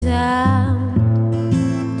sound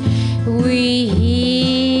we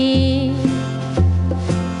hear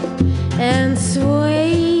and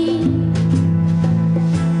sway,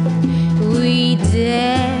 we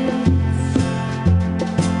dance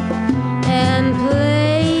and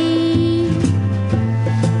play.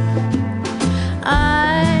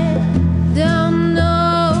 I don't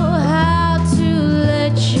know how to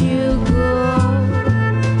let you go.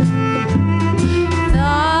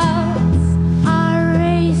 Thoughts are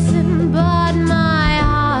racing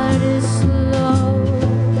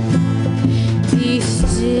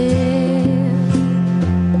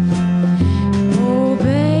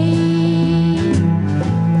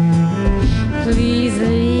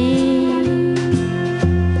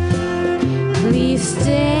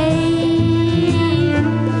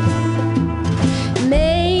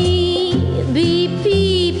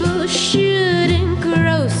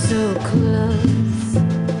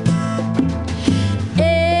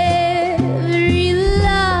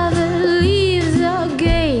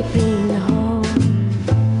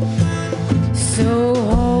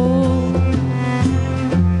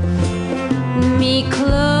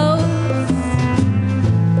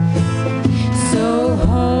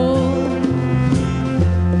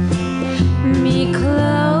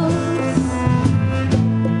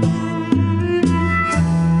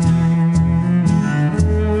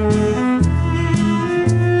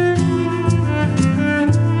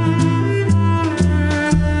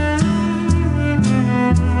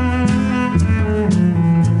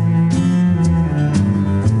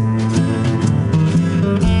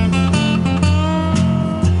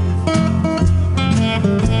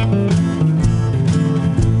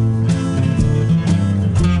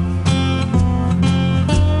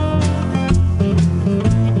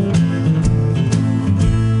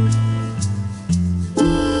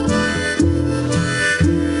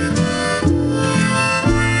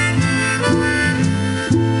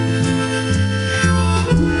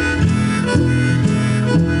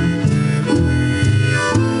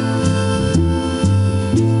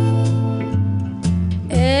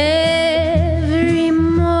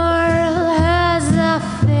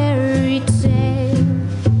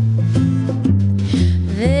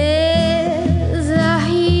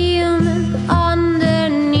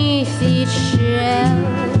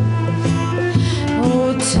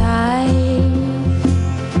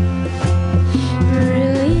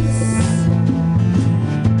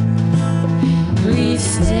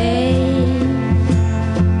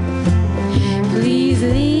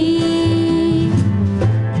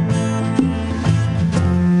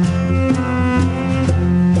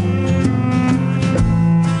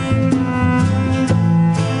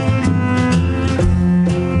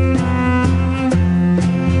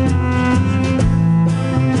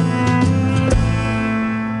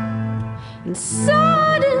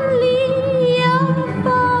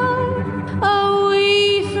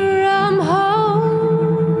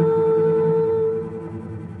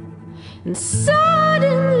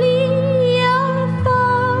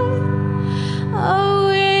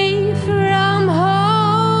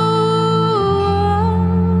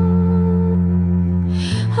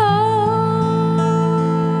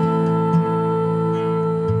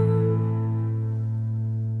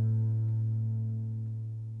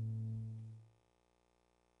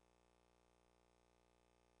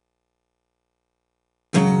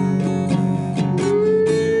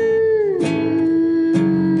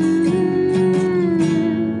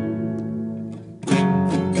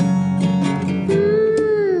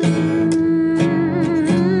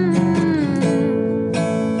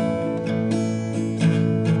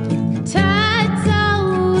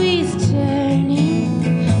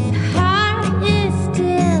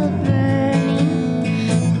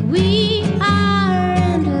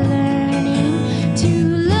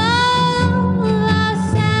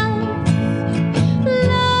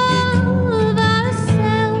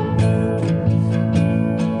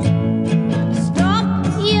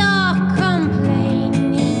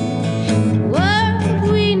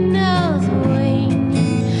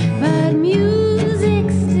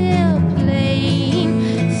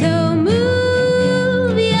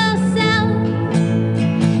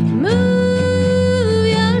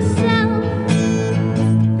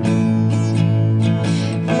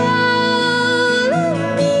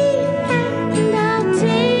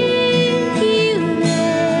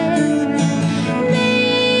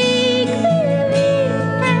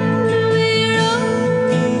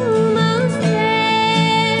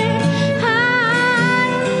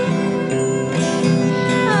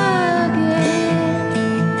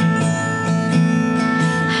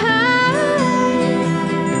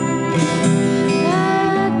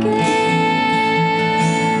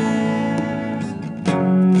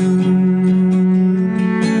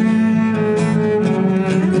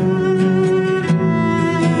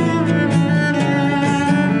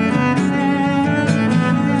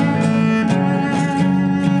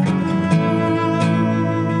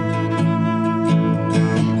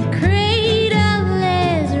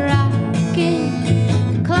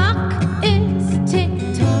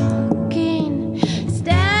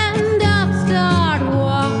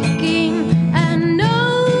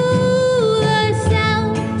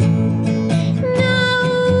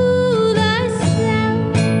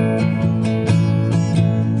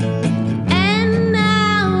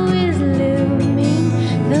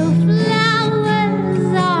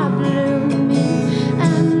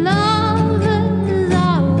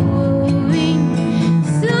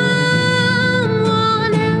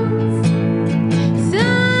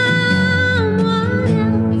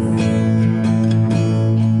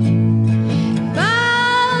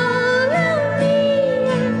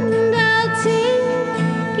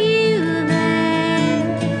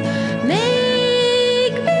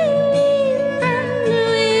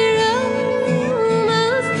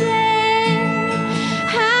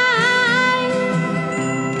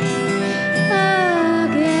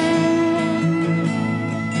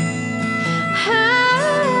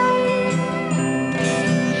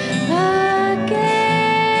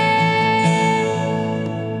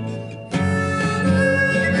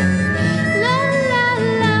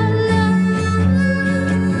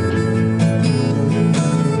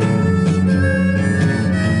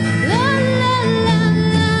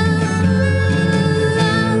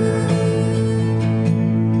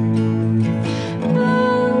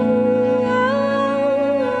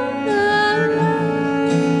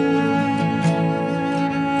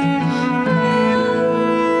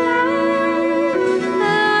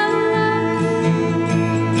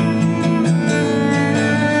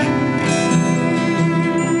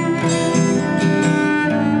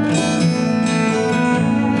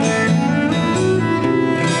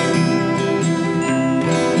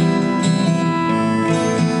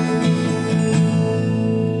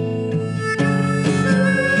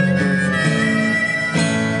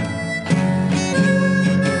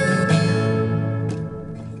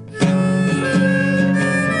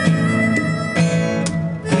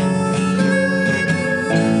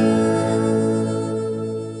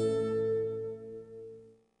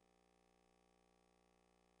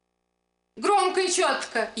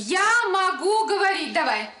четко. Я могу говорить.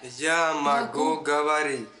 Давай. Я могу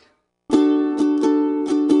говорить.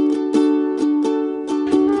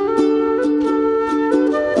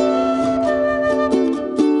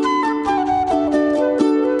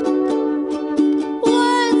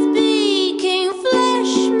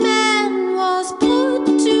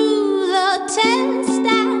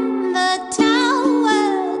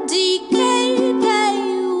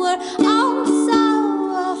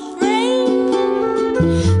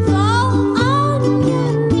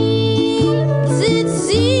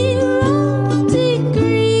 See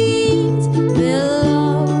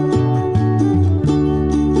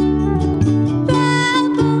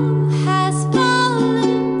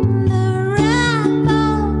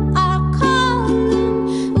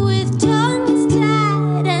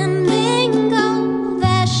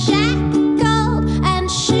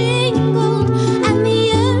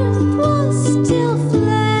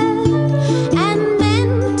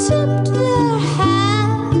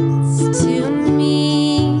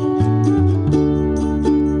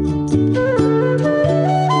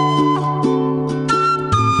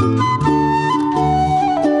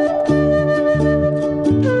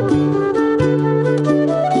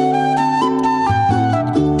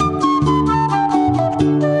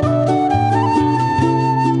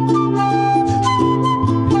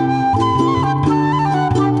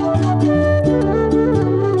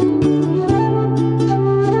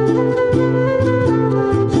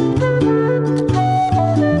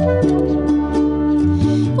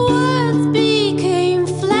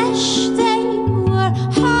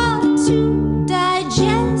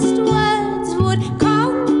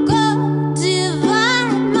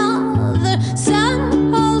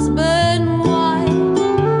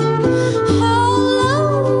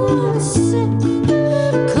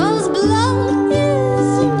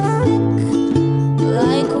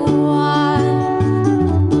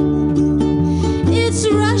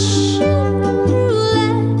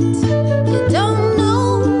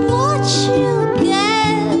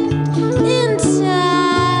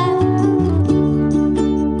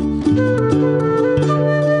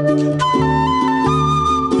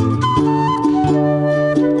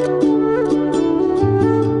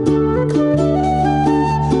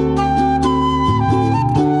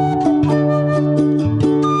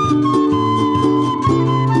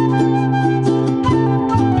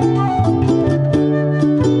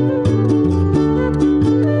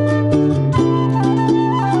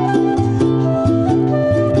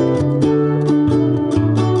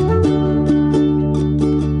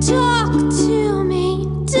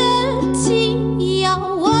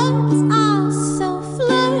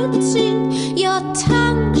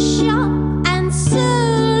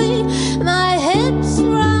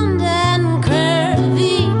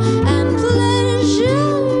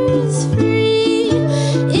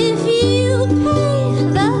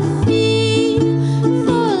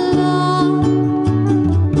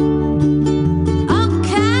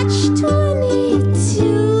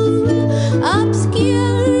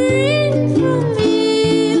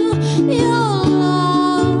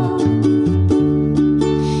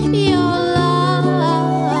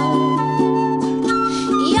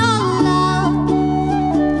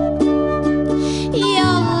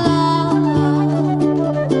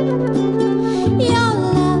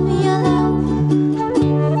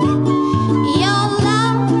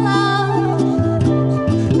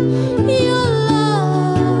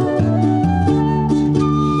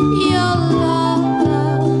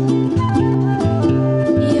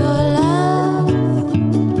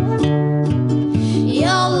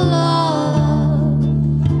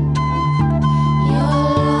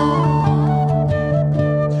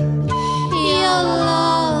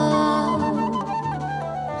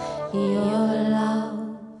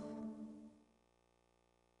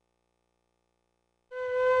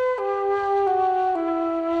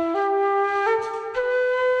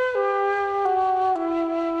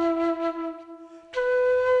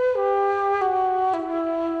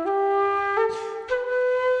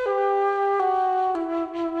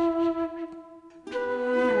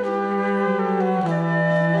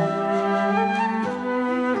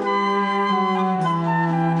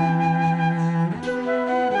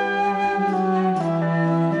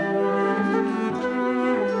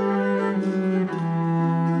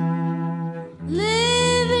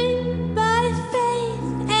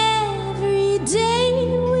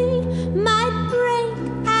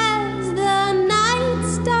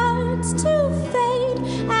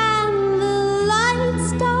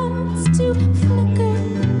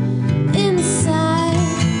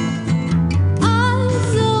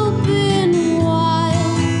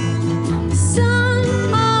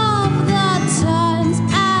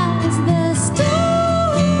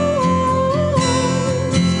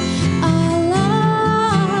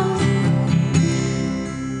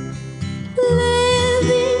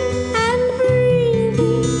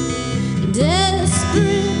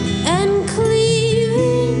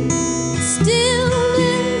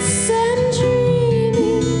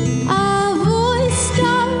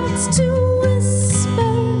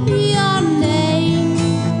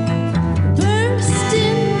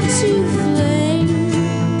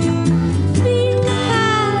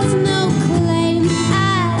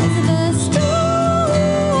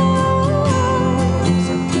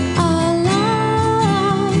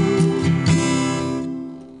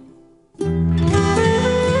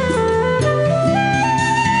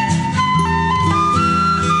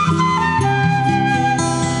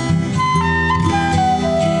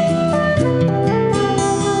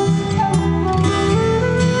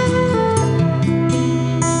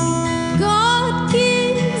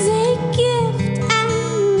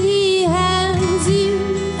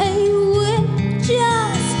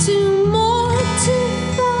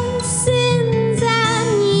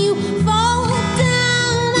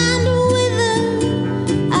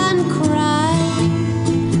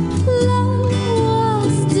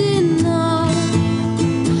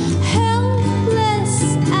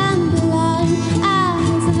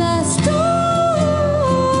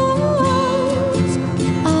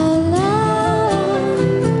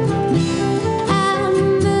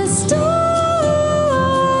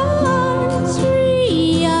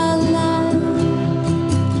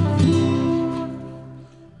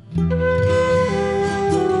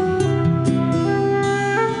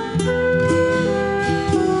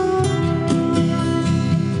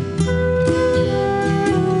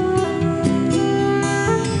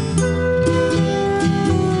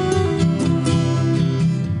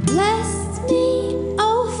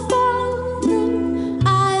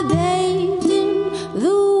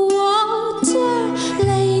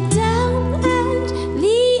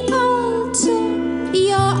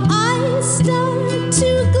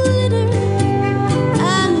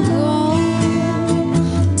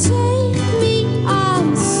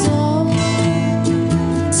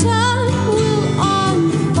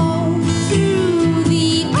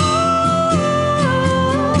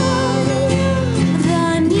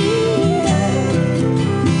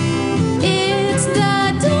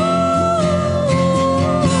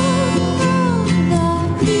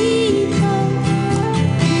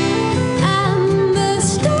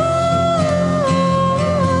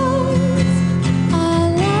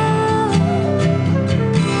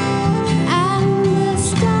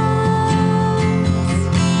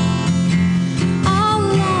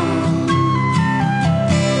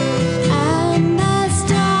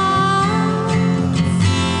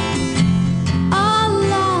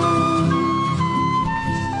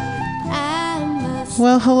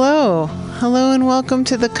Well, hello. Hello and welcome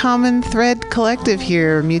to the Common Thread Collective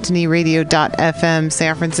here, MutinyRadio.fm,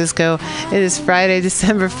 San Francisco. It is Friday,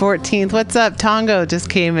 December 14th. What's up? Tongo just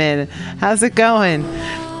came in. How's it going?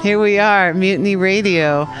 Here we are, Mutiny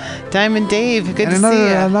Radio. Diamond Dave, good to see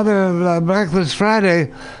you. Another Breakfast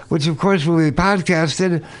Friday, which of course will be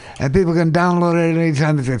podcasted, and people can download it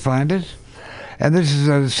anytime that they find it. And this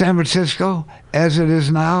is San Francisco, as it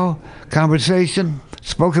is now, conversation,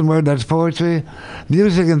 spoken word, that's poetry,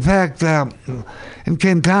 music, in fact, in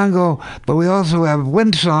King Congo, but we also have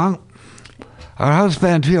Wind Song, our house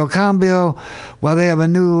band Trio Cambio. Well, they have a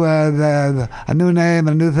new name,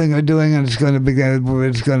 a new thing they're doing, and it's going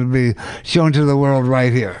to be shown to the world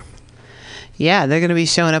right here. Yeah, they're going to be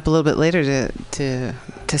showing up a little bit later to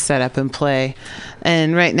set up and play.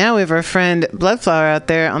 And right now we have our friend Bloodflower out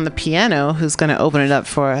there on the piano who's going to open it up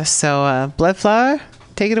for us. So, Bloodflower,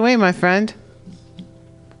 take it away, my friend.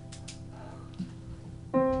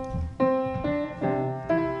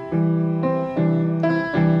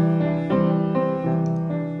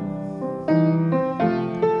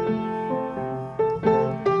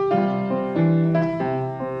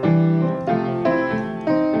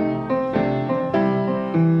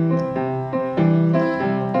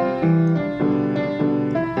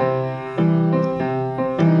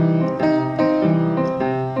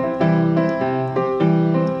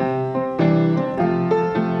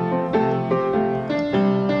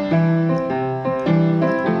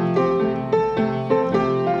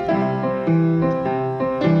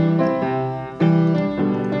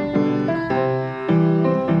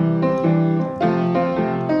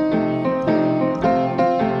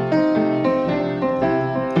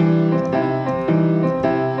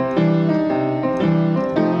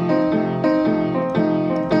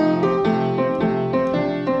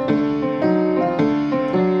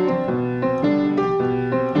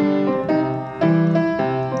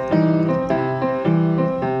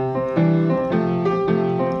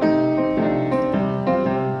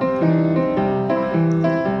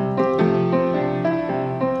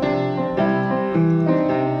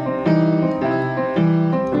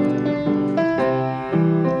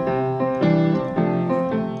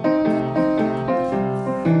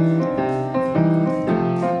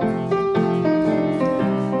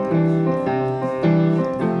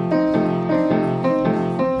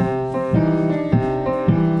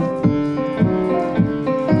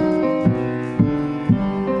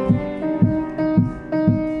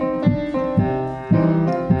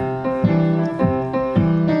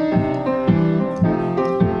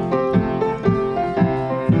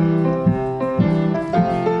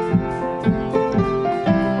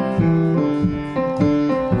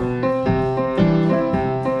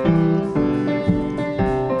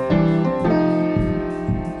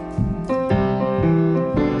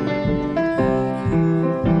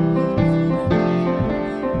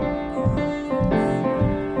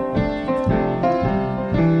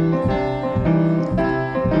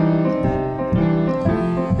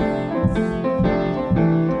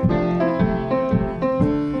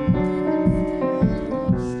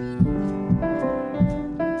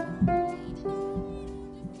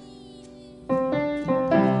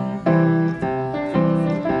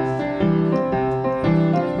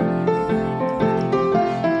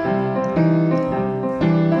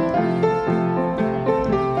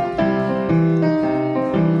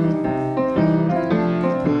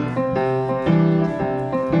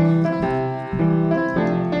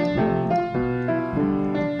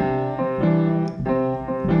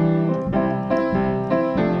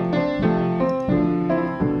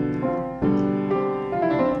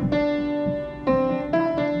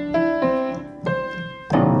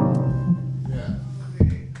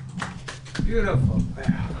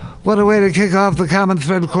 What a way to kick off the Common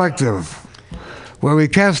Thread Collective, where we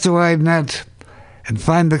cast a wide net and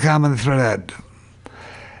find the common thread.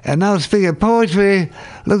 And now, speaking of poetry,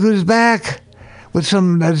 look who's back with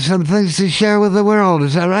some things to share with the world.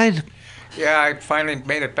 Is that right? Yeah, I finally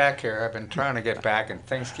made it back here. I've been trying to get back, and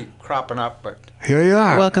things keep cropping up, but... Here you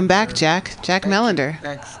are. Welcome back, Jack. Jack Melander.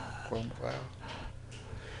 Thanks. Well,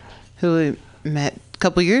 who we met a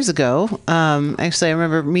couple years ago. Actually, I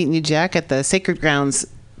remember meeting you, Jack, at the Sacred Grounds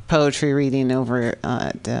poetry reading over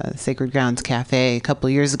at Sacred Grounds Cafe a couple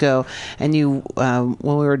of years ago, and you when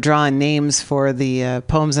we were drawing names for the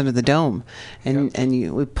Poems Under the Dome, and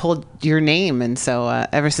we pulled your name, and so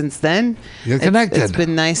ever since then you're connected. It's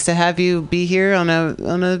been nice to have you be here on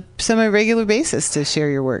a semi-regular basis to share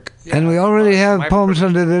your work. Yeah, and we already have Poems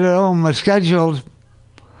Under the Dome scheduled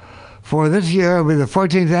for this year. It'll be the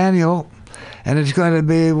 14th annual, And it's going to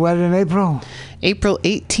be, what, in April? April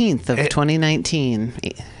 18th of 2019.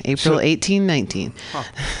 April 1819.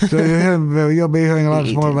 So you'll be hearing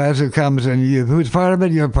lots more as it comes, and who's part of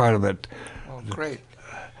it? You're part of it. Oh, great.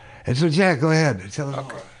 And so, Jack, go ahead. Tell us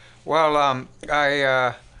more. Well,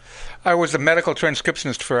 I was a medical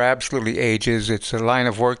transcriptionist for absolutely ages. It's a line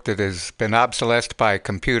of work that has been obsolesced by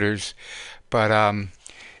computers, but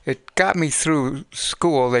it got me through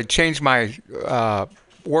school. They changed my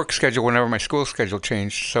work schedule whenever my school schedule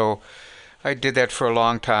changed, so I did that for a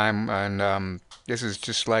long time, and this is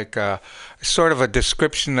just like sort of a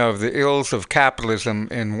description of the ills of capitalism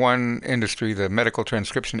in one industry, the medical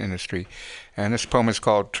transcription industry. And this poem is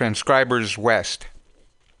called Transcribers West.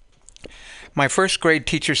 My first grade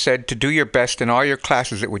teacher said to do your best in all your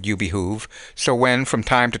classes it would you behoove, so when from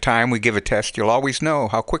time to time we give a test, you'll always know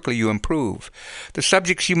how quickly you improve. The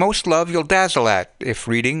subjects you most love you'll dazzle at. If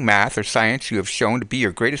reading, math, or science you have shown to be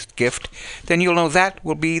your greatest gift, then you'll know that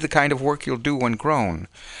will be the kind of work you'll do when grown.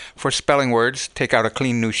 For spelling words, take out a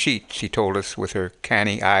clean new sheet, she told us with her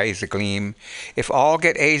canny eyes agleam. If all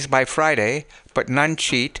get A's by Friday, but none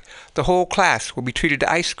cheat, the whole class will be treated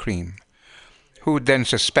to ice cream. Who would then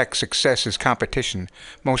suspect success is competition?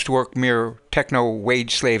 Most work mere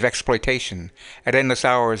techno-wage slave exploitation, at endless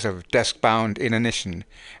hours of desk-bound inanition,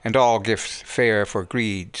 and all gifts fair for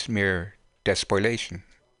greed's mere despoilation.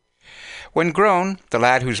 When grown, the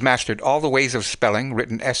lad who's mastered all the ways of spelling,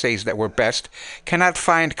 written essays that were best, cannot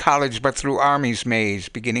find college but through army's maze,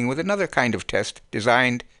 beginning with another kind of test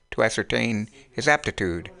designed to ascertain his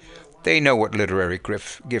aptitude. They know what literary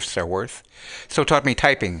gifts are worth. So taught me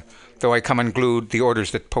typing, though I come unglued the orders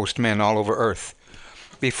that post men all over earth.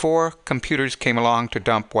 Before computers came along to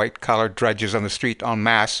dump white-collar drudges on the street en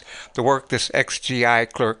masse, the work this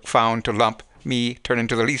XGI clerk found to lump me turn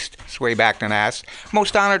into the least sway-backed an ass.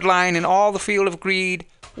 Most honored line in all the field of greed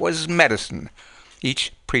was medicine.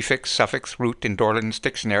 Each prefix, suffix, root in Dorland's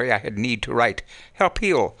dictionary I had need to write. Help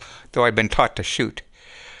heal, though I'd been taught to shoot.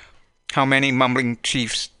 How many mumbling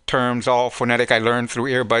chiefs' terms, all phonetic, I learned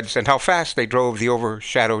through earbuds, and how fast they drove the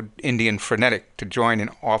overshadowed Indian frenetic to join in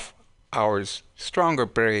off-hours stronger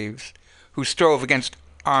braves who strove against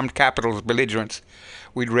armed capital's belligerents.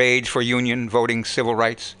 We'd rage for union, voting, civil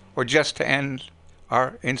rights, or just to end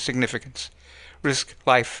our insignificance. Risk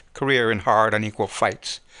life, career in hard, unequal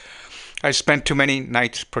fights. I spent too many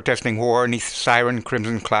nights protesting war neath siren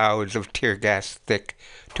crimson clouds of tear gas thick,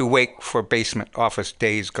 to wake for basement office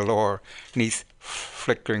days galore, neath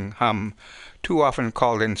flickering hum, too often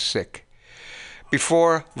called in sick.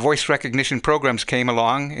 Before voice recognition programs came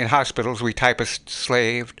along, in hospitals we typists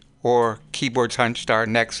slaved, or keyboards hunched our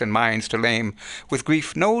necks and minds to lame. With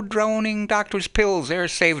grief no droning doctor's pills e'er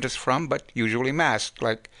saved us from, but usually masked,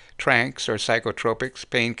 like tranks or psychotropics,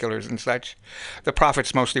 painkillers and such. The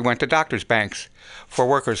profits mostly went to doctors' banks. For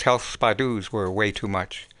workers, health spa dues were way too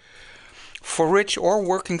much. For rich or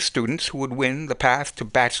working students who would win the path to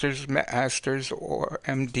bachelor's, master's, or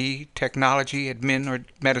MD, technology, admin, or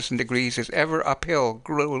medicine degrees is ever uphill,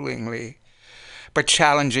 gruelingly, but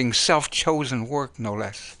challenging, self-chosen work, no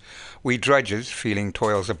less. We drudges, feeling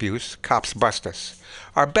toil's abuse, cops bust us.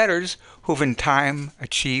 Our betters, who've in time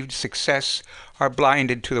achieved success, are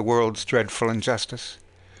blinded to the world's dreadful injustice.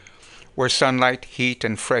 Where sunlight, heat,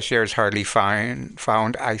 and fresh air's hardly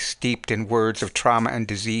found, I steeped in words of trauma and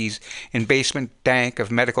disease, in basement dank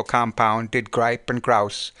of medical compound, did gripe and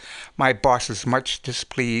grouse. My bosses much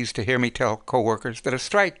displeased to hear me tell co-workers that a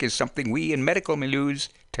strike is something we in medical milieus,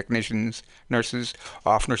 technicians, nurses,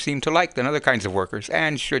 oftener seem to like than other kinds of workers,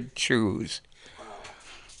 and should choose.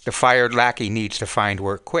 The fired lackey needs to find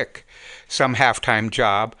work quick. Some half-time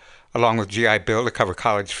job, along with GI Bill to cover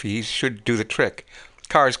college fees, should do the trick.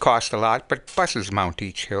 Cars cost a lot, but buses mount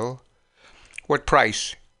each hill. What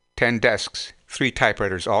price? 10 desks, 3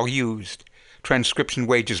 typewriters, all used. Transcription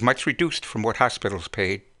wages much reduced from what hospitals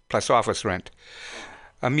paid, plus office rent.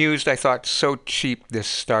 Amused, I thought, so cheap this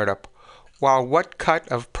startup, while what cut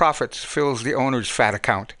of profits fills the owner's fat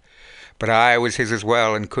account? But I was his as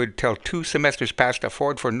well, and could, till 2 semesters past,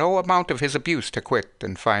 afford for no amount of his abuse to quit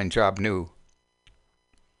and find job new.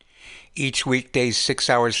 Each weekday's 6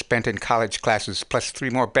 hours spent in college classes, plus 3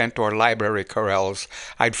 more bent or library corrals,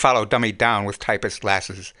 I'd follow dummy down with typist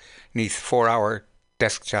lasses, neath 4-hour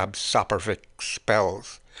desk job soporific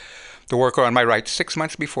spells. The worker on my right 6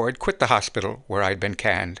 months before had quit the hospital where I'd been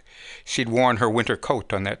canned. She'd worn her winter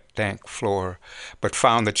coat on that dank floor, but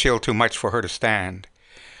found the chill too much for her to stand.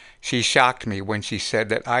 She shocked me when she said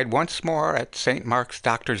that I'd once more at St. Mark's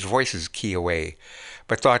doctor's voices key away,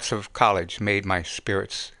 but thoughts of college made my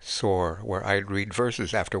spirits soar, where I'd read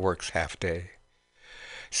verses after work's half day.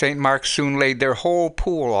 St. Mark's soon laid their whole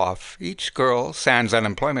pool off. Each girl, sans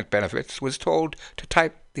unemployment benefits, was told to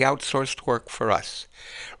type the outsourced work for us.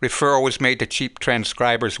 Referral was made to cheap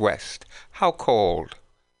transcribers west. How cold.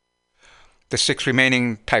 The 6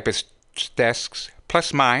 remaining typists' desks,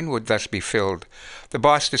 plus mine, would thus be filled. The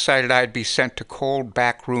boss decided I'd be sent to cold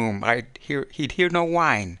back room. He'd hear no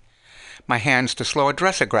whine. My hands to slow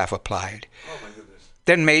addressograph applied.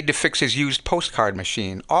 Then made to fix his used postcard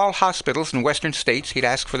machine. All hospitals in western states he'd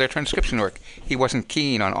ask for their transcription work. He wasn't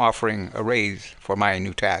keen on offering a raise for my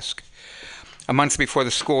new task. A month before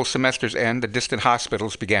the school semester's end, the distant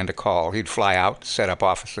hospitals began to call. He'd fly out, set up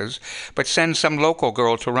offices, but send some local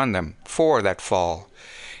girl to run them, 4 that fall.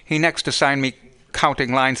 He next assigned me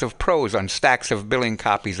counting lines of prose on stacks of billing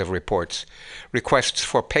copies of reports. Requests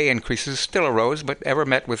for pay increases still arose, but ever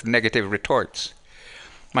met with negative retorts.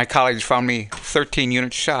 My college found me 13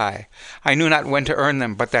 units shy. I knew not when to earn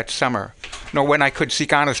them but that summer, nor when I could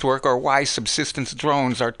seek honest work, or why subsistence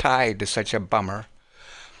drones are tied to such a bummer.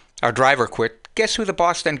 Our driver quit. Guess who the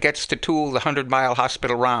boss then gets to tool the 100-mile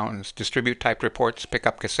hospital rounds, distribute typed reports, pick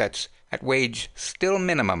up cassettes, at wage still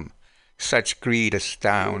minimum. Such greed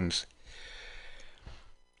astounds.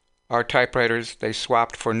 Our typewriters they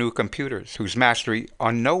swapped for new computers, whose mastery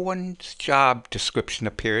on no one's job description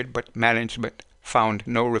appeared, but management found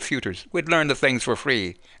no refuters. We'd learn the things for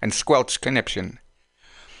free and squelch conniption.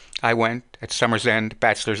 I went, at summer's end,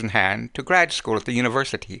 bachelor's in hand, to grad school at the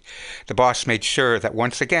university. The boss made sure that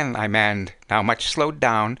once again I manned, now much slowed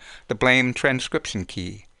down, the blamed transcription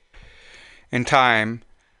key. In time,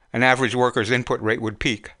 an average worker's input rate would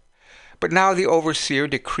peak. But now the overseer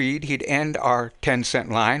decreed he'd end our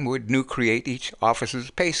 10-cent line, would new create each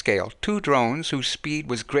office's pay scale. 2 drones whose speed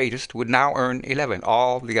was greatest would now earn 11.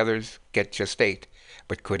 All the others get just 8,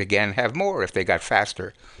 but could again have more if they got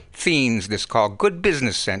faster. Fiends, this call, good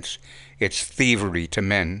business sense. It's thievery to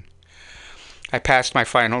men. I passed my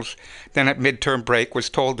finals, then at midterm break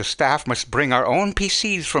was told the staff must bring our own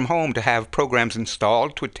PCs from home to have programs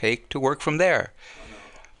installed 'twould take to work from there.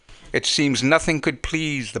 It seems nothing could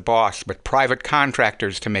please the boss but private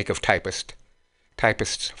contractors to make of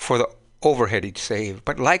typists for the overhead he'd save,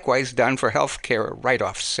 but likewise done for health care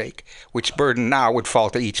write-off's sake, which burden now would fall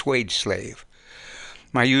to each wage slave.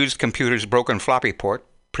 My used computer's broken floppy port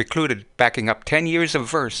precluded backing up 10 years of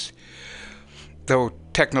verse. Though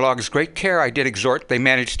Technologue's great care I did exhort, they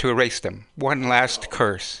managed to erase them. One last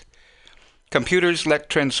curse. Computers let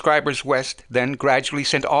transcribers west, then gradually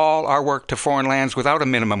sent all our work to foreign lands without a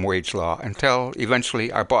minimum wage law, until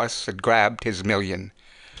eventually our boss had grabbed his million.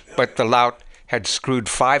 But the lout had screwed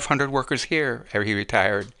 500 workers here ere he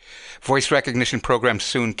retired. Voice recognition programs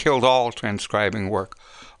soon killed all transcribing work.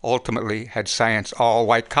 Ultimately had science all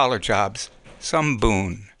white-collar jobs. Some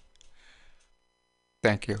boon.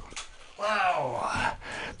 Thank you. Wow.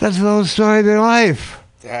 That's the whole story of your life.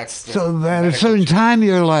 So at a certain time in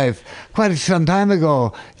your life, quite some time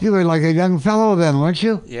ago, you were like a young fellow then, weren't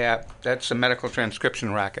you? Yeah, that's a medical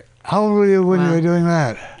transcription racket. How old were you when you were doing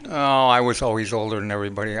that? Oh, I was always older than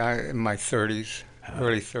everybody. In my 30s,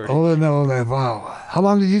 early 30s. Older than all that. Wow. How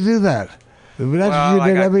long did you do that? That's Well, what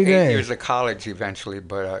you did every I got 8 day. years of college eventually,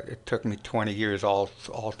 but it took me 20 years all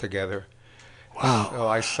together. Wow. So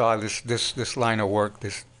I saw this line of work,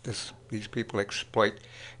 these people exploit.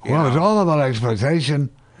 Well, it's all about exploitation,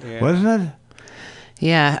 wasn't it?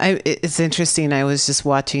 Yeah, it's interesting. I was just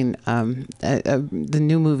watching the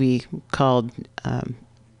new movie called, oh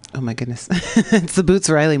my goodness, it's the Boots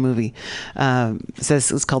Riley movie.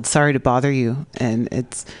 It's called Sorry to Bother You, and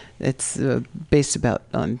it's based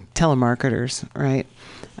on telemarketers, right?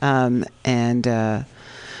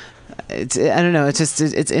 It's I don't know.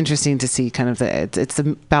 It's interesting to see kind of it's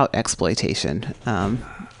about exploitation. Well,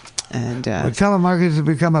 telemarketers have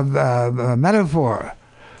become a metaphor.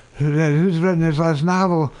 Who's written his last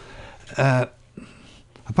novel, a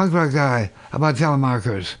punk rock guy, about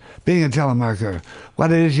telemarketers, being a telemarketer,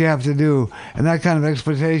 what it is you have to do, and that kind of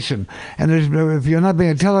exploitation. And if you're not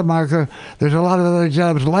being a telemarketer, there's a lot of other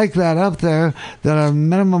jobs like that up there that are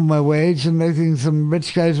minimum wage and making some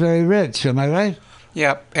rich guys very rich. Am I right?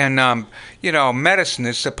 Yeah, and medicine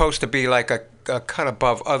is supposed to be like a cut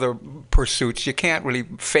above other pursuits. You can't really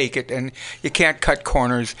fake it, and you can't cut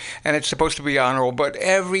corners, and it's supposed to be honorable. But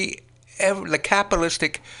the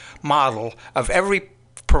capitalistic model of every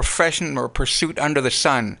profession or pursuit under the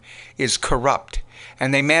sun is corrupt,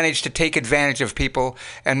 and they manage to take advantage of people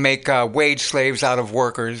and make wage slaves out of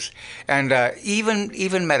workers, and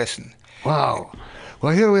even medicine. Wow.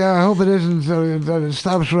 Well, here we are. I hope it isn't that it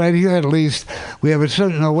stops right here. At least we have a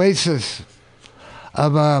certain oasis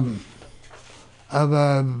of a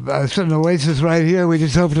certain oasis right here. We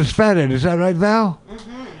just hope to spread it. Is that right, Val?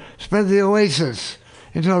 Mm-hmm. spread the oasis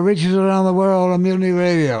until it reaches around the world on Mutiny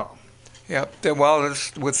Radio. Yep. Well,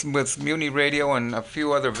 with Mutiny Radio and a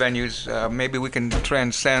few other venues, maybe we can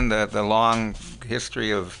transcend the long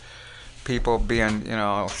history of people being,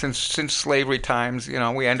 since slavery times.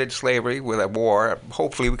 We ended slavery with a war.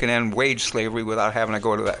 Hopefully, we can end wage slavery without having to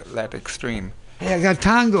go to that extreme. Hey, I got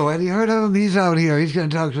Tongo. Have you heard of him? He's out here. He's going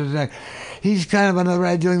to talk to us today. He's kind of on the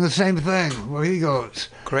ride doing the same thing where he goes.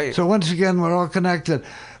 Great. So once again, we're all connected.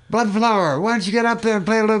 Budflower, why don't you get up there and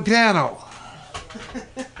play a little piano?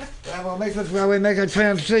 And we'll make it while we make a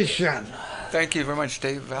transition. Thank you very much,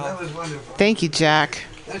 Dave. Val. That was wonderful. Thank you, Jack.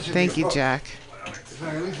 That should Thank be a you, book. Jack. It's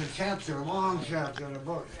like at least a chapter, a long chapter in a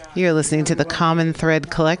book. You're listening to the Common Thread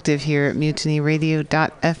Collective here at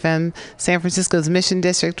MutinyRadio.fm, San Francisco's Mission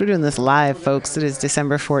District. We're doing this live, folks. It is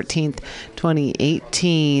December 14th,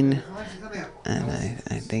 2018. And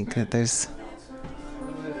I think that there's...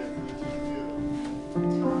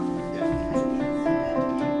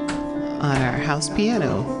 on our house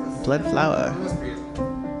piano, Blood Flower.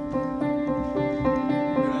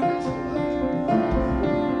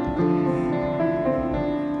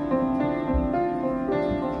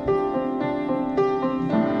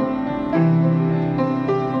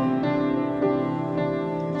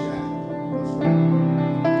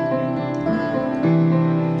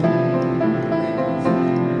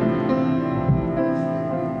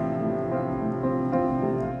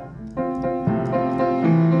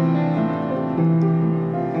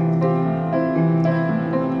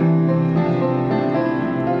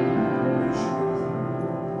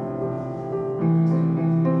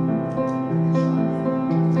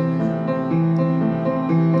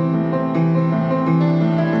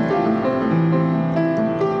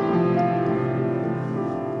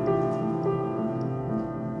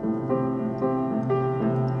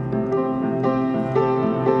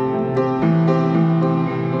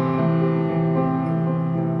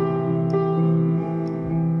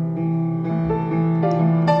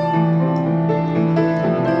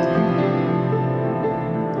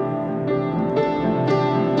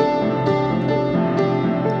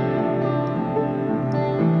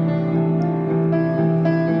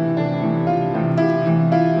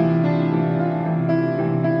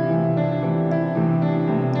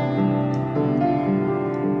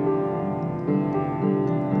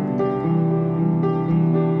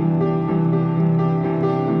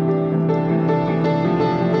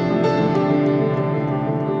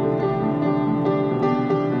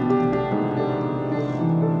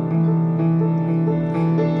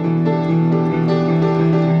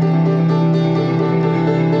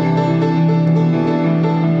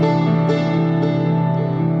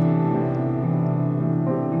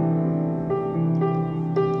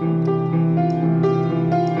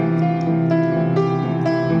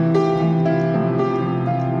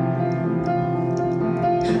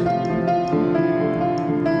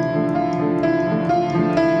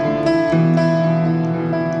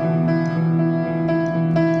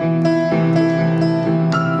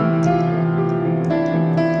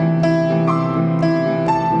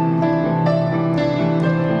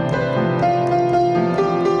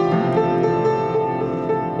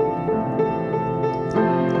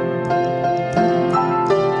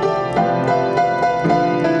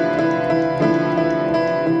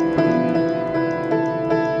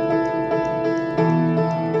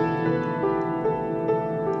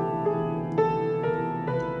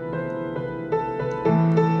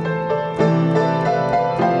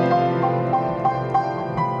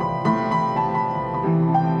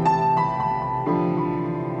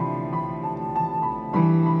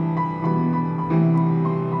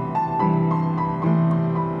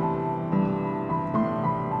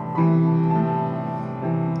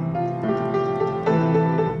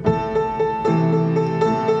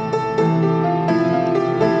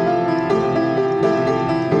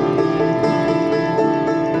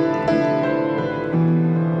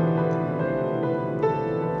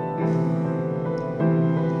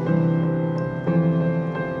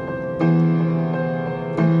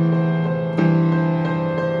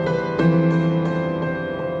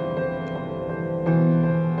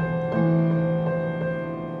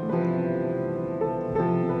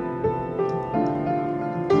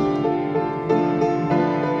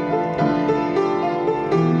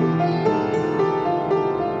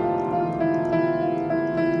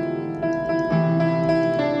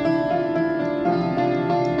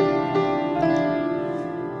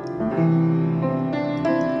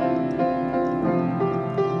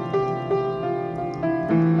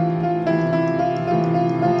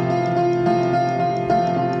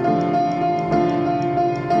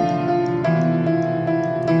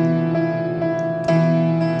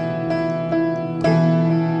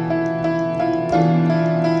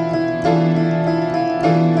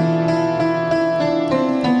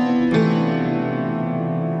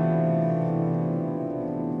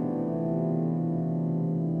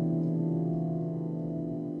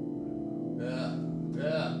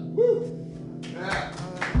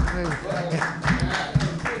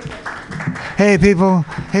 Hey, people.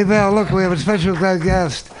 Hey, Val, look, we have a special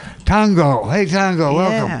guest, Tango. Hey, Tango,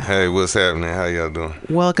 welcome. Yeah. Hey, what's happening? How y'all doing?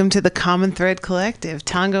 Welcome to the Common Thread Collective.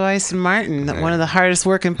 Tango Ice and Martin, one of the hardest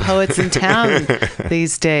working poets in town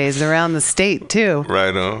these days, around the state, too.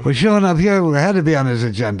 Right on. We're showing up here. We had to be on this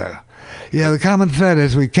agenda. Yeah, the common thread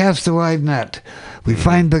is we cast a wide net. We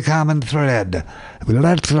find the common thread. We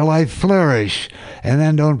let the life flourish. And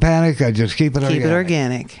then don't panic. I just keep it organic. Keep it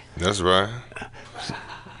organic. That's right.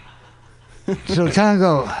 So,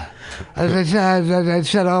 Tango, as I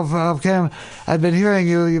said off camera, I've been hearing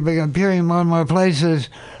you. You've been appearing in more and more places.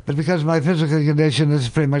 But because of my physical condition, this is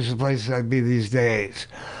pretty much the place I'd be these days.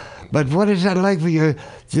 But what is that like for you?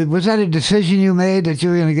 Was that a decision you made that you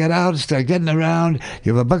were going to get out, start getting around?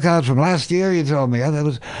 You have a book out from last year, you told me. That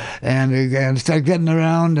was, and start getting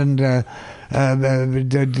around and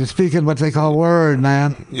speaking what they call word,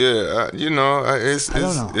 man. Yeah, it's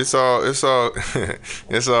all it's all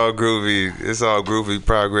groovy. It's all groovy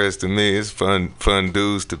progress to me. It's fun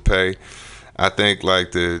dues to pay. I think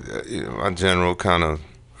like my general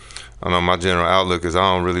my general outlook is I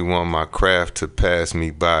don't really want my craft to pass me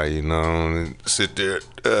by, and sit there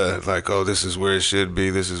like, oh, this is where it should be,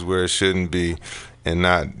 this is where it shouldn't be, and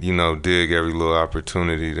not, dig every little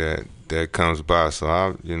opportunity that comes by.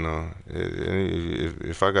 So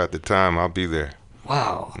if I got the time, I'll be there.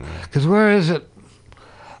 Wow. Because where is it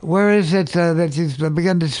that you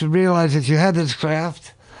began to realize that you had this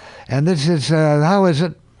craft, and this is how is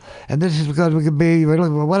it? And this is because we could be, we're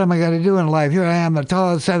looking, well, what am I going to do in life? Here I am, a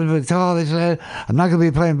tall, 7 foot tall. They said, I'm not going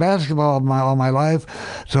to be playing basketball all my life.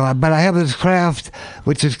 But I have this craft,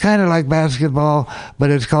 which is kind of like basketball, but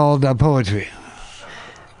it's called poetry.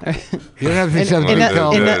 You don't have to say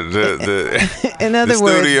in other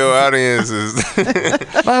words, studio audience is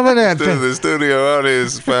the studio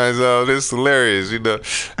audience finds all this hilarious,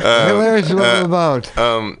 hilarious is what it's about.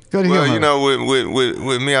 Good humor.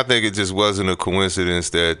 With me, I think it just wasn't a coincidence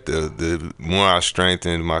that the more I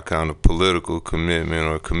strengthened my kind of political commitment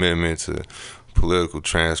or commitment to political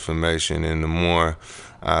transformation, and the more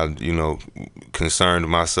I, concerned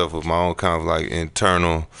myself with my own kind of like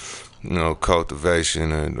internal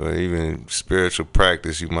cultivation or even spiritual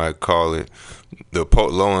practice, you might call it.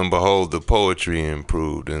 Lo and behold, the poetry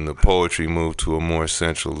improved, and the poetry moved to a more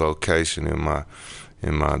central location in my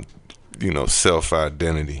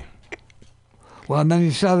self-identity. Well, and then you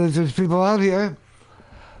saw that there's people out here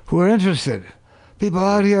who are interested. People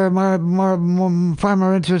out here are far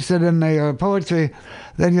more interested in your poetry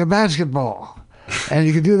than your basketball. And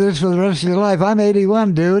you can do this for the rest of your life. I'm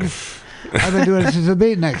 81, dude. I've been doing it since the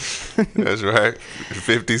beatniks. That's right.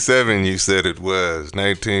 57, you said it was.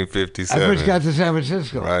 1957. I first got to San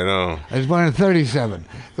Francisco. Right on. I was born in 37.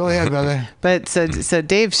 Go ahead, brother. But so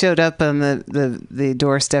Dave showed up on the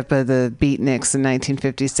doorstep of the beatniks in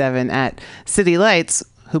 1957 at City Lights,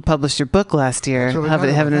 who published your book last year,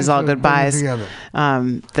 Heaven is All Goodbyes.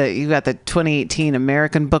 That you got the 2018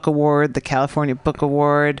 American Book Award, the California Book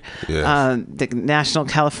Award, yes. The National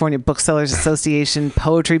California Booksellers Association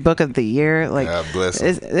Poetry Book of the Year. Like, God bless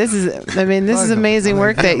this is amazing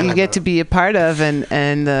work that you get to be a part of, and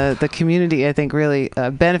the community, I think, really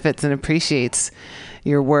benefits and appreciates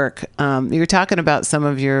your work. You were talking about some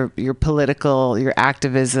of your political, your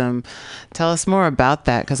activism. Tell us more about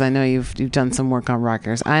that, because I know you've done some work on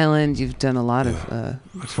Rikers Island. You've done a lot of.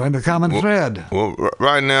 Let's find a common thread. Well,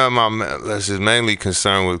 right now, this is mainly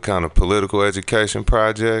concerned with kind of political education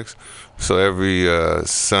projects. So every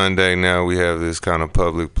Sunday now we have this kind of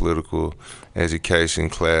public political education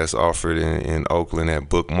class offered in Oakland at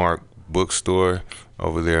Bookmark Bookstore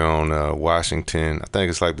over there on Washington. I think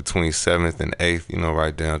it's like between 7th and 8th,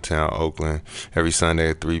 right downtown Oakland. Every Sunday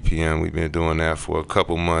at 3 p.m. We've been doing that for a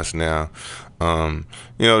couple months now.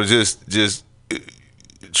 Just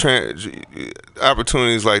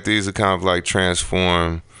opportunities like these to kind of like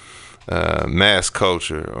transform mass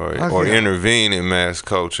culture or intervene in mass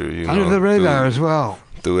culture. Under the radar as well.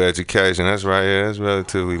 Through education. That's right. Yeah, it's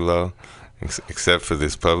relatively low. Except for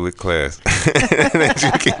this public class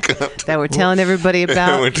that we're telling everybody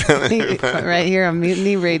about right here on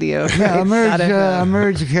Mutiny Radio. Yeah,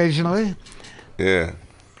 emerge occasionally. Yeah.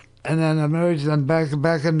 And then emerge, then back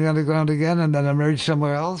in the underground again, and then emerge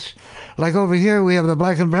somewhere else. Like over here, we have the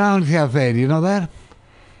Black and Brown Cafe. Do you know that?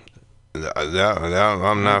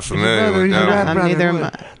 I'm not familiar with that.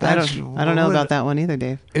 I don't know about that one either,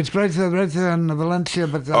 Dave. It's right there in Valencia.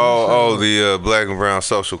 But the Black and Brown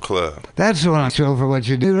Social Club. That's the one I show for what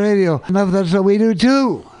you do. Radio. That's what we do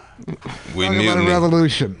too. We Talk about a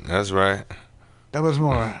revolution. That's right. That was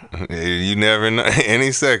more. You never know.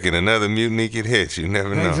 Any second, another mutiny could hit. You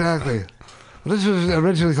never know. Exactly. Well, this was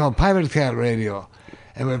originally called Pirate Cat Radio.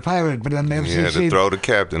 and we're pirated. But then the FCC... Yeah, to throw the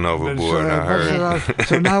captain overboard, I heard.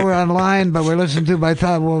 So now we're online, but we're listened to by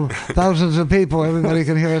thousands of people. Everybody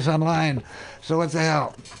can hear us online. So what the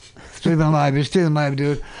hell? Streaming live. You're streaming live,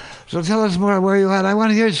 dude. So tell us more where you at. I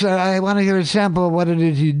want to hear a sample of what it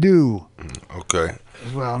is you do. Okay.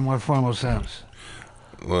 As well, in more formal sense.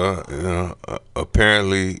 Well,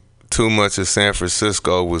 apparently too much of San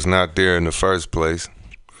Francisco was not there in the first place.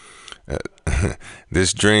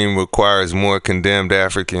 This dream requires more condemned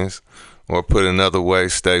Africans, or put another way,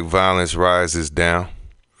 state violence rises down,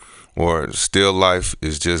 or still life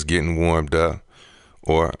is just getting warmed up,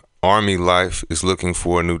 or army life is looking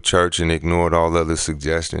for a new church and ignored all other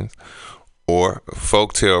suggestions, or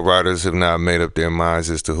folktale writers have not made up their minds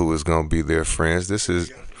as to who is going to be their friends. This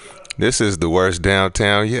is the worst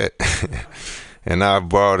downtown yet. And I've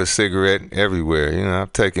borrowed a cigarette everywhere. You know,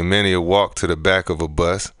 I've taken many a walk to the back of a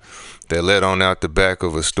bus that led on out the back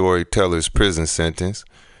of a storyteller's prison sentence,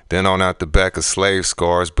 then on out the back of slave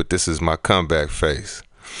scars, but this is my comeback face.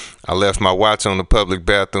 I left my watch on the public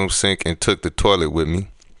bathroom sink and took the toilet with me.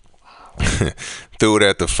 Threw it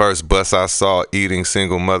at the first bus I saw eating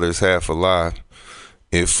single mothers half alive.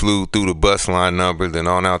 It flew through the bus line number, then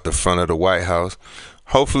on out the front of the White House.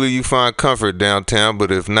 Hopefully you find comfort downtown,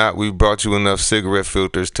 but if not, we've brought you enough cigarette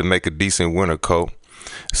filters to make a decent winter coat.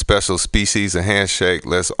 Special species of handshake.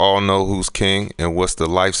 Let's all know who's king and what's the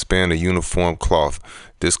lifespan of uniform cloth.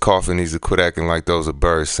 This coffin needs to quit acting like those are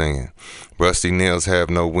birds singing. Rusty nails have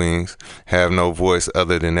no wings, have no voice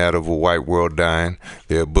other than that of a white world dying.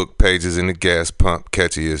 There are book pages in the gas pump.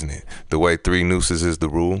 Catchy, isn't it? The way 3 nooses is the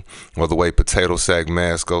rule, or the way potato sack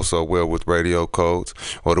masks go so well with radio codes,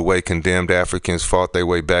 or the way condemned Africans fought their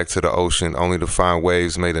way back to the ocean only to find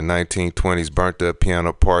waves made in 1920s burnt up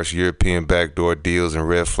piano parts, European backdoor deals, and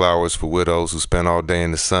red flowers for widows who spent all day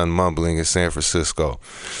in the sun mumbling in San Francisco.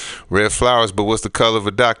 Red flowers, but what's the color of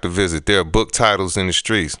a doctor visit? There are book titles in the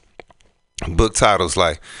streets. Book titles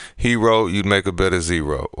like Hero, You'd Make a Better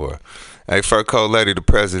Zero, or Hey, Fur Coat Lady, the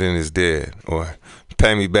President is Dead, or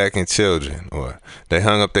Pay Me Back in Children, or They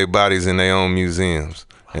Hung Up Their Bodies in Their Own Museums,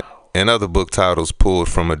 and other book titles pulled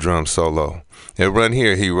from a drum solo. It run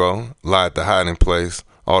here, Hero, lie at the hiding place.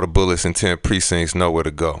 All the bullets in 10 precincts know where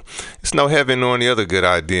to go. It's no heaven nor any other good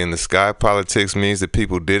idea in the sky. Politics means that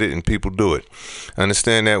people did it and people do it.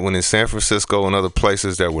 Understand that when in San Francisco and other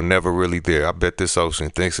places that were never really there. I bet this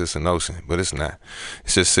ocean thinks it's an ocean, but it's not.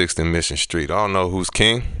 It's just 6th and Mission Street. I don't know who's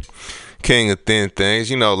king. King of thin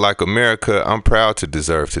things. You know, like America, I'm proud to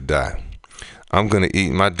deserve to die. I'm going to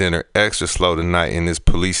eat my dinner extra slow tonight in this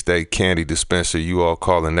police state candy dispenser you all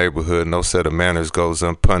call a neighborhood. No set of manners goes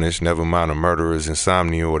unpunished, never mind a murderer's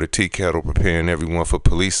insomnia or the tea kettle preparing everyone for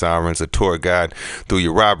police sirens. A tour guide through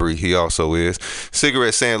your robbery, he also is.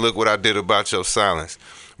 Cigarette saying, look what I did about your silence.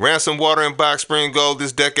 Ransom water and box spring gold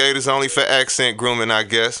this decade is only for accent grooming, I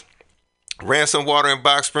guess. Ransom water and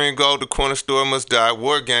box spring gold, the corner store must die.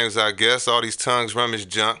 War games, I guess, all these tongues rummage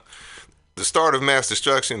junk. The start of mass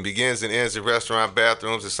destruction begins and ends in restaurant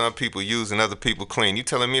bathrooms that some people use and other people clean. You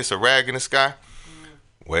telling me it's a rag in the sky?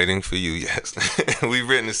 Waiting for you, yes. We've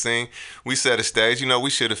written the scene. We set a stage. You know, we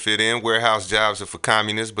should have fit in. Warehouse jobs are for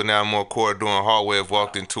communists, but now more corridor and hallway have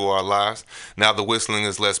walked into our lives. Now the whistling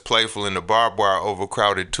is less playful and the barbed wire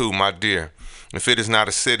overcrowded too, my dear. If it is not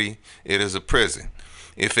a city, it is a prison.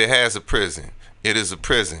 If it has a prison, it is a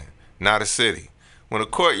prison, not a city. When a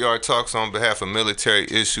courtyard talks on behalf of military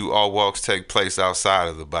issue, all walks take place outside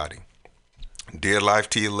of the body. Dear life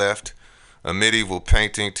to your left, a medieval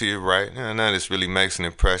painting to your right. None of this really makes an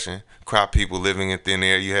impression. Crop people living in thin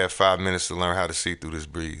air, you have 5 minutes to learn how to see through this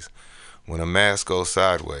breeze. When a mask goes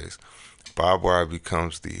sideways, barbed wire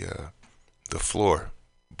becomes the floor.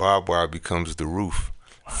 Barbed wire becomes the roof.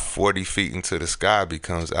 40 feet into the sky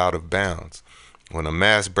becomes out of bounds. When a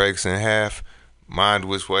mask breaks in half, mind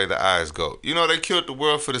which way the eyes go. You know, they killed the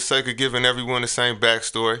world for the sake of giving everyone the same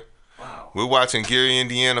backstory. Wow. We're watching Gary,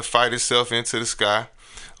 Indiana fight itself into the sky.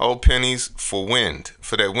 Old pennies for wind,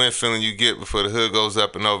 for that wind feeling you get before the hood goes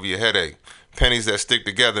up and over your headache. Pennies that stick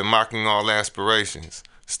together, mocking all aspirations.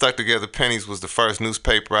 Stuck Together Pennies was the first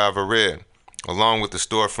newspaper I ever read, along with the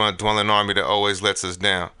storefront dwelling army that always lets us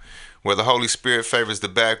down. Where the Holy Spirit favors the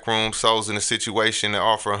back room, souls in a situation that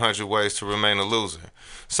offer 100 ways to remain a loser.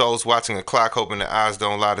 Souls watching a clock, hoping their eyes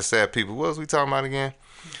don't lie to sad people. What was we talking about again?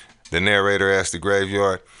 The narrator asked the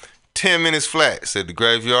graveyard. 10 minutes flat, said the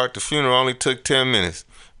graveyard. The funeral only took 10 minutes.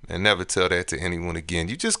 And never tell that to anyone again.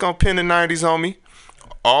 You just gonna pin the 90s on me?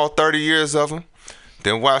 All 30 years of them?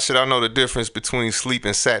 Then why should I know the difference between sleep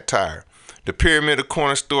and satire? The pyramid of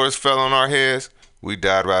corner stores fell on our heads. We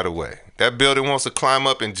died right away. That building wants to climb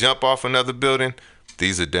up and jump off another building.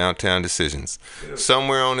 These are downtown decisions.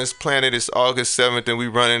 Somewhere on this planet, it's August 7th, and we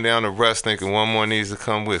running down the rust thinking one more needs to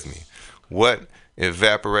come with me. What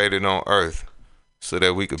evaporated on Earth so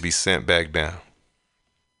that we could be sent back down?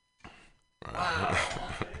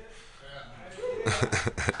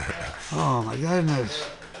 Oh, my goodness.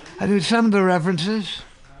 I knew some of the references,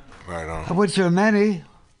 Right on. of which there are many.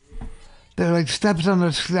 They're like steps on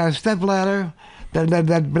a step ladder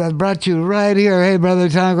that brought you right here. Hey, Brother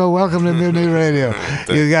Tongo, welcome to Mutiny Radio.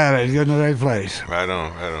 You got it. You're in the right place. Right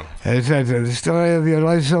on, right on. It's the story of your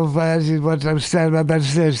life so fast. I'm standing up that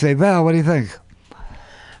stairs. Say, Val, what do you think?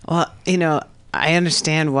 Well, I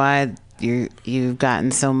understand why you've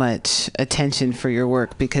gotten so much attention for your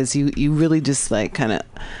work, because you really just like kind of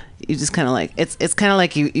it's kind of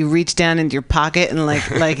like you reach down into your pocket and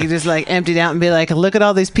like you just like emptied out and be like, look at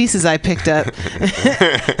all these pieces I picked up.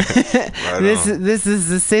 This is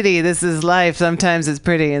the city. This is life. Sometimes it's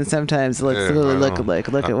pretty and sometimes look at what's.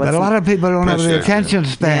 But a lot of people don't have the attention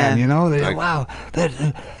span. Yeah. They, wow. But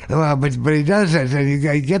he does it, and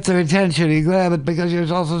you get their attention. You grab it because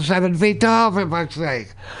you're also 7 feet tall, for fuck's sake.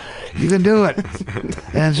 You can do it.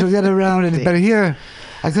 And so get around it. But here,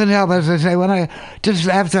 I couldn't help, as I say, just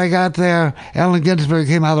after I got there, Allen Ginsberg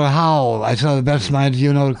came out of the howl. I saw the best minds,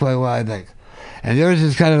 you know quite well, I think. And yours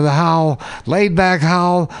is kind of the howl, laid-back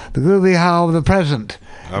howl, the groovy howl of the present.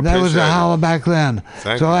 That was the howl back then.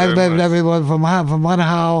 So I've lived everyone from one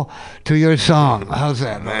howl to your song. How's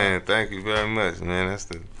that? Man, thank you very much, man. That's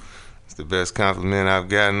the best compliment I've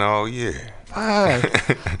gotten all year. And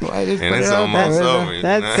it's almost over.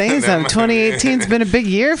 That's saying something. 2018's been a big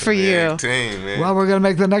year for you. 2018, man. Well, we're going to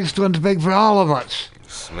make the next one big for all of us.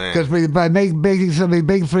 Because by making something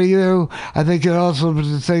big for you, I think you're also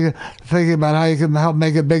thinking about how you can help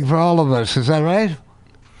make it big for all of us. Is that right?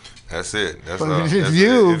 That's it. That's Well, all. it's That's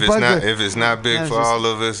you. it. If it's not big for all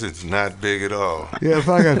of us, it's not big at all. Yeah,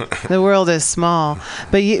 fuck it. The world is small,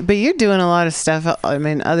 but you're doing a lot of stuff. I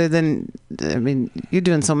mean, you're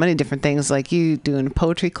doing so many different things. Like you doing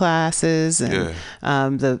poetry classes and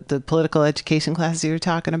the political education classes you were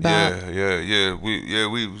talking about. Yeah.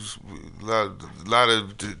 We a lot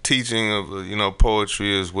of teaching of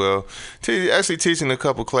poetry as well. Actually teaching a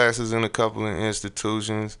couple classes in a couple of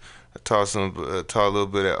institutions. I taught a little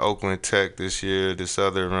bit at Oakland Tech this year. This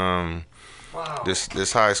other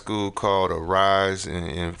this high school called Arise,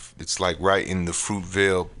 and it's like right in the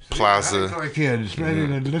Fruitvale Plaza. Hardcore kids ready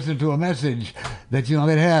to listen to a message that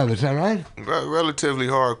they have. Is that right? Relatively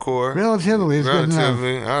hardcore. Relatively. It's good enough.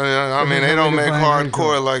 I mean, they don't make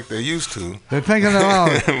hardcore like they used to. They're thinking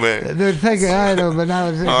along. They're thinking, I know, but now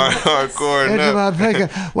it's hardcore it's enough. about thinking.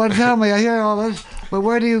 Well, tell me, I hear all this, but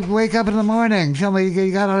where do you wake up in the morning? Tell me,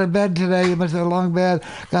 you got out of bed today. You must have a long bed.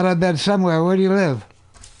 Got out of bed somewhere. Where do you live?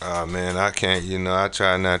 Oh, man, I can't, I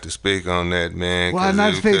try not to speak on that, man. Well, I'm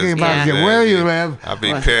not speaking about where you live. I'll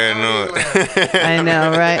be paranoid. I know,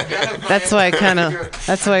 right? That's why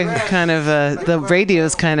the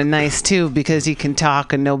radio's kind of nice, too, because you can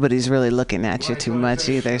talk and nobody's really looking at you too much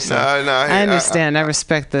either. So I understand. I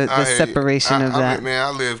respect the separation of that. I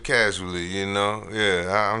live casually,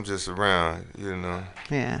 Yeah, I'm just around,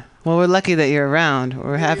 Yeah. Well, we're lucky that you're around.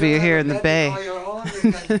 We're happy you're here in the Bay.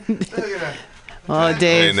 Oh,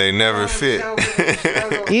 Dave. They never fit.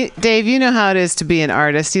 Dave, you know how it is to be an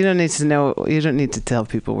artist. You don't need to know. You don't need to tell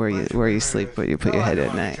people where you sleep, where you put your head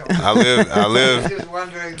at night. I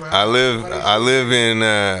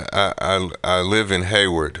live in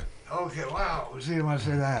Hayward. Okay, wow. See, you want to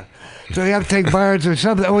say that. So you have to take bars or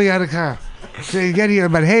something. Oh, you had a car. So you get here,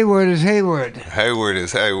 but Hayward is Hayward. Hayward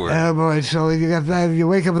is Hayward. Oh boy! So you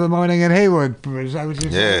wake up in the morning in Hayward. Is that what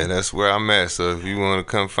you're saying? Yeah, that's where I'm at. So if you want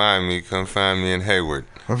to come find me in Hayward.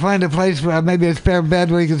 Or find a place where maybe a spare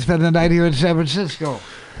bed where you can spend the night here in San Francisco.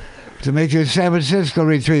 To make your San Francisco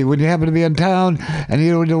retreat when you happen to be in town and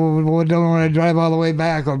you don't want to drive all the way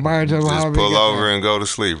back or Barnes or just pull over and go to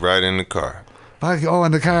sleep right in the car. Oh,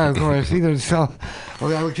 in the car, of course. Either so.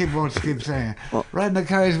 Well, I would keep saying. Right in the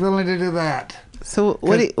car, he's willing to do that. So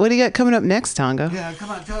what do you got coming up next, Tongo? Yeah, come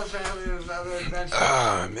on, tell us about other adventures.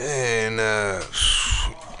 Oh man,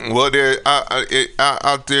 well there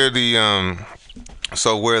out there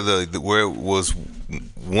so where it was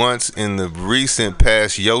once in the recent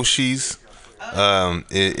past Yoshi's.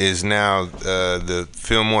 It is now the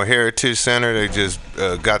Fillmore Heritage Center. They just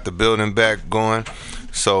got the building back going.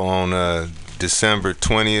 So on December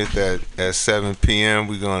 20th at 7 p.m.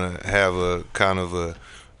 we're gonna have a kind of an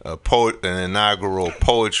inaugural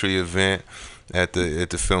poetry event at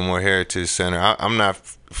the Fillmore Heritage Center. I'm not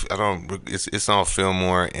It's on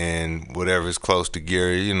Fillmore and whatever is close to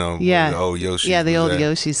Gary. You know, Yeah. the old Yoshi. Yeah, the old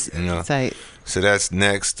Yoshi's site. So that's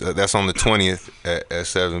next. That's on the 20th at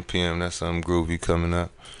 7 p.m. That's something groovy coming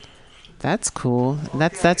up. That's cool.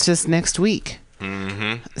 That's just next week.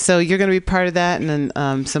 Mm-hmm. So you're going to be part of that, and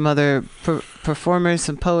then some other performers,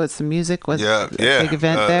 some poets, some music. Big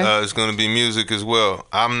event there. It's going to be music as well.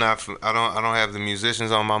 I don't have the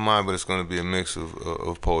musicians on my mind, but it's going to be a mix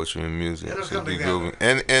of poetry and music. So be groovy.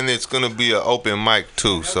 And it's going to be an open mic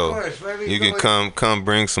too. So you can come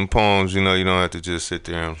bring some poems. You know, you don't have to just sit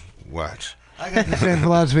there and watch. I got the same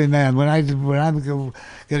philosophy, man. When I get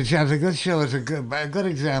a chance, a good show is a good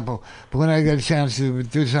example. But when I get a chance to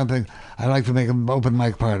do something, I like to make an open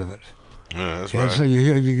mic part of it. Yeah, that's right. So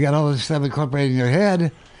you get all this stuff incorporated in your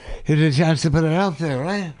head. Here's a chance to put it out there,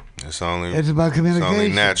 right? It's about communication. It's only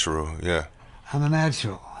natural, yeah. I'm a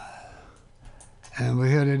natural. And we're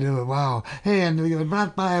here to do it. Wow. Hey, and you were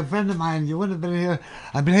brought by a friend of mine. You wouldn't have been here.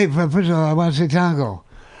 First of all, I want to say, Tango,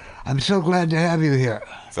 I'm so glad to have you here.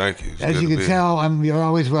 Thank you. It's As you can tell, you're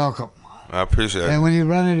always welcome. I appreciate it. And when you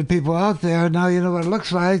run into people out there, now you know what it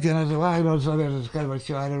looks like. And I said, well, I know something that's kind of a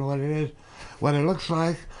show. I don't know what it is, what it looks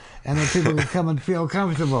like. And then people can come and feel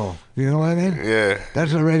comfortable. You know what I mean? Yeah.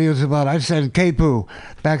 That's what radio's about. I said KPOO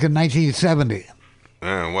back in 1970.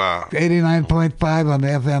 Man, wow. 89.5 on the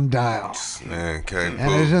FM dial. Man, KPOO.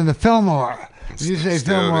 And it's in the Fillmore. When you say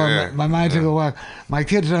Still Fillmore, there. my mind took a walk. My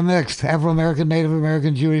kids are mixed, Afro-American, Native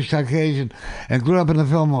American, Jewish, Caucasian, and grew up in the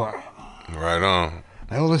Fillmore. Right on.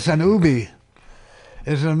 My oldest son, Ubi,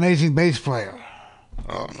 is an amazing bass player.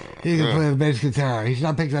 Oh, He can play the bass guitar. He's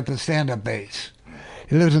not picked up the stand-up bass.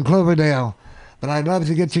 He lives in Cloverdale. But I'd love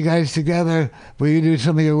to get you guys together where you do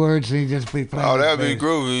some of your words and you just be playing. Oh, that'd be bass.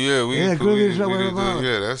 groovy, yeah. Groovy is what we're about.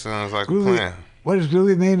 Yeah, that sounds like Groovy. a plan. What does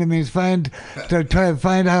groovy mean? It means try to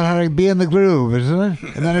find out how to be in the groove, isn't it?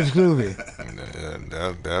 And then it's groovy.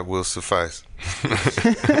 That will suffice.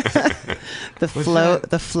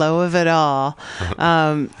 The flow of it all.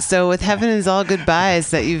 So with Heaven Is All Goodbyes,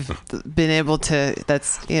 that you've been able to,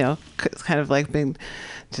 that's, kind of like been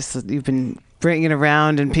just, you've been bringing it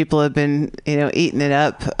around and people have been, eating it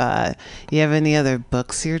up. You have any other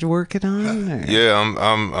books you're working on? Or? Yeah,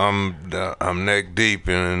 I'm neck deep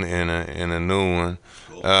in a new one.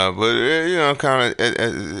 But kind of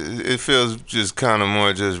it feels just kind of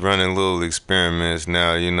more just running little experiments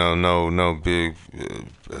now. No big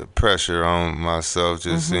pressure on myself.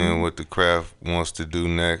 Just seeing what the craft wants to do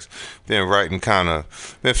next. Been writing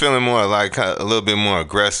been feeling more like a little bit more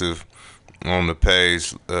aggressive on the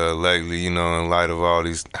page lately. In light of all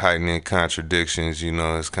these heightening contradictions.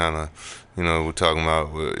 It's kind of we're talking about.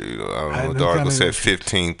 I don't know. The article said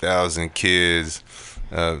 15,000 kids.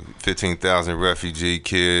 15,000 refugee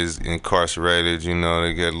kids incarcerated.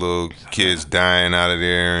 They got little kids dying out of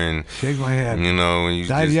there, and shake my head. When you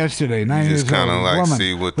died yesterday, 9 years old. Just kind of like woman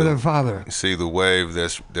see what with her father. See the wave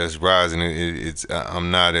that's rising. It's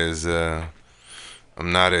I'm not as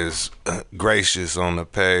gracious on the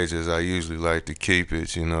page as I usually like to keep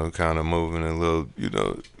it. Kind of moving a little.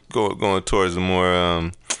 Going towards a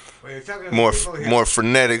more more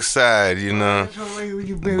frenetic side,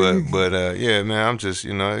 But yeah, man, I'm just,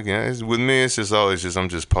 again, with me, it's just always just I'm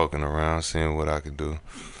just poking around, seeing what I can do,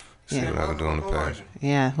 what I can do on the page.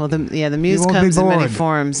 Yeah, well, the muse comes in many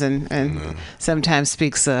forms and sometimes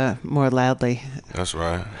speaks more loudly. That's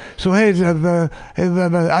right. So hey,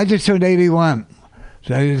 I just turned 81.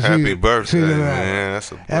 So Happy birthday, man!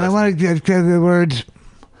 That's a blessing. And I want to give the words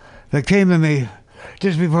that came to me.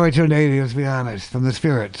 Just before I turned 80, let's be honest, from the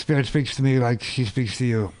Spirit. Spirit speaks to me like she speaks to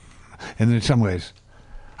you, and in some ways.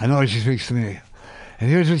 I know she speaks to me. And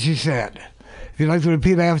here's what she said. If you'd like to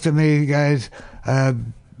repeat after me, guys, I'd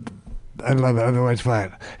love it, otherwise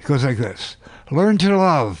fine. It goes like this. Learn to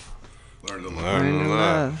love. Learn to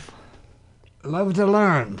love. Love to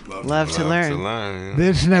learn. Love to learn.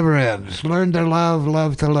 This never ends. Learn to love,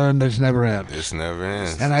 love to learn. This never ends. This never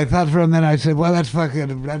ends. And I thought for a minute, I said, well, that's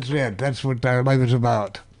it. That's what our life is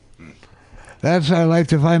about. That's our life,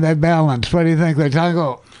 to find that balance. What do you think,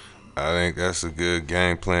 Tango? I think that's a good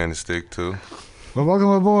game plan to stick to. Well, welcome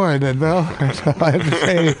aboard, then, Bill. That's all I have to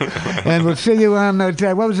say. And we'll see you on,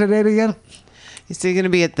 what was the date again? So you're going to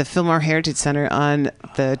be at the Fillmore Heritage Center on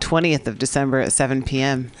the 20th of December at 7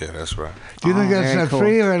 p.m. Yeah, that's right. Do you think that's cool.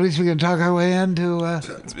 free, or at least we can talk our way into... I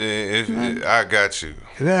got you.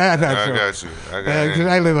 Yeah, I got you. Because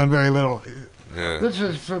I live on very little. Yeah. This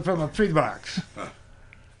is from a free box.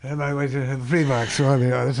 And I went to $3. Well,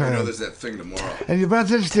 that's I all know right. there's that thing tomorrow. And you brought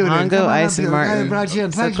this student. Tongo, Ice, and Martin. So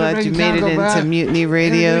So glad you made it into Mutiny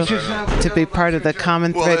Radio to be part of the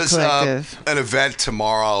Common Well, Thread there's Collective. an event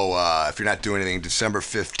tomorrow, if you're not doing anything, December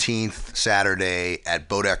 15th, Saturday, at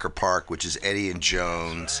Bodecker Park, which is Eddie and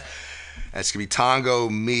Jones. And it's going to be Tongo,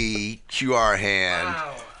 me, QR Hand,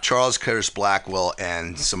 Charles Curtis Blackwell,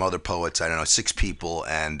 and some other poets. I don't know, 6 people.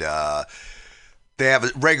 And they have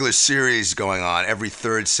a regular series going on every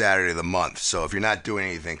third Saturday of the month. So if you're not doing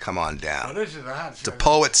anything, come on down. This is a hot It's a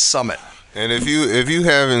Poets Summit. And if you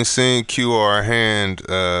haven't seen QR Hand,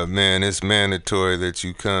 man, it's mandatory that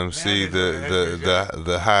you come see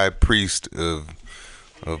the high priest of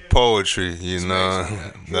poetry. You know,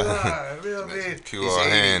 QR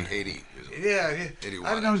Hand. 80. Yeah, 81.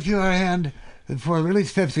 I've known QR Hand for at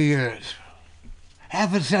least 50 years.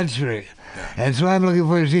 Half a century. And so I'm looking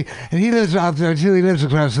forward to see. And he lives out there too. He lives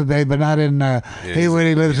across the bay, but not in he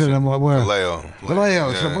lives in where? Vallejo.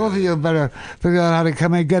 Vallejo. So both of you better figure out how to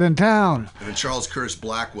come and get in town. And then Charles Curtis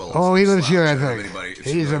Blackwell. Oh, he lives here, I If think. anybody-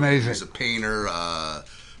 He's amazing. He's a painter,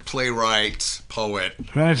 playwright, poet,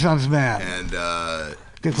 Renaissance man. and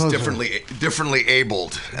Get he's closer. differently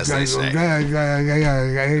abled, as they say. I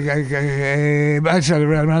said it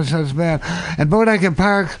right, Renaissance man. And Bodecker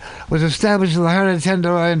Park was established in the heart of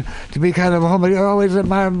Tenderloin to be kind of a home. You're always at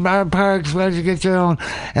my parks, why don't you get your own?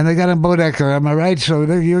 And they got in Bodecker, am I right? So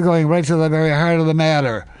you're going right to the very heart of the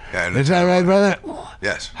matter. Yeah, Is that right, brother?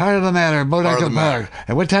 Yes. Heart of the matter, Bodecker matter. Park.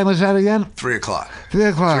 And what time was that again? 3 o'clock. 3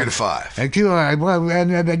 o'clock. 3 to 5. And QR, well,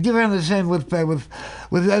 and give him the same with why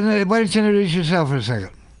don't you introduce yourself for a second?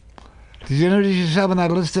 Did you introduce yourself on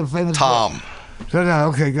that list of famous... Tom. So, no,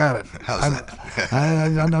 okay, got it. How's that? I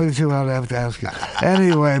know you too well to have to ask you.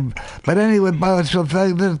 Anyway, so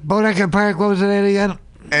Bodecker Park, what was it again?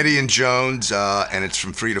 Eddie and Jones, and it's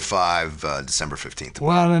from 3 to 5, December 15th.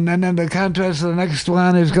 Well, and then the contest, the next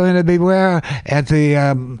one is going to be where? At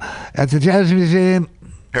the Jazz Museum.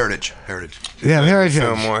 Heritage. Yeah, Heritage.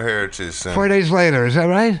 Fillmore Heritage Center. 4 days later, is that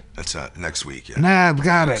right? That's next week, yeah. Nah,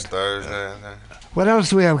 got It's it. Thursday. What else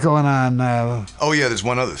do we have going on? Oh, yeah, there's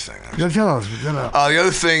one other thing. Tell us. The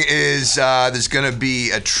other thing is there's going to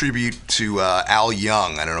be a tribute to Al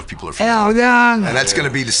Young. I don't know if people are familiar. Al Young. And that's going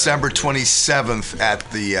to be December 27th at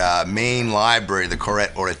the main library, the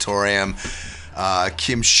Corrette Auditorium.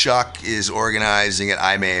 Kim Shuck is organizing it.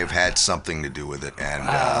 I may have had something to do with it. And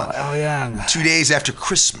Al Young. 2 days after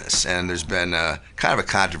Christmas, and there's been kind of a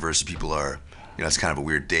controversy. People are, it's kind of a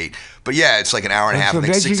weird date. But yeah, it's like an hour and a half, I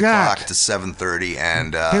think 6 o'clock to 7:30.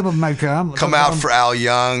 And people might come. Come out for Al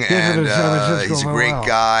Young, and Francisco he's a great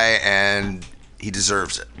guy, and he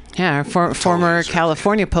deserves it. Yeah, former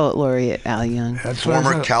California poet laureate Al Young. That's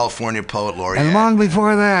Former California poet laureate. And long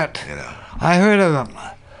before that, I heard of him.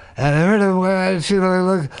 And I heard of him where I see what I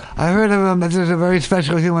look. I heard of him as a very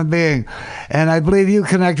special human being. And I believe you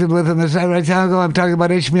connected with him. Is that right, Tongo? I'm talking about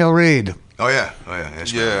Ishmael Reed. Oh yeah. I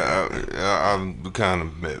kind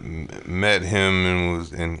of met him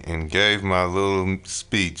and gave my little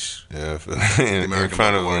speech in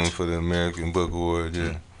front of him for the American Book Award.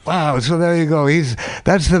 Yeah. Wow. So there you go.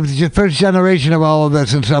 That's the first generation of all of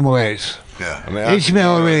this in some ways. Yeah. I mean,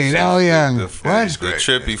 Ishmael Reed, Al Young. The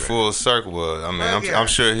trippy full circle. I mean, I'm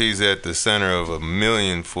sure he's at the center of a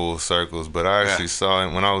million full circles. But I actually saw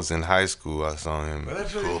him when I was in high school. I saw him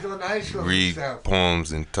read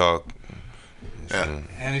poems and talk. Yeah.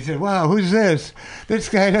 And he said, wow, who's this? This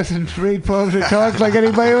guy doesn't read poems or talk like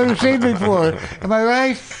anybody I've ever seen before. Am I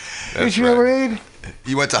right? Ishmael Reed?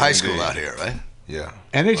 You went to high school out here, right? Yeah.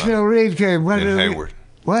 And Ishmael Reed came. In Hayward.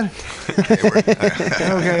 What? Hayward.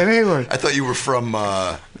 Okay, in Hayward. I thought you were from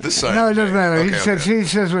this side. No, it doesn't matter. Okay, He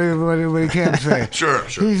says what he can't say. Sure.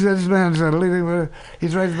 This man's leading.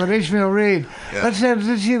 He's right, but Ishmael Reed. Yeah. Let's see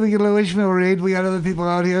if we get a little Ishmael Reed. We got other people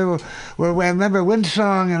out here. Remember,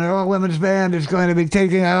 Windsong and their all-women's band is going to be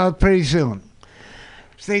taking out pretty soon.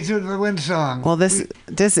 Stay tuned for Windsong. Well, this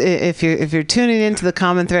if you're tuning into the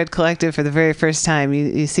Common Thread Collective for the very first time,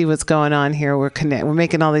 you see what's going on here. We're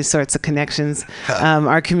making all these sorts of connections.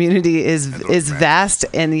 Our community is vast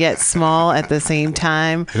and yet small at the same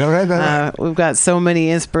time. We've got so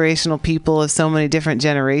many inspirational people of so many different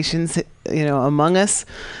generations, among us,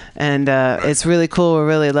 and it's really cool. We're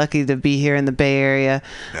really lucky to be here in the Bay Area,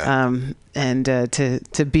 and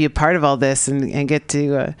to be a part of all this and get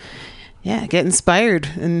to. Get inspired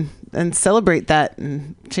and celebrate that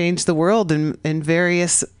and change the world in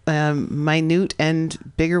various minute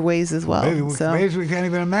and bigger ways as well. Ways we can't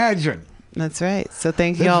even imagine. That's right. So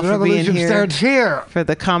thank you all for being here. Starts here for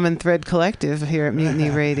the Common Thread Collective here at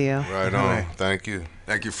Mutiny Radio. Right on. Thank you.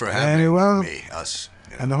 Thank you for having me, us.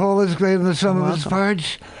 And the whole is greater than the sum of its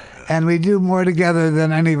parts. And we do more together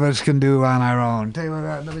than any of us can do on our own. Tell you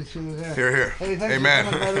what, let me see you there. Here. Hey, thanks Amen.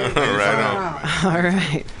 for coming, brother. Right on. All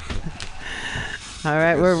right. All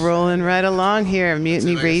right, we're rolling right along here at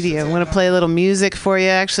Mutiny Radio. I'm going to play a little music for you,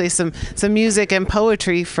 actually some music and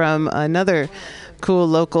poetry from another cool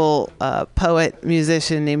local poet,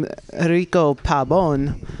 musician named Rico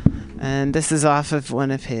Pabon. And this is off of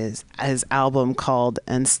one of his album called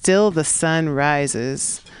And Still the Sun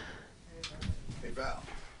Rises.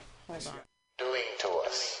 Doing to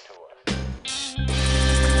us.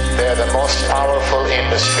 They're the most powerful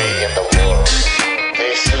industry in the world.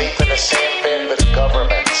 They sleep in the same bed with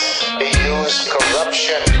governments. They use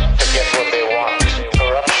corruption to get what they want.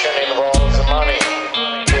 Corruption involves money.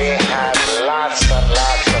 They have lots and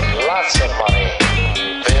lots and lots of money.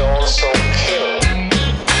 They also kill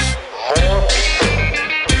more people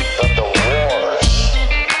than the wars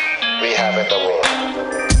we have in the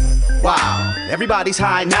world. Wow, everybody's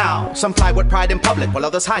high now. Some fly with pride in public while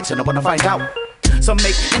others hide so no one to find out. Some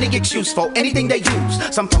make any excuse for anything they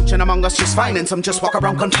use. Some function among us just fine and some just walk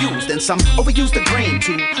around confused. And some overuse the green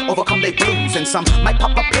to overcome their blues. And some might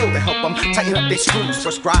pop a pill to help them tighten up their screws.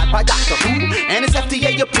 Prescribed by Dr. Who and it's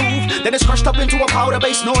FDA approved. Then it's crushed up into a powder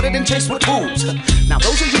base, snorted and chased with booze. Now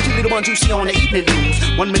those are usually the ones you see on the evening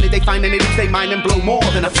news. One minute they find and they lose their mind and blow more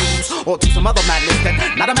than a fuse. Or do some other madness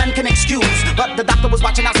that not a man can excuse. But the doctor was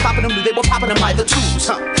watching out, stopping them, knew they were popping them by the tubes.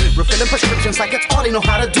 Refilling prescriptions like it's all they know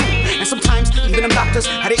how to do. And sometimes even them doctors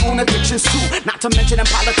had their own addictions too. Not to mention them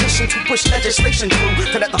politicians who push legislation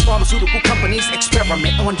through to let the pharmaceutical companies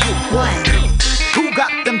experiment on you. One. Who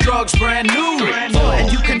got them drugs brand new?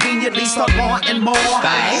 And you conveniently start wanting more.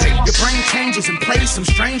 Your brain changes and plays some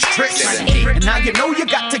strange tricks. And now you know you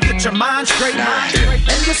got to get your mind straight.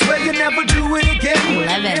 And you swear you never do it again.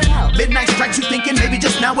 11. Midnight strikes you thinking maybe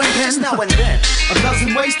just now and then. A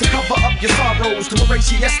dozen ways to cover up your sorrows, to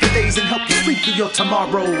erase your yesterdays and help you sleep through your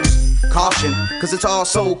tomorrows. Caution, cause it's all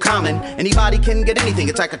so common. Anybody can get anything,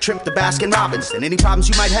 it's like a trip to Baskin Robbins. And any problems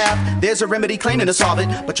you might have, there's a remedy claiming to solve it.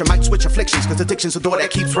 But you might switch afflictions, cause addiction's a door that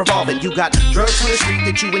keeps revolving. You got drugs on the street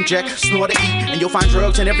that you inject, snort or eat. And you'll find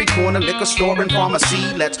drugs in every corner, liquor store and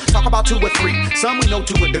pharmacy. Let's talk about 2 or 3, some we know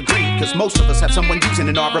to a degree. Cause most of us have someone using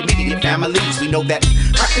in our immediate families. We know that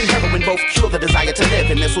crack and heroin both cure the desire to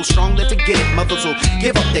live. And they're so strong that to get it, mothers will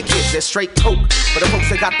give up their kids. They're straight coke, but the folks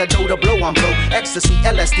that got the dough to blow on blow. Ecstasy,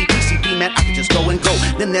 LSD, PCP, man, I could just go and go.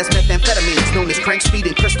 Then there's methamphetamines, known as crank speed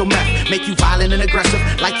and crystal meth. Make you violent and aggressive,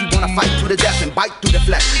 like you wanna fight to the death and bite through the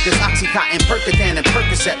flesh. There's Oxycontin, Percodan, and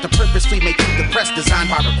Percocet to purposely make you depressed, designed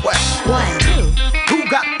by request. 1, 2. Who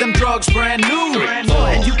got them drugs brand new?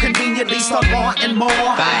 And you conveniently start wanting more.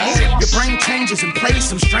 5. Your brain changes and plays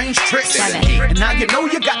some strange tricks. 7. And now you know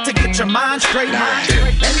you got to get your mind straight. 9.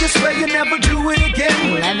 And you swear you never do it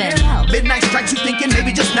again. 11. Midnight strikes you thinking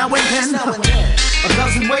maybe just now and then. A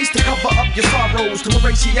dozen ways to cover up your sorrows, to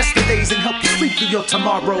erase your yesterdays and help you sleep through your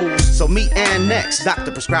tomorrows. So meet Ann next.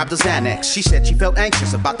 Doctor prescribed a Xanax. She said she felt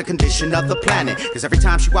anxious about the condition of the planet. Cause every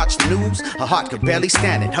time she watched the news, her heart could barely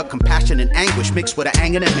stand it. Her compassion and anguish mixed with her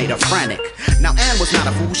anger that made her frantic. Now Ann was not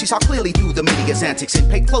a fool. She saw clearly through the media's antics and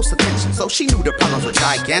paid close attention. So she knew the problems were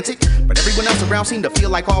gigantic. But everyone else around seemed to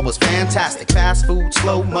feel like all was fantastic. Fast food,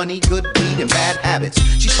 slow money, good weed, and bad habits.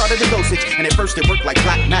 She started the dosage, and at first it worked like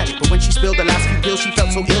black magic. But when she spilled the last few pills, she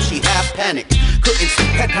felt so ill she half panicked. Couldn't sleep,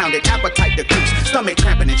 head pounded, appetite decreased, stomach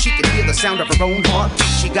cramping, and she could hear the sound of her own heartbeat.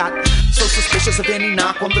 She got so suspicious of any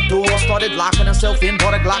knock on the door, started locking herself in,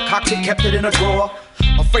 bought a Glock, cocked it, kept it in a drawer.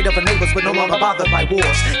 Afraid of her neighbors, but no longer bothered by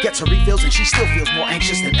wars. Gets her refills, and she still feels more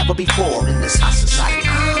anxious than ever before in this hot society.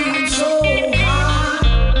 I'm so high,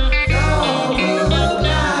 y'all will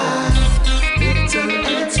lie. Little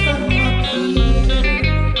ants from up here.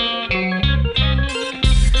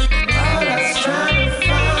 All I was trying to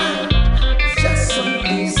find is just some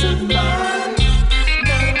peace of mind.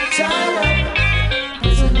 Not tired of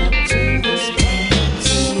losing up to this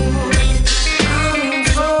empty. I'm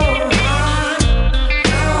so high,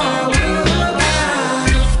 y'all will lie.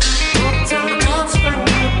 Little ants from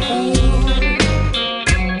up here.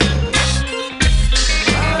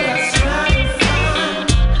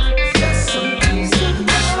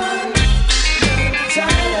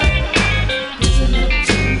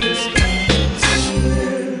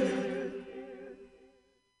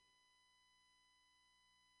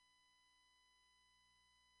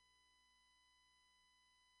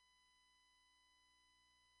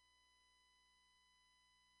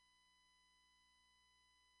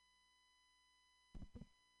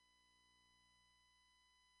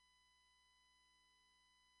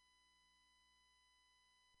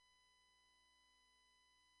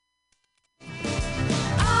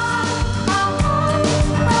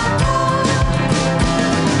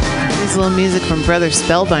 was a little music from Brother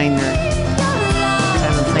Spellbinder, which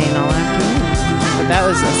I've been playing all afternoon. But that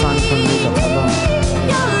was a song from Rico Pabon.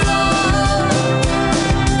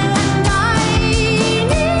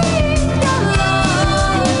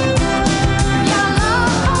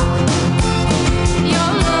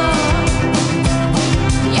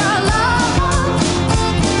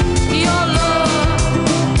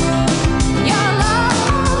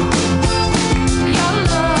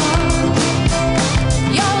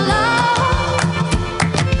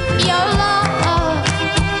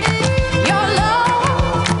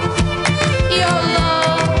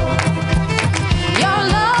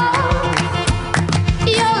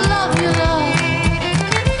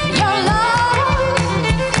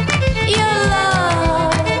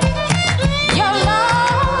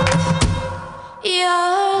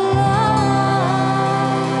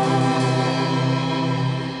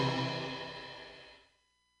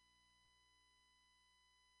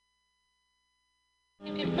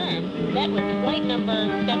 That was flight number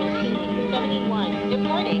 1771,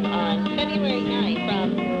 departing on February 9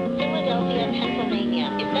 from Philadelphia,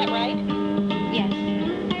 Pennsylvania. Is that right? Yes.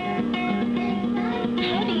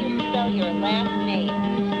 How do you spell your last name?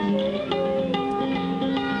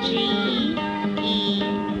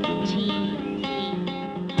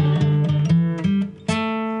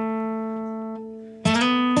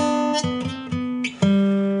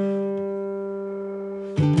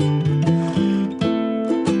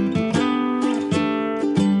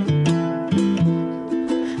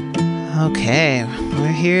 Okay,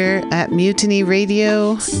 we're here at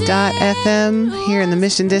MutinyRadio.fm here in the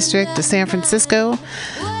Mission District of San Francisco.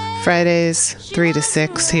 Fridays 3 to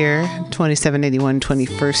 6 here, 2781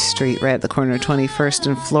 21st Street, right at the corner of 21st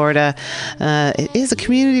and Florida. It is a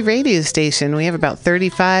community radio station. We have about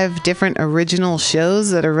 35 different original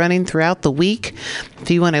shows that are running throughout the week.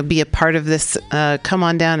 If you want to be a part of this, come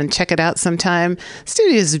on down and check it out sometime.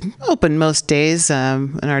 Studio is open most days,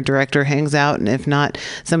 and our director hangs out. And if not,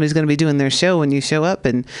 somebody's going to be doing their show when you show up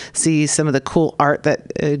and see some of the cool art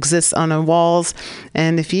that exists on the walls.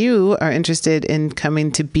 And if you are interested in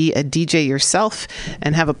coming to be a DJ yourself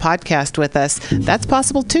and have a podcast with us, that's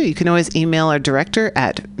possible too. You can always email our director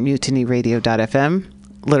at mutinyradio.fm,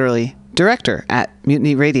 literally director at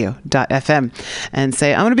mutinyradio.fm, and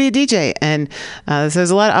say, I want to be a DJ. And so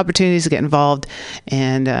there's a lot of opportunities to get involved.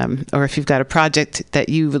 And or if you've got a project that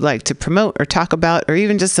you would like to promote or talk about, or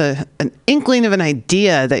even just an inkling of an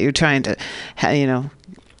idea that you're trying to,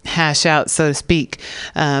 hash out, so to speak,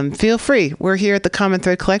 feel free. We're here at the Common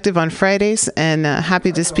Thread Collective on Fridays, and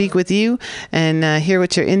happy to speak with you and hear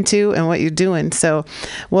what you're into and what you're doing. So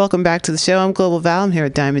welcome back to the show. I'm Global Val. I'm here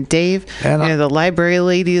with Diamond Dave. And the library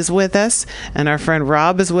lady is with us, and our friend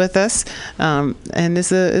Rob is with us. And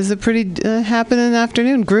this is a pretty happening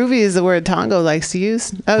afternoon. Groovy is the word Tongo likes to use.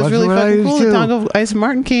 That was really fucking cool. The Tongo Ice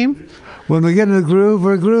Martin came. When we get in the groove,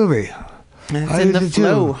 we're groovy. And it's in the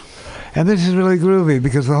flow. And this is really groovy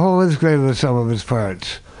because the whole is greater than some of its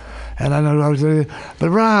parts. And I don't know, but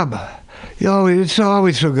Rob, it's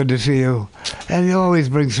always so good to see you. And you always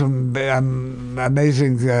bring some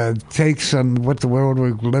amazing takes on what the world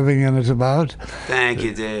we're living in is about. Thank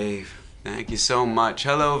you, Dave. Thank you so much.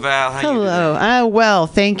 Hello, Val. How Hello. you doing? Well,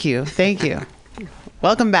 thank you. Thank you.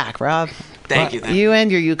 Welcome back, Rob. Thank you. You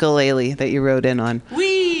and your ukulele that you wrote in on.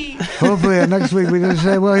 Whee! Hopefully next week we can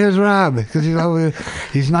say, well, here's Rob, because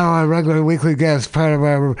he's now our regular weekly guest, part of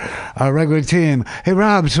our regular team. Hey,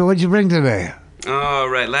 Rob, so what'd you bring today? All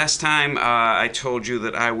right. Last time I told you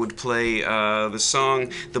that I would play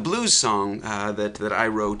the blues song that I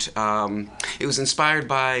wrote. It was inspired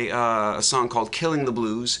by a song called "Killing the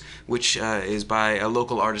Blues," which is by a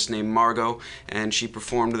local artist named Margot, and she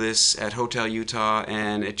performed this at Hotel Utah,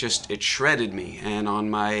 and it shredded me. And on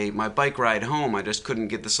my bike ride home, I just couldn't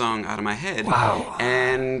get the song out of my head. Wow.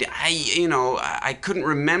 And I couldn't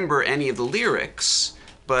remember any of the lyrics.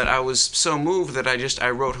 But I was so moved that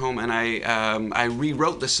I wrote home and I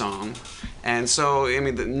rewrote the song, and so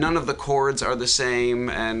none of the chords are the same,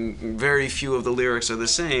 and very few of the lyrics are the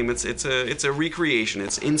same. It's a recreation.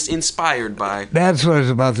 It's inspired by. That's what I was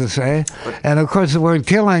about to say. And of course, the word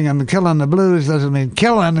 "killing" and "killing the blues" doesn't mean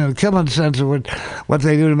killing in a killing sense of what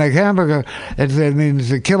they do to make hamburger. It means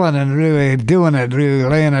the killing and really doing it, really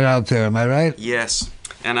laying it out there. Am I right? Yes.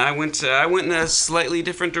 And I went in a slightly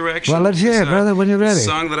different direction. Well, let's hear it, brother, when you're ready. The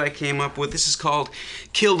song that I came up with, this is called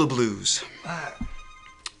 "Kill the Blues."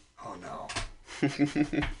 Oh, no.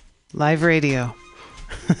 Live radio.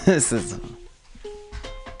 This is...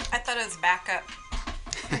 I thought it was backup.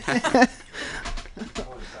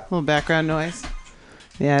 A little background noise.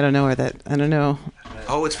 Yeah, I don't know.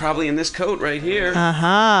 Oh, it's probably in this coat right here.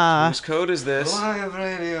 Aha. Whose coat is this? Live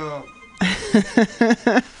radio.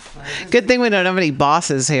 Good thing we don't have any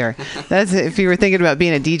bosses here. That's if you were thinking about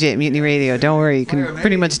being a DJ at Mutiny Radio. Don't worry, you can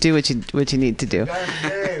pretty much do what you need to do.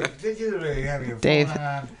 Dave, did you really have your Dave, phone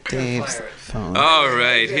on? Dave's phone. All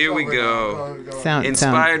right, here we go.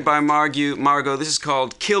 Inspired by Margot, this is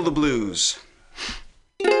called Kill the Blues.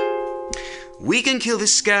 We can kill the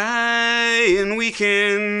sky and we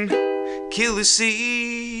can kill the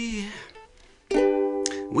sea.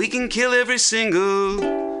 We can kill every single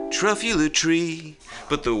truffula tree.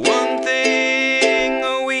 But the one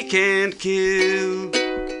thing we can't kill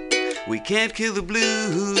the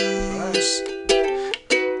blues.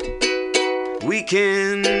 We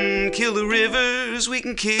can kill the rivers, we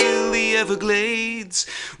can kill the Everglades.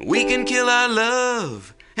 We can kill our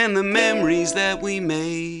love and the memories that we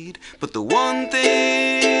made. But the one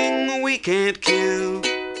thing we can't kill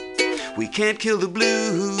the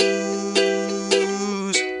blues.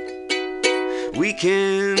 We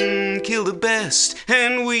can kill the best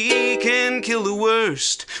and we can kill the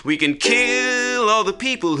worst. We can kill all the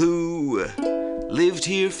people who lived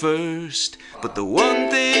here first. But the one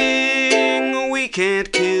thing we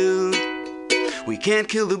can't kill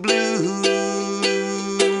the blues.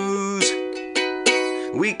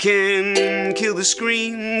 We can kill the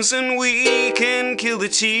screams and we can kill the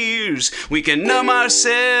tears. We can numb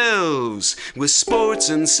ourselves with sports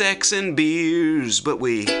and sex and beers. But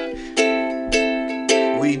we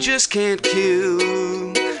just can't kill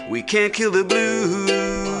the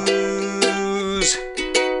blues.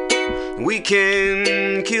 We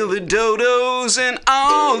can kill the dodos and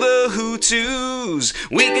all the Hutus.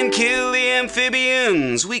 We can kill the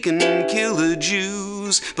amphibians, we can kill the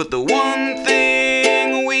Jews. But the one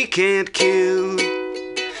thing we can't kill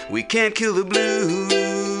the blues.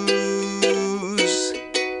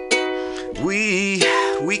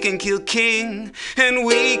 We can kill King and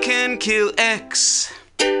we can kill X.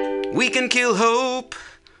 We can kill hope,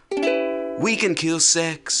 we can kill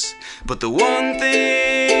sex. But the one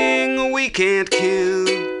thing we can't kill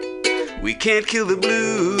the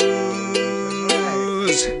blues.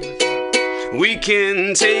 We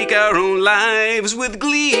can take our own lives with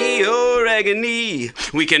glee or agony.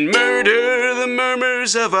 We can murder the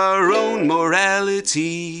murmurs of our own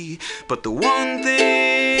morality. But the one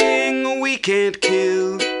thing we can't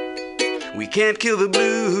kill the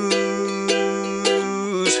blues.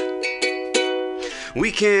 We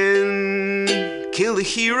can kill the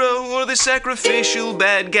hero or the sacrificial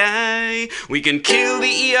bad guy. We can kill the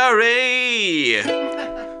ERA.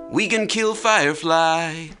 We can kill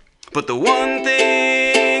Firefly. But the one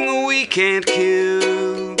thing we can't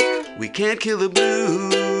kill the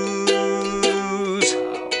blues.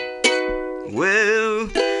 Well,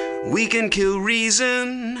 we can kill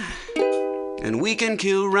reason and we can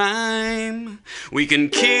kill rhyme. We can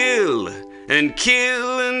kill and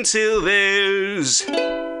kill until there's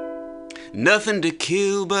nothing to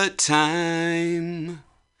kill but time.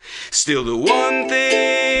 Still the one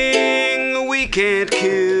thing we can't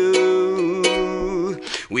kill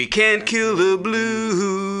the blues.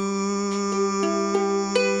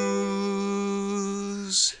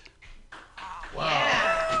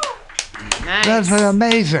 Wow. Nice. That's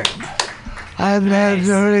amazing. I haven't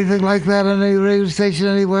heard anything like that on any radio station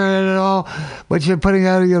anywhere at all. What you're putting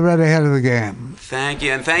out, you're right ahead of the game. Thank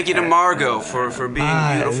you, and thank you to Margot for being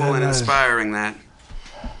beautiful and inspiring that.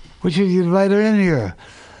 We should invite her in here.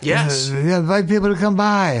 Yes. Invite people to come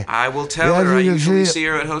by. I will tell her. I usually see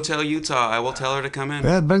her at Hotel Utah. I will tell her to come in.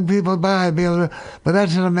 Yeah, bring people by. But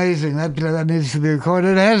that's an amazing. That needs to be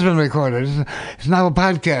recorded. It has been recorded. It's now a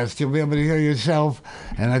podcast. You'll be able to hear yourself.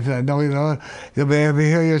 And I know you'll be able to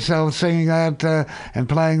hear yourself singing that and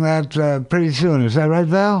playing that pretty soon. Is that right,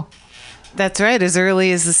 Val? That's right. As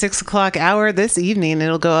early as the 6 o'clock hour this evening,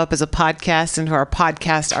 it'll go up as a podcast into our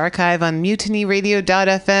podcast archive on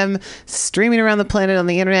MutinyRadio.fm, streaming around the planet on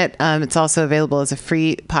the internet. It's also available as a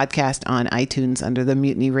free podcast on iTunes under the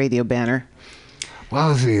Mutiny Radio banner.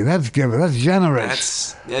 Wow, see, that's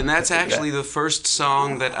generous. That's actually the first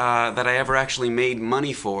song that I ever actually made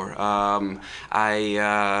money for. I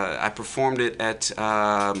performed it at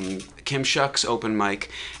Kim Shuck's open mic,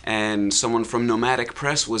 and someone from Nomadic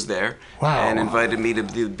Press was there and invited me to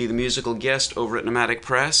be the musical guest over at Nomadic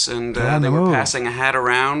Press, and they were passing a hat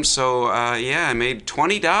around. So I made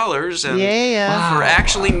 $20 for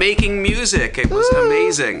actually making music. It was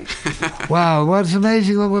amazing. Wow, what's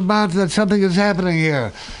amazing about that something is happening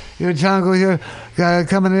here. Your Tango here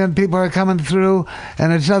coming in, people are coming through,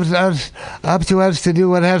 and it's up to us to do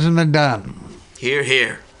what hasn't been done. Hear,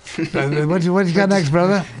 hear. What you got next,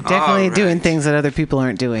 brother? Definitely doing things that other people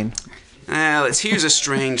aren't doing. Here's a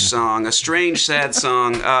strange song, a strange, sad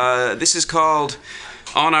song. This is called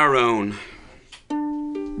On Our Own.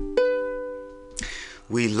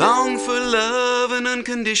 We long for love and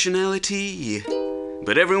unconditionality,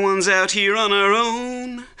 but everyone's out here on our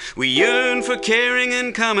own. We yearn for caring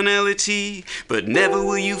and commonality, but never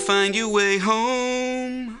will you find your way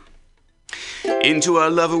home. Into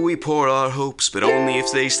our lover we pour our hopes, but only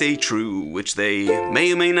if they stay true, which they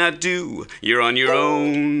may or may not do. You're on your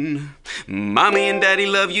own. Mommy and daddy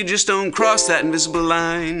love you, just don't cross that invisible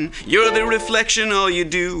line. You're the reflection, all you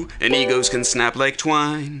do, and egos can snap like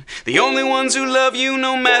twine. The only ones who love you,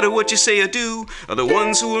 no matter what you say or do, are the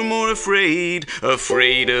ones who are more afraid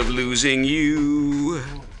of losing you.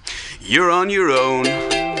 You're on your own.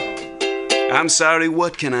 I'm sorry,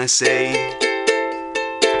 what can I say?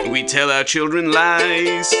 We tell our children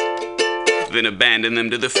lies, then abandon them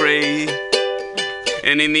to the fray.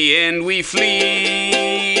 And in the end we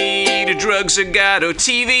flee to drugs or God or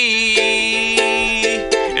TV,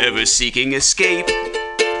 ever seeking escape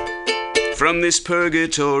from this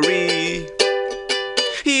purgatory.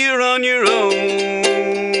 You're on your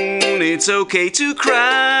own, it's okay to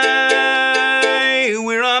cry.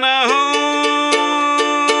 We're on our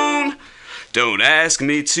own, don't ask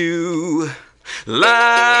me to lie.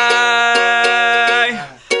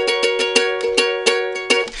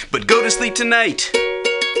 But go to sleep tonight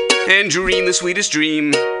and dream the sweetest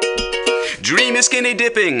dream. Dream of skinny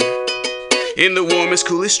dipping in the warmest,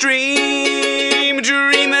 coolest stream.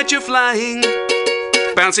 Dream that you're flying,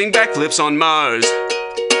 bouncing backflips on Mars.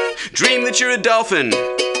 Dream that you're a dolphin,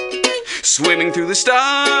 swimming through the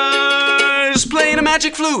stars, playing a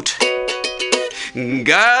magic flute,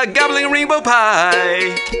 gobbling a rainbow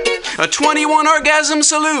pie, a 21 orgasm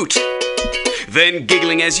salute, then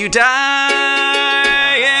giggling as you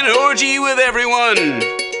die, an orgy with everyone,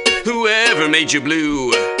 whoever made you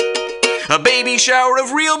blue, a baby shower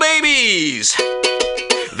of real babies,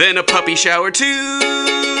 then a puppy shower too.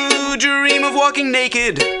 Dream of walking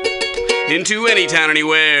naked into any town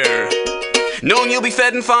anywhere, knowing you'll be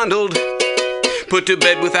fed and fondled, put to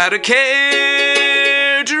bed without a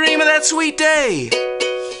care. Dream of that sweet day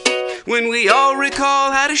when we all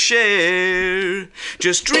recall how to share.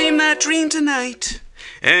 Just dream that dream tonight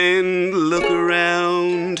and look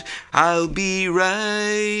around. I'll be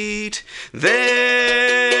right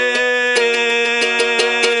there.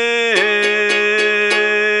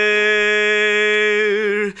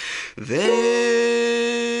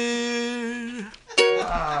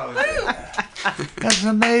 That's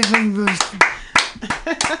amazing.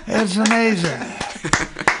 It's amazing.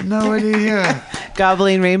 Nobody here.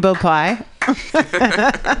 Gobbling rainbow pie.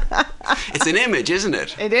 It's an image, isn't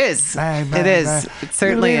it? It is. Bang, it is. bang. It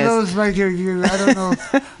certainly is. Those like you, I don't know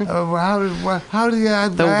how do you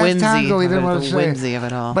the whimsy, whimsy of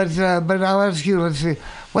it all. But I'll ask you. Let's see.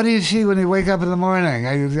 What do you see when you wake up in the morning?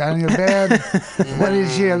 Are you on your bed? What do you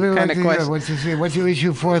see? What you see? What you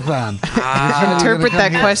issue forth on? Interpret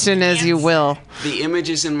that question as you will. The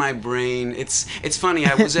images in my brain. It's funny.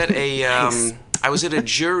 I was at a I was at a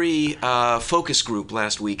jury focus group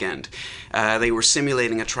last weekend. They were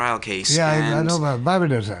simulating a trial case. Yeah, I know about Barbara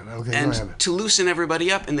does that. Okay, and go ahead. to loosen everybody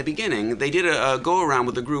up in the beginning, they did a go around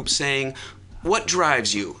with the group saying, "What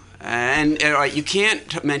drives you?" And you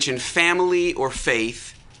can't mention family or faith.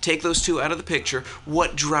 Take those two out of the picture.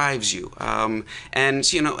 What drives you? And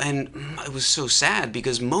it was so sad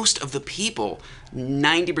because most of the people,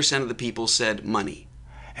 90% of the people said money.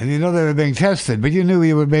 And you know they were being tested, but you knew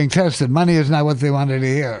you were being tested. Money is not what they wanted to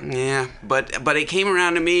hear. Yeah, but it came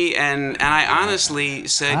around to me, and I honestly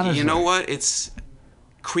said, you know what? It's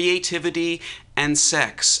creativity and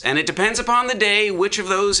sex, and it depends upon the day which of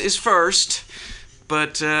those is first.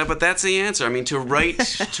 But that's the answer. I mean, to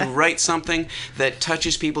write something that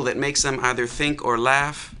touches people, that makes them either think or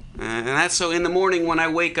laugh. And that's so in the morning when I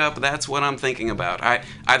wake up, that's what I'm thinking about.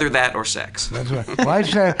 Either that or sex. That's right. Well,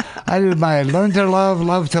 I do my learn to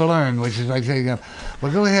love to learn, which is like saying,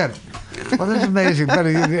 well, go ahead. Well, that's amazing.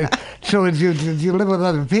 So do you live with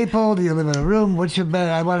other people? Do you live in a room? What's your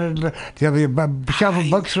bed? Do you have your shelf of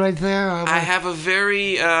books right there? I have a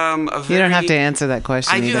very... You don't have to answer that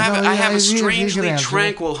question. I have a strangely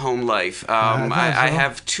tranquil home life. I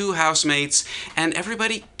have two housemates, and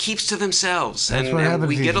everybody keeps to themselves. And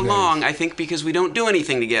we get along, I think, because we don't do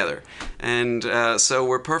anything together. And so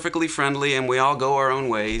we're perfectly friendly, and we all go our own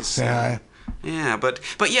ways. Yeah. Yeah, but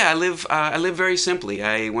yeah, I live very simply.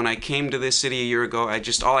 When I came to this city a year ago,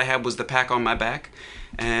 all I had was the pack on my back,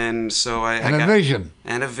 and so I got a vision.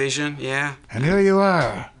 And a vision, yeah. And here you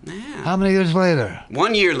are. Yeah. How many years later?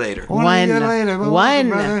 1 year later. One year later.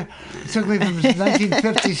 Brother. It took me from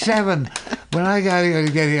 1957 when I got here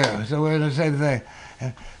to get here. So we're in the same thing.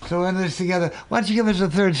 So we're in this together. Why don't you give us a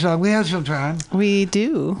third song? We have some time. We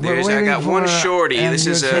do. I got one shorty. This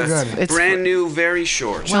is a It's brand new, very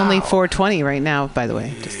short. It's only 4:20 right now, by the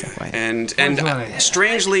way. Just FYI. And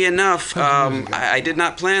strangely enough, I did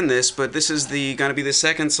not plan this, but this is going to be the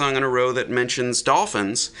second song in a row that mentions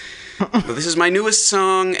dolphins. But this is my newest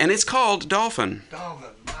song, and it's called Dolphin. Dolphin.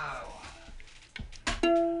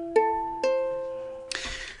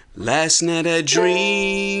 Last night I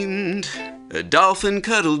dreamed a dolphin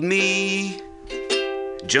cuddled me,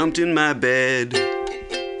 jumped in my bed,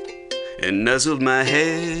 and nuzzled my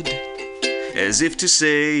head, as if to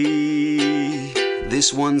say,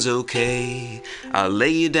 this one's okay, I'll lay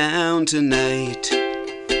you down tonight.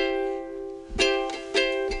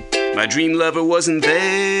 My dream lover wasn't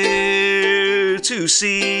there to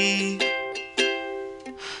see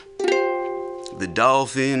the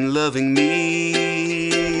dolphin loving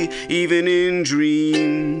me, even in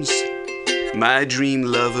dreams. My dream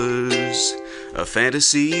lover's a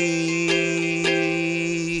fantasy.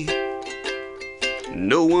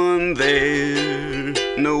 No one there,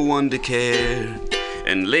 no one to care,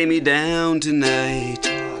 and lay me down tonight.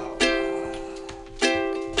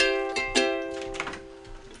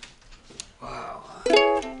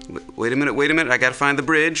 Wait a minute, I gotta find the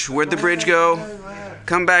bridge. Where'd the bridge go?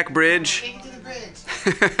 Come back, bridge. Take it to the bridge.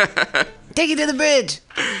 Take it to the bridge.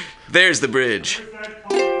 There's the bridge.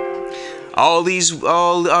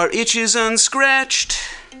 All our itches unscratched.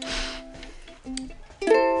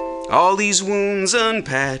 All these wounds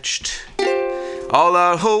unpatched. All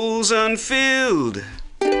our holes unfilled.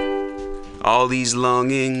 All these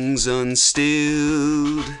longings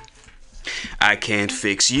unstilled. I can't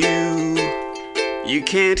fix you. You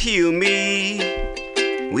can't heal me.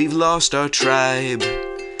 We've lost our tribe,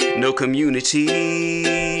 no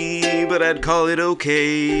community. But I'd call it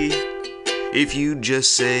okay if you'd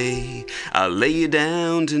just say, I'll lay you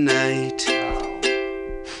down tonight.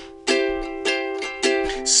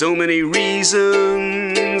 So many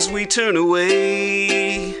reasons we turn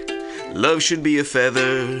away. Love should be a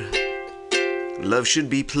feather. Love should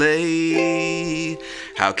be play.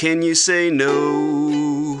 How can you say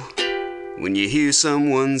no when you hear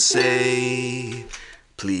someone say,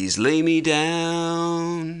 please lay me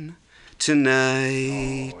down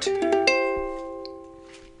tonight?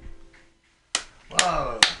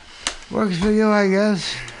 Wow. Works for you, I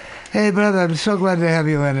guess. Hey, brother, I'm so glad to have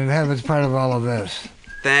you in and have as part of all of this.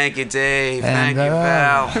 Thank you, Dave. Thank you,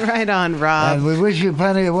 Val. Right on, Rob. And we wish you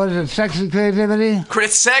plenty of, what is it, sex and creativity?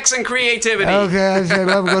 Sex and creativity. Okay, I say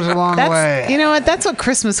love goes a long way. You know what? That's what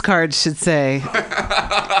Christmas cards should say.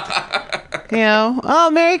 You know,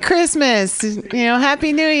 oh, Merry Christmas. You know,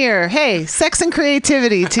 Happy New Year. Hey, sex and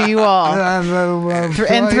creativity to you all.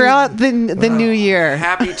 And throughout the new year.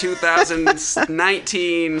 Happy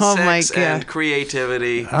 2019 sex and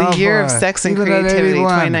creativity. The year of sex and creativity,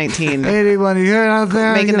 2019. 81, you hear it out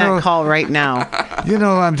there? Making that call right now. You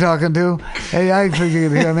know who I'm talking to. Hey, I think you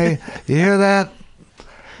can hear me. You hear that?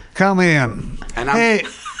 Call me in. Hey.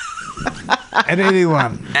 At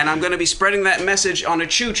 81. And I'm going to be spreading that message on a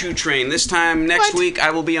choo-choo train. This time next week,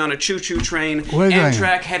 I will be on a choo-choo train.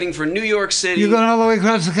 Amtrak heading for New York City. You're going all the way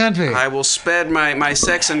across the country. I will spread my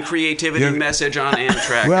sex and creativity message on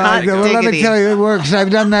Amtrak. Well, let me tell you, it works. I've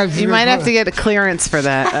done that. You might have to get a clearance for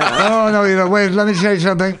that. Oh, no, you don't. Wait, let me tell you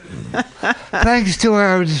something. Thanks to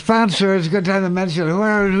our sponsor, it's a good time to mention.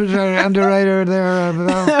 Who's our underwriter there?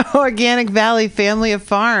 Organic Valley Family of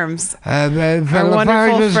Farms. Our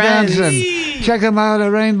wonderful friends. Check them out at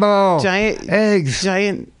Rainbow.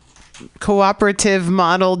 Giant cooperative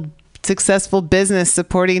modeled successful business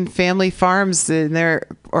supporting family farms in their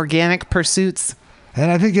organic pursuits. And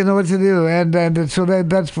I think you know what to do. And so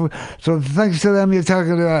so thanks to them, you're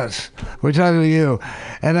talking to us. We're talking to you.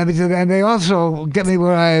 And they also get me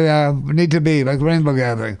where I need to be, like Rainbow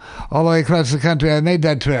Gathering, all the way across the country. I made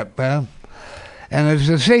that trip. And it's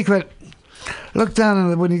a secret. Look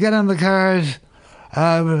down, when you get on the cars,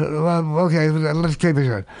 okay, let's keep it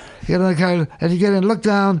short. You get on the car, as you get in, look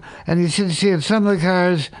down, and you should see in some of the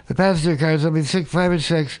cars, the passenger cars, there'll be 5 or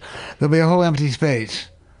 6, there'll be a whole empty space.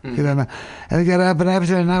 And you get up, and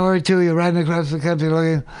after an hour or two, you're riding across the country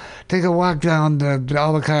looking. Take a walk down to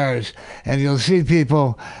all the cars, and you'll see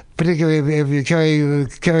people, particularly if you carry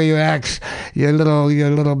your axe, your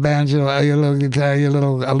little banjo, your little guitar, your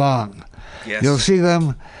little along. Yes. You'll see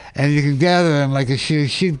them, and you can gather them like a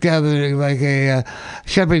sheep gathering, like a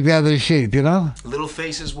shepherd gathers sheep, you know? Little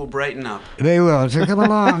faces will brighten up. They will. So come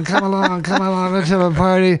along, let's have a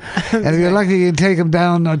party. And if you're lucky, you can take them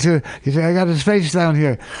down to, you say, I got a space down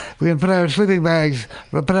here. We can put our sleeping bags,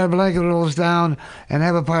 we'll put our blanket rolls down and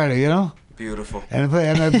have a party, you know? Beautiful. And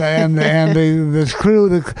this crew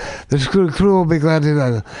will be glad to do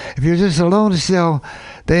that. If you're just alone still,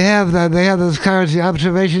 they have those cards, the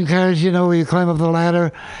observation cards, you know, where you climb up the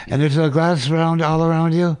ladder and there's a glass all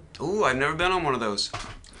around you. Ooh, I've never been on one of those.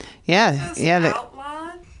 Yeah,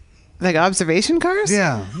 like observation cars.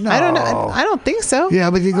 Yeah, no, I don't know. I don't think so. Yeah,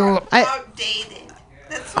 but you go. Outdated.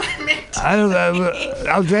 That's what I meant. I don't know.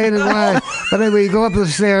 Outdated. Why? But anyway, you go up the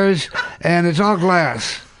stairs and it's all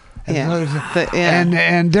glass.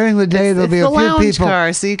 And during the day there'll be a few people. It's the lounge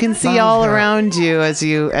car, so you can see all around you as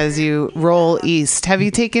you roll east. Have you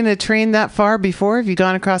taken a train that far before? Have you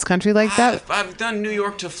gone across country like that? I've done New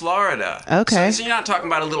York to Florida. Okay. So you're not talking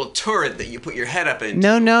about a little turret that you put your head up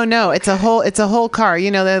into. No. It's a whole car.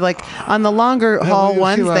 You know, they're like on the longer haul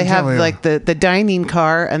ones. They have like the dining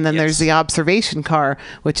car, and then there's the observation car,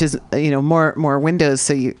 which is more windows.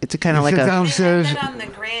 So it's kind of like a downstairs. I've been on the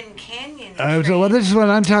Grand Canyon. So this is what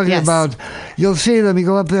I'm talking about. You'll see them. You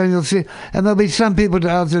go up there and you'll see, and there'll be some people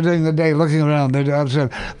out there during the day looking around. They're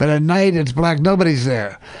outside, but at night it's black. Nobody's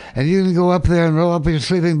there, and you can go up there and roll up your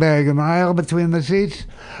sleeping bag in the aisle between the seats.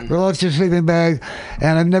 Roll out your sleeping bag,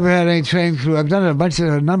 and I've never had any train crew. I've done it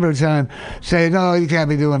a number of times. Say no, you can't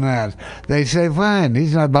be doing that. They say fine.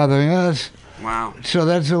 He's not bothering us. Wow. So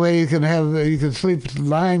that's the way you can sleep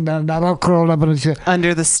lying down, not all curled up in a chair.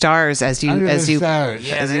 Under the stars as you. Stars.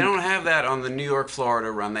 Yeah, they don't have that on the New York,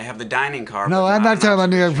 Florida run. They have the dining car. No, I'm not talking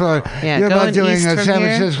about New York, Florida. Yeah, you're about doing east San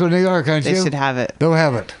Francisco, New York, aren't you? They should have it. They'll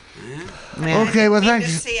have it. Yeah. Okay, well,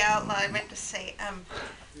 thanks. I meant to say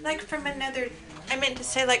like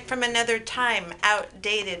from another time,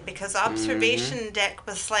 outdated, because observation deck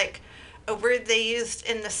was like a word they used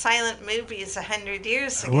in the silent movies 100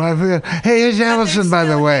 years ago. Well, I forget. Hey, here's Allison, by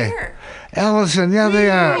the way. Here. Allison, yeah, they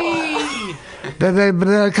are.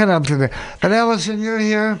 They're kind of up to there. But Allison, you're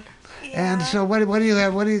here, and so what do you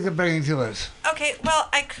have? What are you bringing to us? Okay, well,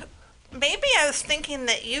 maybe I was thinking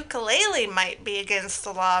that ukulele might be against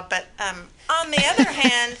the law, but on the other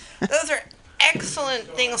hand, those are excellent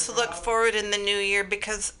things to look forward in the new year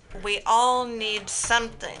because we all need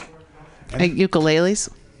something. Ukuleles?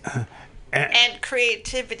 And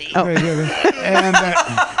creativity. Oh. And,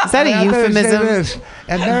 is that a euphemism?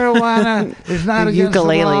 And marijuana is not against the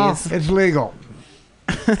law. It's legal.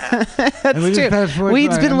 That's true.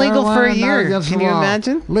 Weed's been legal for a year. Can you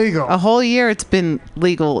imagine? Legal. A whole year it's been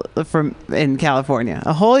legal in California.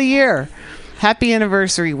 A whole year. Happy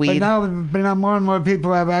anniversary, weed. But now more and more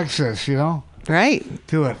people have access, right,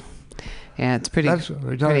 to it. Yeah, it's pretty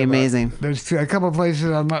amazing. About. There's a couple of places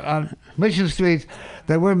on Mission Street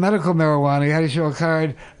that were medical marijuana. You had to show a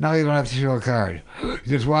card. Now you don't have to show a card. You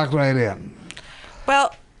just walk right in.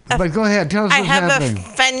 Well, but go ahead. Tell us what's happening. I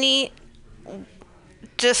have a funny,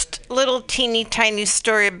 just little teeny tiny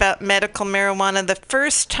story about medical marijuana. The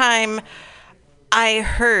first time I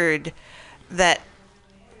heard that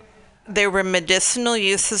there were medicinal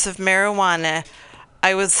uses of marijuana,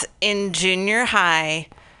 I was in junior high,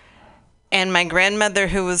 and my grandmother,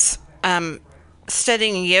 who was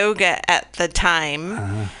studying yoga at the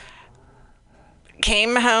time,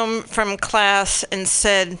 came home from class and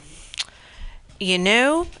said,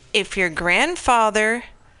 if your grandfather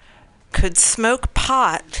could smoke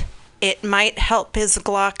pot, it might help his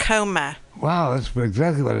glaucoma. Wow, that's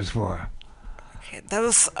exactly what it's for. That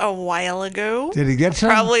was a while ago. Did he get some?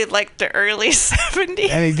 Probably like the early 70s.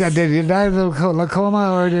 And did he die of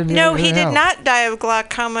glaucoma or did he? No, he did not die of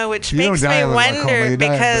glaucoma, which makes me wonder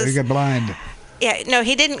because he got blind. Yeah, no,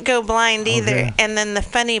 he didn't go blind either. Okay. And then the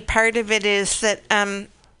funny part of it is that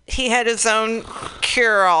he had his own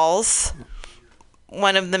cure-alls.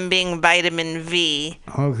 One of them being vitamin V,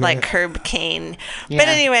 like Herb Cain. Yeah. But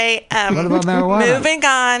anyway, what about marijuana? Moving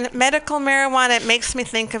on, medical marijuana, it makes me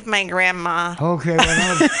think of my grandma. Okay,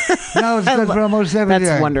 well, now it's good for almost everything.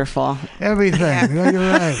 That's wonderful. Everything. Yeah.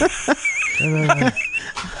 You're right.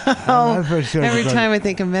 Every time I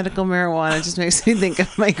think of medical marijuana, it just makes me think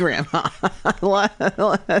of my grandma.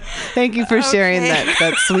 Thank you for sharing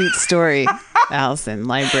that sweet story, Allison,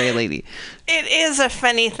 library lady. It is a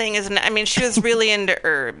funny thing, isn't it? I mean, she was really into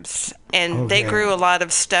herbs, and they grew a lot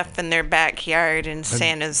of stuff in their backyard in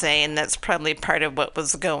San Jose, and that's probably part of what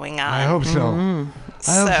was going on. I hope so. Mm-hmm.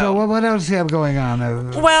 I hope so. What else do you have going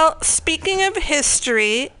on? Well, speaking of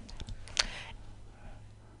history,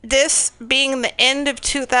 this being the end of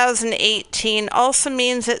 2018 also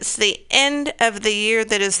means it's the end of the year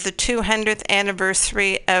that is the 200th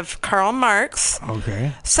anniversary of Karl Marx.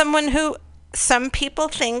 Okay. Someone who some people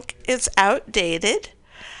think is outdated.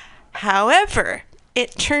 However,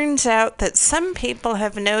 it turns out that some people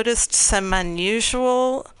have noticed some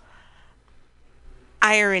unusual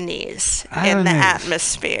ironies in the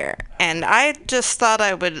atmosphere. And I just thought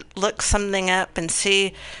I would look something up and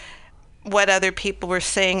see what other people were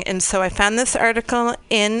saying. And so I found this article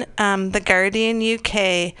in The Guardian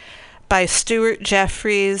UK by Stuart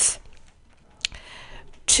Jeffries.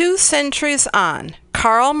 2 centuries on,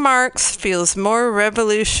 Karl Marx feels more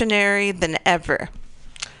revolutionary than ever.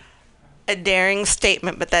 A daring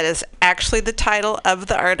statement, but that is actually the title of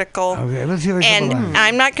the article. Okay, let's hear a couple And lines.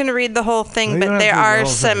 I'm not going to read the whole thing, No, you but don't there have to read the are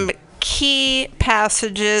whole some thing. key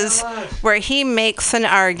passages where he makes an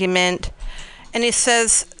argument, and he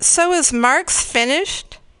says, "So is Marx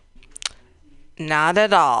finished?" Not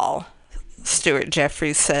at all, Stuart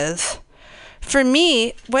Jeffries says. For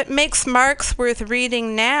me, what makes Marx worth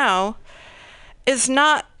reading now is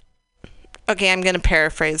not, okay, I'm going to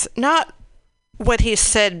paraphrase, not what he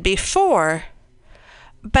said before,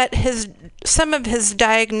 but some of his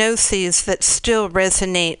diagnoses that still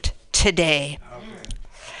resonate today.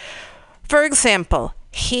 For example,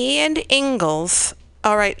 he and Engels,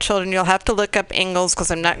 all right, children, you'll have to look up Engels because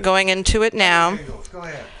I'm not going into it now. Go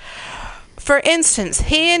ahead. For instance,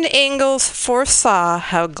 he and Engels foresaw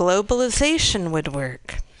how globalization would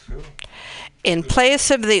work. In place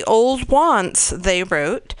of the old wants, they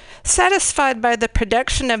wrote, satisfied by the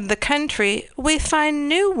production of the country, we find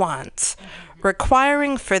new wants,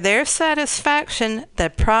 requiring for their satisfaction the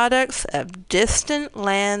products of distant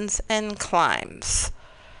lands and climes.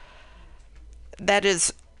 That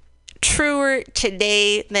is truer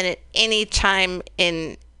today than at any time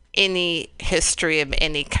in any history of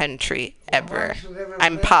any country ever.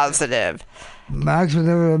 I'm positive. Marx would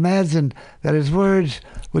never imagined that his words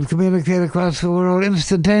would communicate across the world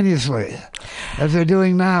instantaneously, as they're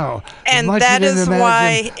doing now. And that is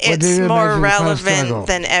why it's more relevant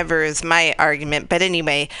than ever, is my argument. But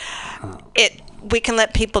anyway, we can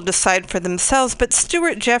let people decide for themselves. But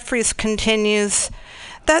Stuart Jeffries continues,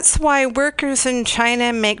 that's why workers in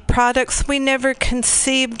China make products we never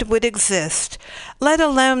conceived would exist, let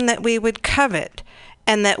alone that we would covet,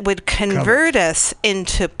 and that would convert us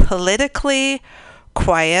into politically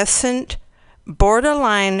quiescent,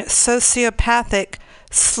 borderline sociopathic,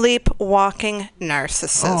 sleepwalking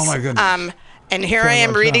narcissists. Oh, my goodness. And here I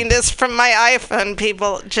am reading this from my iPhone,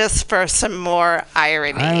 people, just for some more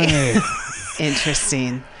irony.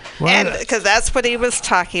 Interesting. And because that's what he was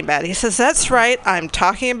talking about. He says, that's right, I'm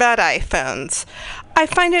talking about iPhones. I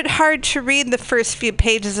find it hard to read the first few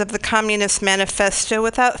pages of the Communist Manifesto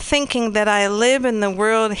without thinking that I live in the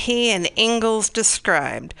world he and Engels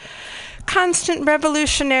described. Constant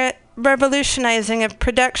revolutionizing of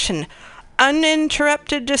production,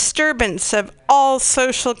 uninterrupted disturbance of all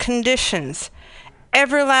social conditions,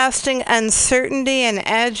 everlasting uncertainty and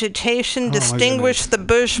agitation distinguish the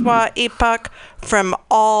bourgeois epoch from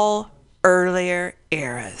all earlier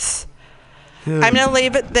eras. I'm going to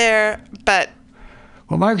leave it there, but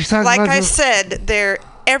like I said,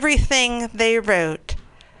 everything they wrote,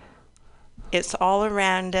 it's all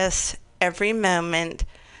around us every moment.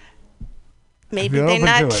 Maybe they're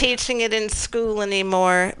not teaching it in school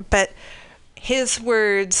anymore, but his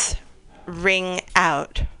words ring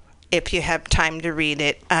out if you have time to read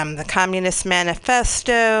it. The Communist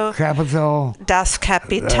Manifesto, Capital, Das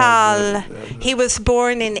Kapital. He was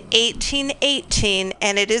born in 1818,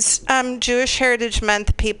 and it is Jewish Heritage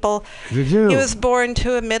Month, people. He was born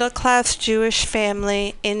to a middle-class Jewish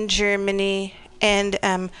family in Germany, and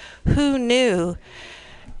who knew?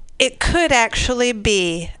 It could actually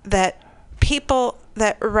be that people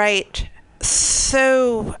that write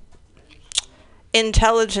so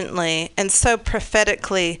intelligently and so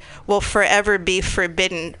prophetically will forever be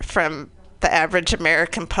forbidden from the average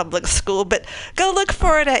American public school. But go look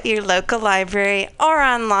for it at your local library or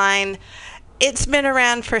online. It's been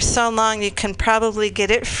around for so long, you can probably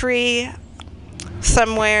get it free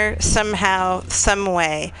somewhere, somehow, some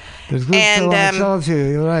way. And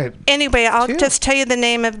you're right. Anyway, I'll just tell you the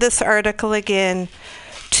name of this article again.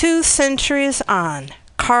 2 centuries on,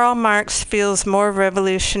 Karl Marx feels more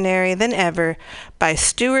revolutionary than ever, by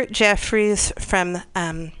Stuart Jeffries from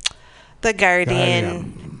The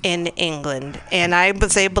Guardian in England. And I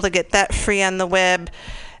was able to get that free on the web.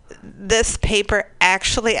 This paper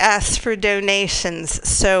actually asks for donations,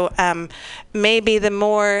 so maybe the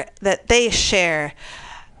more that they share,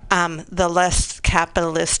 the less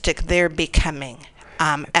capitalistic they're becoming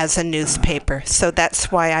as a newspaper. So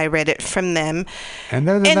that's why I read it from them. And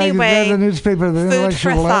they're the newspaper of the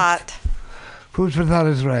intellectual left. Food for Thought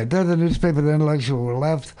is right. They're the newspaper of the intellectual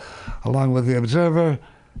left, along with the Observer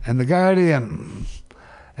and the Guardian.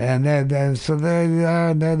 And so there they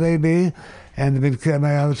are, there they be.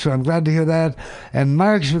 So I'm glad to hear that. And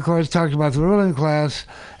Marx, of course, talked about the ruling class,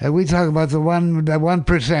 and we talk about the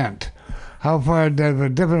 1%. How far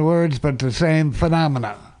different words, but the same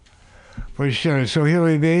phenomena, for sure. So here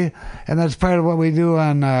we be, and that's part of what we do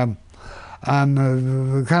on the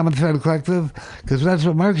Common Thread Collective, because that's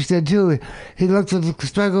what Marx did too. He looked at the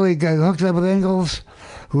struggle. He got hooked up with Engels,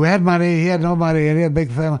 who had money. He had no money, and he had a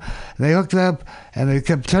big family. They hooked up, and they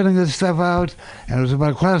kept turning this stuff out, and it was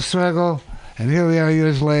about class struggle. And here we are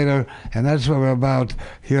years later, and that's what we're about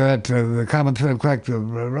here at the Common Thread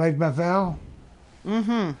Collective. Right, Bethel?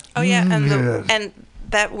 Mm-hmm. Oh, yeah, and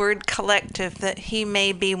that word collective, that he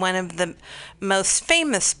may be one of the most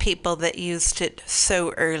famous people that used it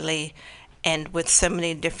so early and with so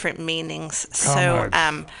many different meanings. So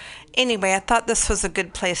anyway, I thought this was a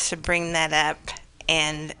good place to bring that up.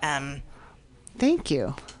 And thank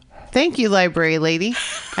you. Thank you, library lady.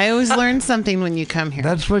 I always learn something when you come here.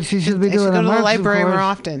 That's what she should be doing. I should go to the library more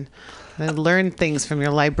often. And learn things from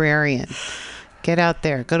your librarian. Get out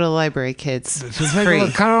there. Go to the library, kids. It's free.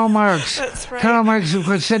 Karl Marx. That's right. Karl Marx, of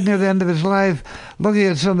course, sitting near the end of his life, looking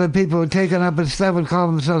at some of the people who had taken up his stuff and call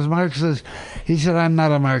themselves Marxists. He said, I'm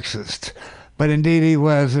not a Marxist. But indeed he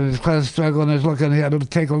was in his class struggle, and he had to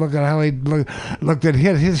take a look at how he looked at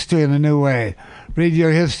history in a new way. Read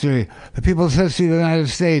your history. The People's History of the United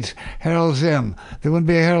States, Harold Zim. There wouldn't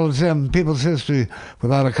be a Harold Zim, People's History,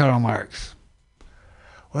 without a Karl Marx.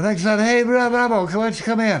 Well, thanks a lot. Hey, Bravo, why don't you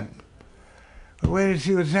come in? We're waiting to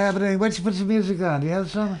see what's happening. Why don't you put some music on? Do you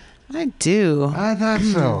have some? I do. I thought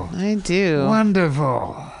so. I do.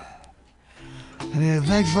 Wonderful. And,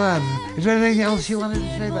 thanks a lot. Is there anything else you wanted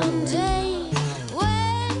to say, by the way?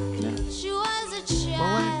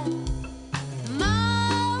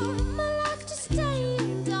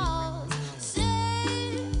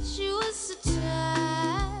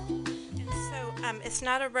 It's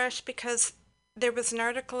not a rush because there was an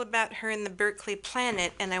article about her in the Berkeley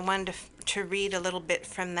Planet, and I wanted to read a little bit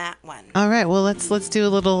from that one. All right. Well, let's do a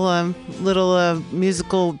little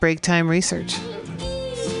musical break time research.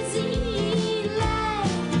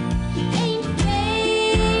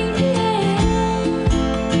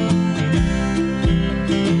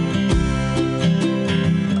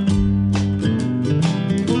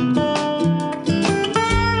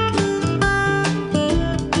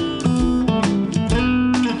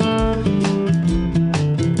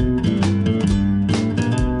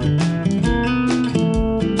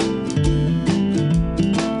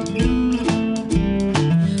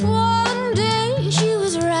 One day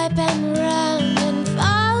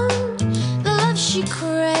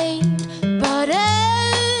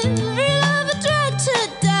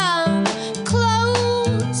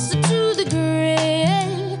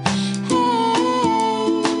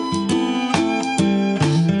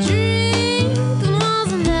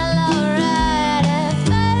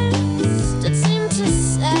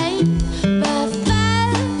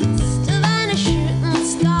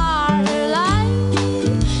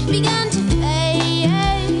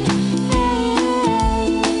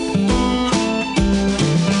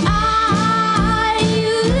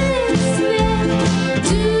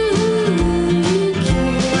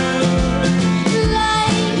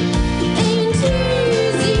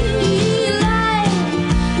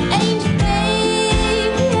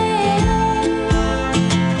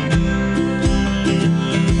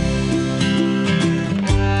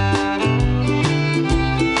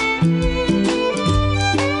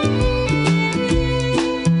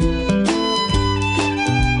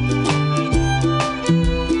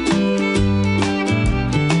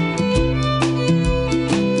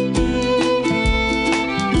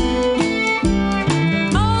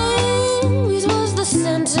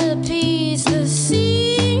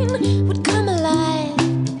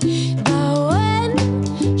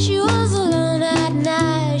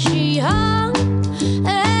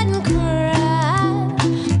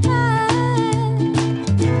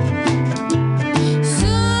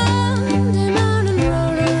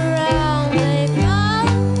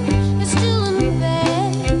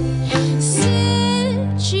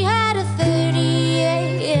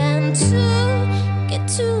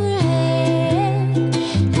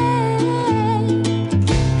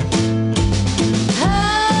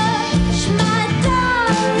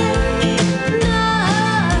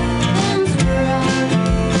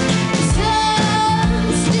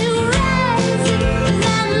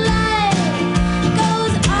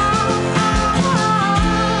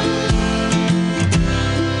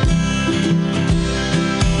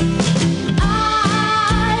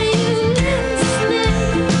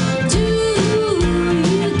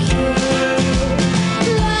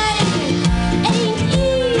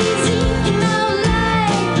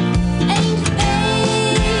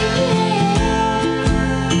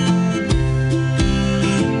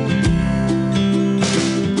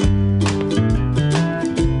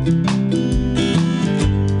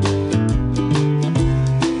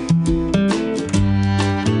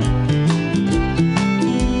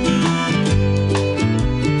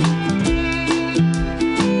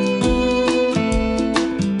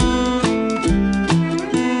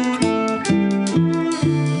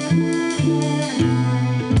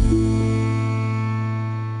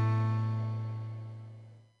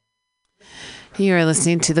You are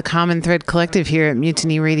listening to the Common Thread Collective here at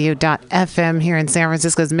MutinyRadio.fm here in San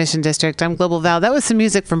Francisco's Mission District. I'm Global Val. That was some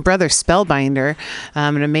music from Brother Spellbinder,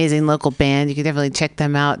 an amazing local band. You can definitely check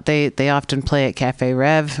them out. They often play at Cafe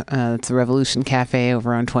Rev. It's a Revolution Cafe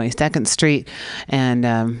over on 22nd Street,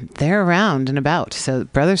 and they're around and about. So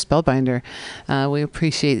Brother Spellbinder, we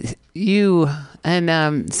appreciate you.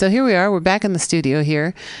 And so here we are. We're back in the studio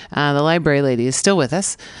here. The library lady is still with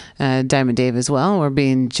us, Diamond Dave as well. We're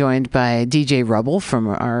being joined by DJ Rubble from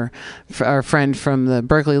our friend from the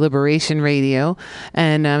Berkeley Liberation Radio.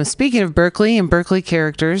 And speaking of Berkeley and Berkeley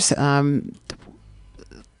characters,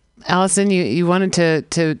 Allison, you wanted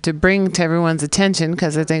to bring to everyone's attention,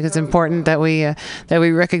 because I think it's important that we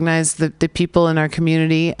recognize the people in our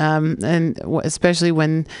community, and especially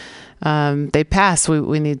when they pass,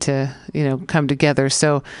 we need to come together.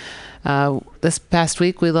 So this past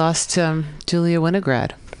week we lost Julia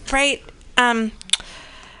Winograd. Right.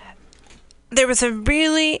 There was a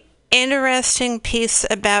really interesting piece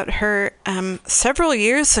about her several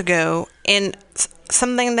years ago in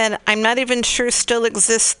something that I'm not even sure still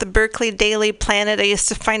exists, the Berkeley Daily Planet. I used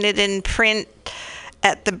to find it in print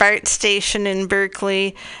at the BART station in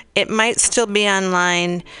Berkeley. It might still be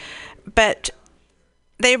online, but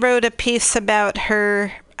they wrote a piece about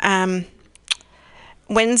her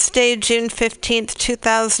Wednesday, June 15th,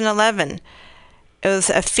 2011. It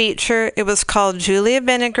was a feature. It was called Julia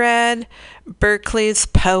Winograd, Berkeley's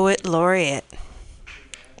Poet Laureate.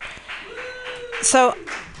 So,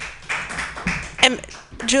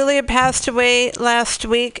 Julia passed away last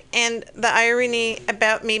week, and the irony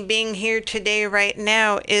about me being here today right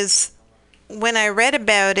now is when I read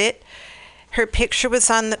about it, her picture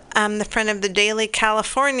was on the front of the Daily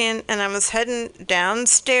Californian, and I was heading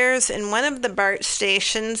downstairs in one of the BART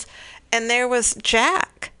stations, and there was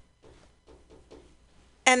Jack.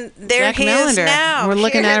 And there Jack he Melander. is now. We're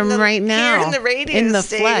looking at him right now. Here in the radio in the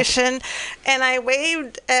station. flesh. And I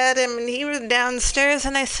waved at him, and he was downstairs,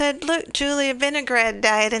 and I said, "Look, Julia Winograd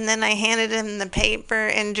died." And then I handed him the paper,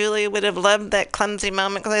 and Julia would have loved that clumsy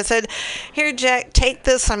moment, because I said, "Here, Jack, take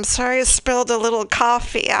this. I'm sorry I spilled a little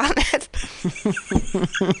coffee on it."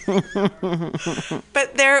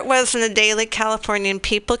 But there it was in the Daily Californian.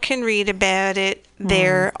 People can read about it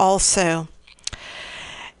there also.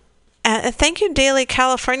 Thank you, Daily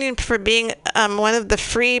Californian, for being one of the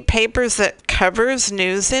free papers that covers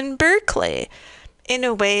news in Berkeley in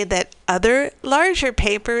a way that other larger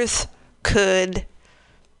papers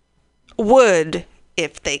would,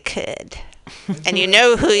 if they could. And you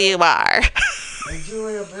know who you are.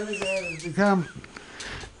 Julia Winograd has become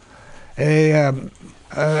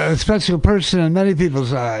a special person in many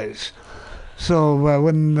people's eyes. So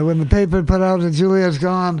when the paper put out that Julia's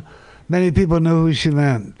gone, many people knew who she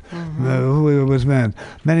meant, who it was meant.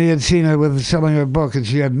 Many had seen her with selling her book, and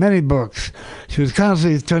she had many books. She was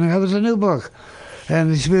constantly turning out, there's a new book.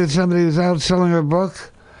 And she was somebody who was out selling her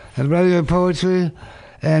book and writing her poetry,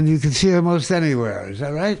 and you can see her most anywhere. Is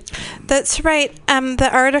that right? That's right. The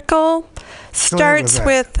article starts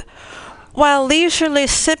with, "While leisurely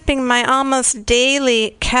sipping my almost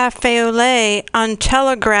daily cafe au lait on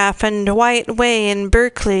Telegraph and White Way in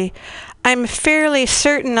Berkeley, I'm fairly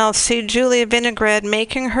certain I'll see Julia Winograd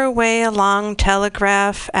making her way along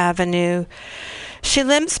Telegraph Avenue. She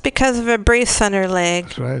limps because of a brace on her leg.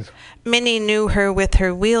 That's right. Many knew her with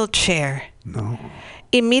her wheelchair. No.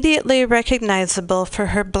 Immediately recognizable for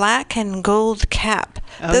her black and gold cap.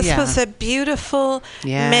 This was a beautiful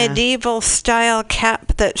medieval style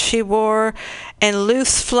cap that she wore, and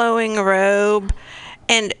loose flowing robe.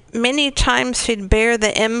 And many times she'd bear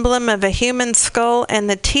the emblem of a human skull and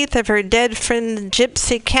the teeth of her dead friend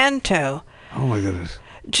Gypsy Canto. Oh, my goodness.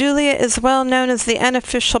 Julia is well known as the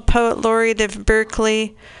unofficial poet laureate of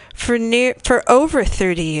Berkeley for over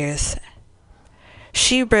 30 years.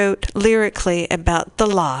 She wrote lyrically about the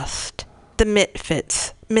lost, the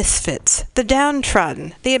misfits, the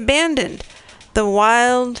downtrodden, the abandoned, the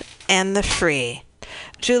wild, and the free.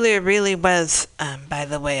 Julia really was, by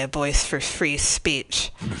the way, a voice for free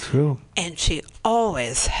speech. That's true. And she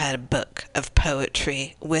always had a book of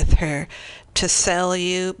poetry with her to sell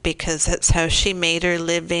you, because that's how she made her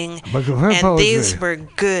living. A book of her and poetry. These were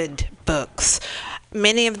good books.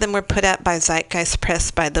 Many of them were put out by Zeitgeist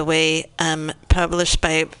Press, by the way, published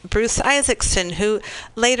by Bruce Isaacson, who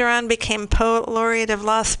later on became Poet Laureate of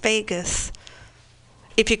Las Vegas.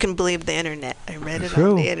 If you can believe the internet. I read it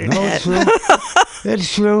on the internet. No, it's true.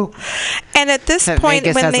 It's true. And at this point,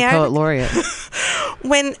 when the Poet Laureate.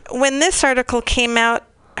 when this article came out,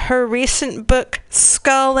 her recent book,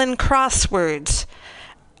 Skull and Crosswords,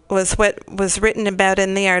 was what was written about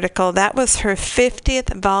in the article. That was her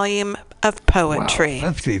 50th volume of poetry.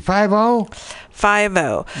 Wow, 50. 50. Wow.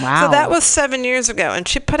 So that was 7 years ago, and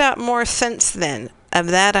she put out more since then. Of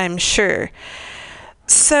that, I'm sure.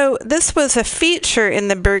 So this was a feature in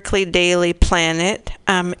the Berkeley Daily Planet.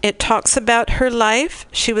 It talks about her life.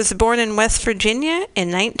 She was born in West Virginia in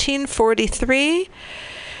 1943.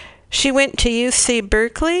 She went to UC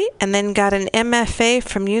Berkeley and then got an MFA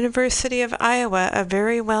from University of Iowa, a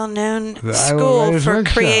very well-known school for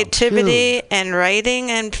creativity and writing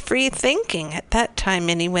and free thinking at that time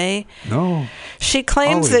anyway. No. She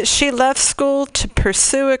claims that she left school to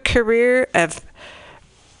pursue a career of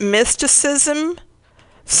mysticism,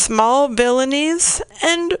 small villainies,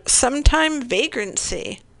 and sometime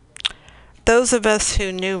vagrancy. Those of us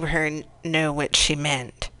who knew her know what she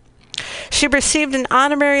meant. She received an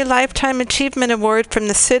honorary Lifetime Achievement Award from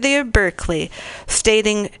the city of Berkeley,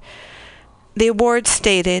 the award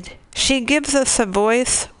stated, "She gives us a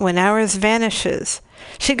voice when ours vanishes.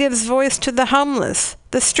 She gives voice to the homeless,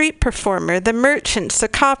 the street performer, the merchants, the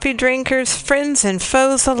coffee drinkers, friends and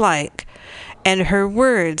foes alike. And her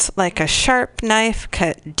words, like a sharp knife,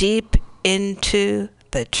 cut deep into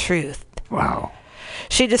the truth." Wow.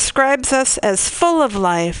 She describes us as full of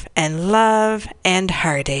life and love and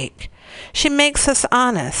heartache. She makes us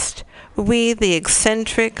honest. We, the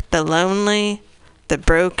eccentric, the lonely, the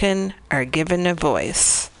broken, are given a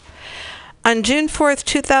voice. On June 4th,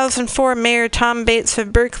 2004, Mayor Tom Bates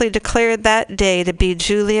of Berkeley declared that day to be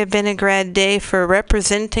Julia Vinograd Day for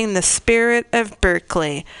representing the spirit of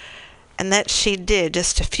Berkeley. And that she did,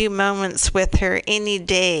 just a few moments with her any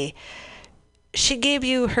day. She gave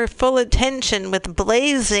you her full attention with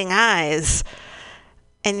blazing eyes,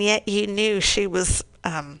 and yet you knew she was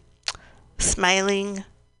smiling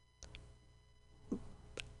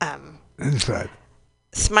inside.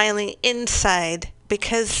 Smiling inside,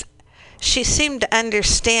 because she seemed to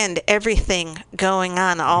understand everything going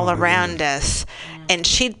on all around us, and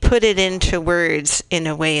she'd put it into words in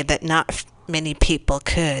a way that not many people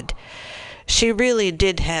could. She really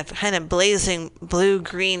did have kind of blazing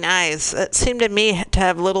blue-green eyes that seemed to me to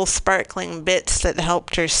have little sparkling bits that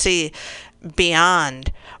helped her see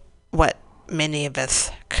beyond what many of us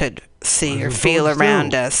could see or feel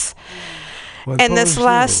around us. And this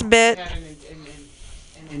last bit...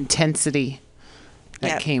 An intensity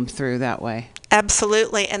that came through that way.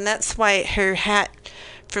 Absolutely, and that's why her hat,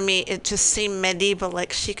 for me, it just seemed medieval,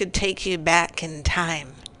 like she could take you back in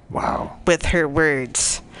time. Wow. With her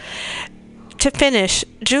words. To finish,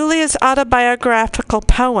 Julia's autobiographical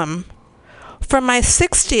poem, For My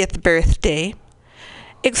 60th Birthday,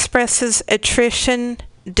 expresses attrition,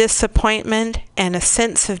 disappointment, and a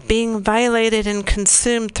sense of being violated and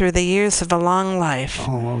consumed through the years of a long life.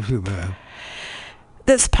 Oh, too bad.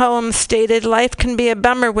 This poem stated, "Life can be a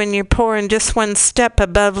bummer when you're poor and just one step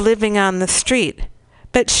above living on the street."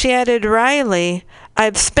 But she added wryly,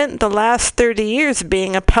 "I've spent the last 30 years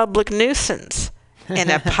being a public nuisance." In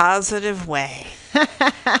a positive way.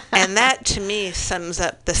 And that to me sums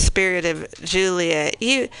up the spirit of Julia.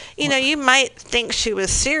 You know, you might think she was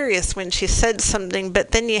serious when she said something,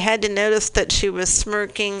 but then you had to notice that she was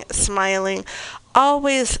smirking, smiling,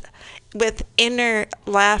 always with inner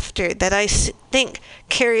laughter that I think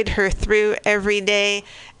carried her through every day.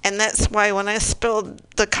 And that's why when I spilled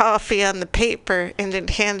the coffee on the paper and then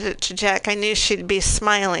handed it to Jack, I knew she'd be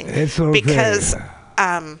smiling. It's okay. Because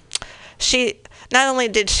she... Not only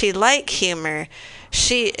did she like humor,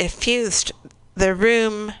 she effused the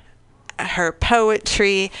room, her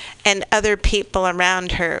poetry, and other people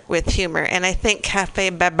around her with humor. And I think Cafe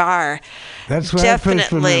Babar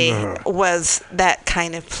definitely was that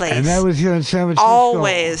kind of place. And that was here in San Francisco.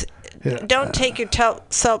 Always. Don't take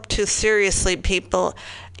yourself too seriously, people.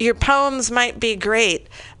 Your poems might be great,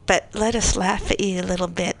 but let us laugh at you a little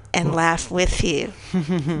bit and laugh with you.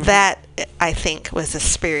 That, I think, was the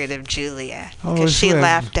spirit of Julia, because she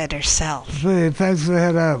laughed at herself. Thanks for the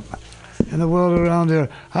head up in the world around her.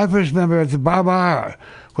 I first remember at the Bar,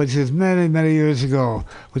 which is many, many years ago,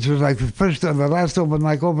 which was like the last open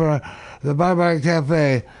mic over the Bar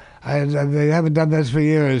Cafe. They haven't done this for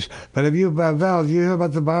years. But have you, Val, do you hear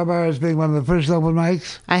about the Bar as being one of the first open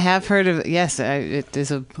mics? I have heard of it. Yes, it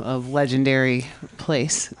is a legendary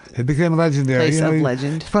place. It became legendary. Place of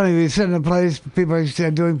legend. It's funny, we sit in a place, people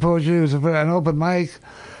are doing poetry. It was an open mic.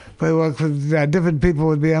 We worked with different people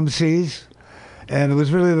would be MCs. And it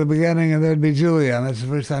was really the beginning, and there'd be Julia, and that's the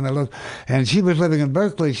first time I looked. And she was living in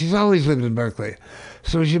Berkeley. She's always lived in Berkeley.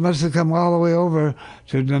 So she must have come all the way over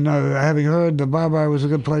to having heard the Bar was a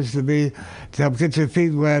good place to be, to help get your feet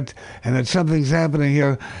wet, and that something's happening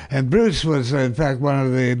here. And Bruce was, in fact,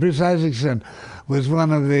 Bruce Isaacson was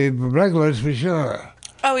one of the regulars for sure.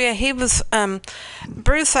 Oh, yeah, he was,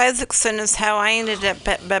 Bruce Isaacson is how I ended up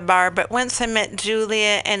at the bar, but once I met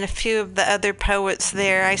Julia and a few of the other poets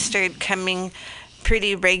there, I started coming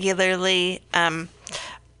pretty regularly.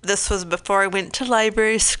 This was before I went to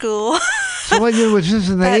library school. So what year was this,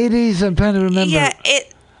 in the 80s? I'm trying to remember. Yeah,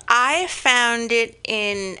 I found it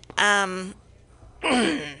in, I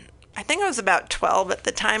think I was about 12 at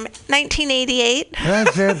the time, 1988.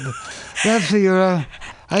 That's it. That's the year.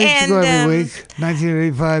 I used to go every week,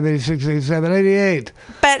 1985, 86, 87, 88.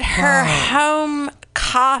 But her home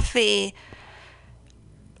coffee,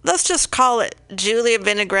 let's just call it Julia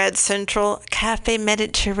Vinograd Central Cafe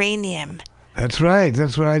Mediterranean. That's right.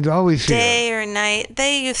 That's what I'd always see. Day or night.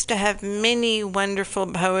 They used to have many wonderful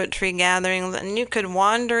poetry gatherings, and you could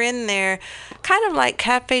wander in there, kind of like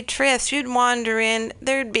Cafe Tres. You'd wander in,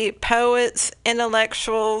 there'd be poets,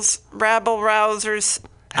 intellectuals, rabble-rousers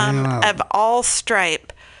of all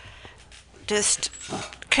stripe, just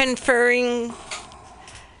conferring,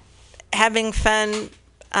 having fun,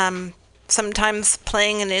 sometimes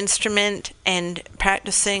playing an instrument and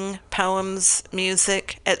practicing poems,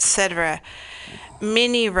 music, etc.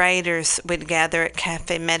 Many writers would gather at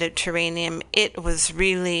Cafe Mediterranean. It was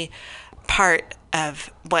really part of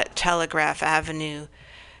what Telegraph Avenue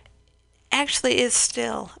actually is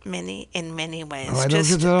still in many ways. I don't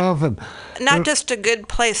get that often. Not just a good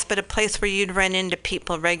place, but a place where you'd run into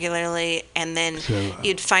people regularly, and then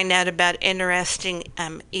you'd find out about interesting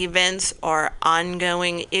events or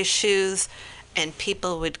ongoing issues, and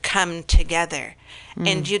people would come together.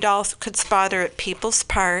 And you'd also could spot her at People's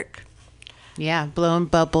Park. Yeah, blowing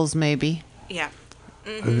bubbles maybe. Yeah.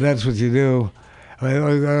 That's what you do.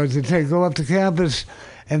 Or to go up to campus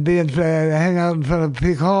and hang out in front of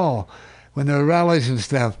Peak Hall when there were rallies and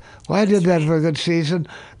stuff. Well, I did that for a good season.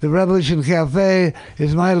 The Revolution Cafe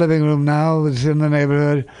is my living room now. It's in the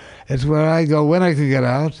neighborhood. It's where I go when I can get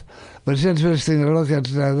out. But it's interesting to look at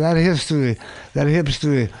that history, that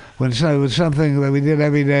hipstery, when it was something that we did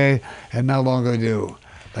every day and no longer do.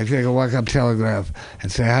 Like take a walk up Telegraph and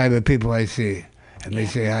say hi to the people I see, and they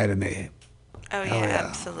say hi to me. Oh, yeah,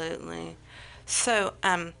 absolutely. So,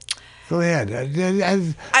 go ahead. I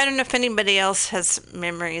don't know if anybody else has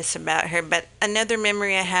memories about her, but another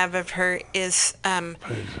memory I have of her is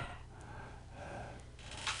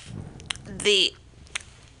the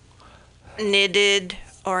knitted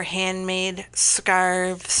or handmade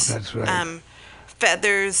scarves. That's right.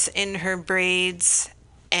 Feathers in her braids,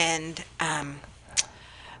 and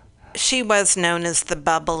she was known as the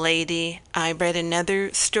Bubble Lady. I read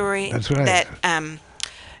another story that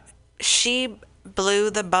she blew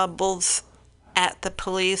the bubbles at the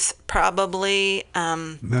police probably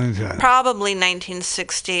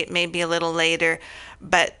 1968, maybe a little later,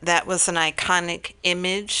 but that was an iconic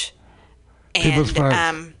image. People's Park.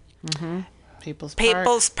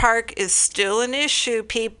 People's Park is still an issue,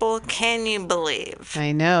 people. Can you believe?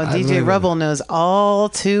 I know. DJ Rubble knows all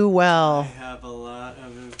too well. I have a lot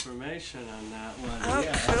of information on that one. Oh,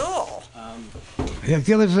 cool. Yeah,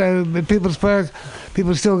 People's Park,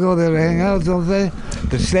 people still go there to hang out, don't they?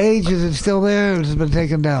 The stage, is it still there, or has it been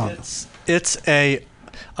taken down? The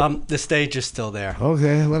stage is still there.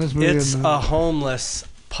 Okay, let us move in. It's a homeless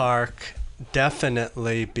park,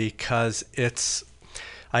 definitely, because it's,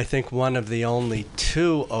 I think, one of the only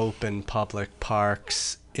two open public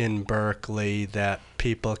parks in Berkeley that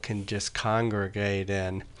people can just congregate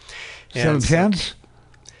in. Some tents?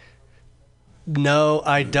 No,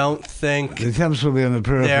 I don't think the tents will be on the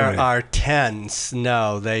periphery. There are tents.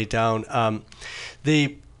 No, they don't.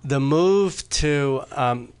 The move to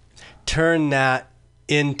turn that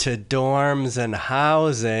into dorms and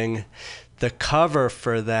housing, the cover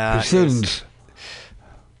for that for students.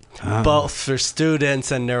 Both for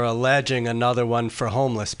students, and they're alleging another one for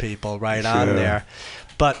homeless people right on there.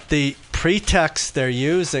 But the pretext they're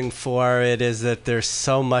using for it is that there's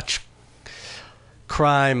so much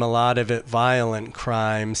crime, a lot of it violent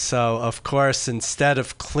crime. So, of course, instead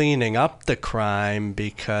of cleaning up the crime,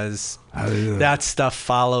 because that stuff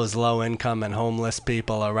follows low-income and homeless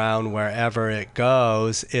people around wherever it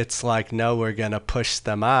goes, it's like, no, we're going to push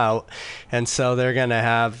them out. And so they're going to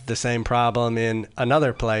have the same problem in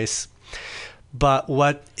another place. But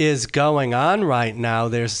what is going on right now,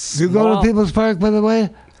 there's Do you go to People's Park, by the way?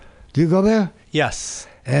 Do you go there? Yes.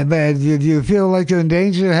 And do you feel like you're in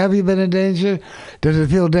danger? Have you been in danger? Does it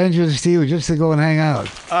feel dangerous to you just to go and hang out?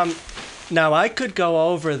 Now, I could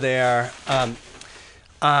go over there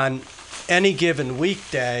on any given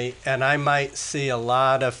weekday, and I might see a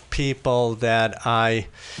lot of people that I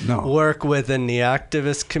work with in the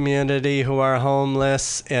activist community who are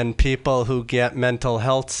homeless, and people who get mental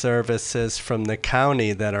health services from the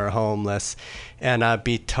county that are homeless, and I'd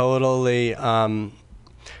be totally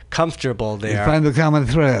comfortable there. You find the common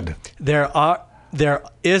thread. There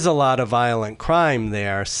is a lot of violent crime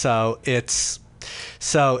there, so it's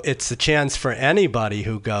a chance for anybody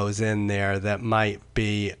who goes in there that might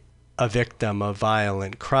be a victim of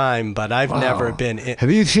violent crime, but I've never been in. Have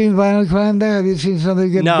you seen violent crime there? Have you seen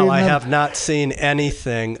something get No, beaten I up? have not seen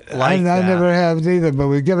anything like I that. never have either, but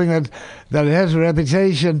we're giving it that it has a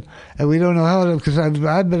reputation, and we don't know how to, because I've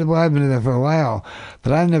been there for a while,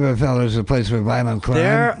 but I've never felt it was a place for violent crime.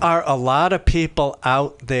 There are a lot of people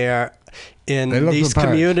out there in these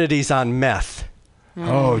communities on meth.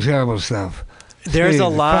 Oh, terrible stuff. There's a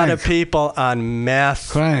lot of people on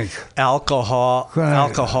meth, alcoholic,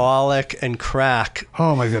 and crack.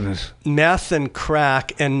 Oh, my goodness. Meth and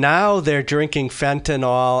crack, and now they're drinking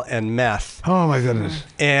fentanyl and meth. Oh, my goodness.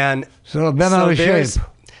 And so been out of shape.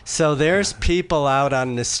 So there's people out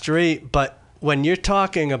on the street, but when you're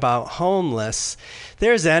talking about homeless,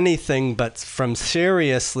 there's anything but from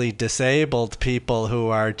seriously disabled people who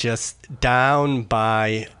are just down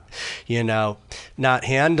by, not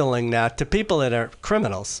handling that, to people that are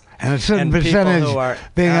criminals. And a certain and percentage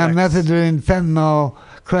being on methadone, fentanyl,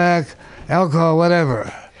 crack, alcohol,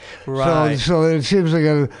 whatever. Right. So it seems like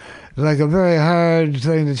a very hard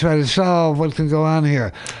thing to try to solve what can go on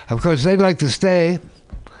here. Of course, they'd like to stay,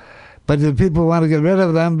 but the people want to get rid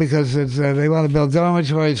of them because they want to build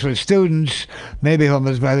dormitories for students, maybe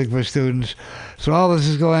homeless, but I think for students. So all this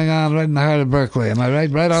is going on right in the heart of Berkeley. Am I right?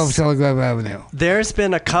 Right off Telegraph Avenue. There's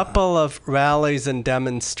been a couple of rallies and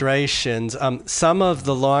demonstrations. Some of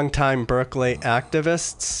the longtime Berkeley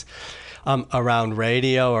activists around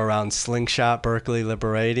radio, around Slingshot, Berkeley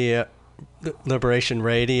Liberation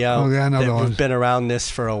Radio, that have been around this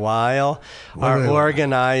for a while, are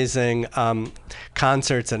organizing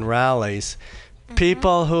concerts and rallies.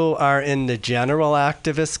 People who are in the general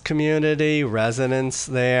activist community, residents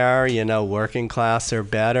there, working class or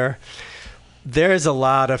better, there's a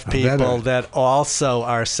lot of people that also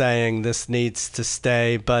are saying this needs to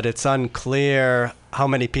stay, but it's unclear how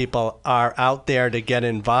many people are out there to get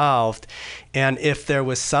involved. And if there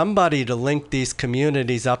was somebody to link these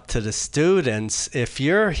communities up to the students, if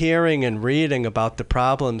you're hearing and reading about the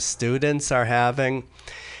problems students are having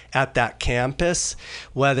at that campus,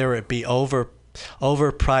 whether it be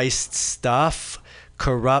overpriced stuff,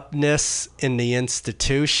 corruptness in the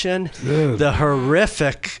institution, the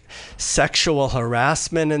horrific sexual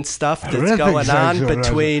harassment and stuff that's going on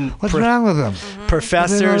between what's wrong with them?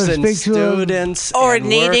 Professors and students and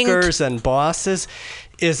workers and bosses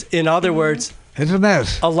is, in other words, it's a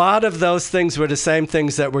mess. A lot of those things were the same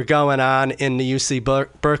things that were going on in the UC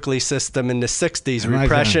Berkeley system in the 60s.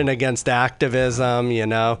 Repression against activism,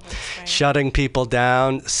 shutting people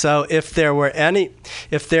down. So if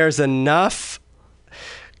there's enough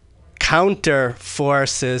counter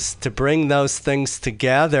forces to bring those things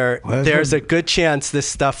together, there's a good chance this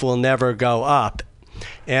stuff will never go up.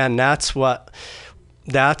 And that's what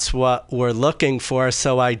we're looking for.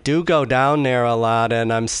 So I do go down there a lot,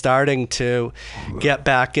 and I'm starting to get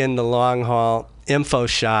back in the long haul info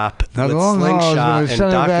shop with Slingshot and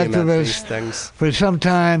document these things. For some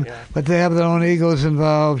time, but they have their own egos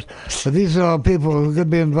involved. But these are all people who could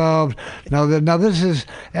be involved. Now this is,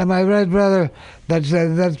 am I right, brother? This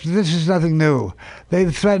is nothing new.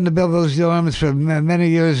 They've threatened to build those dorms for many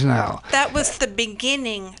years now. That was the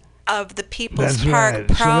beginning of the People's Park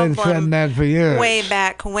problem. So they've threatened that for years. Way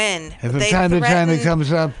back when. If from time to time it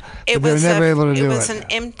comes up, but they're never able to do it. It was an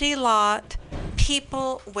empty lot.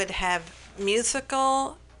 People would have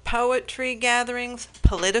musical, poetry gatherings,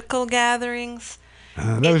 political gatherings.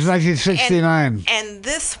 That was 1969. And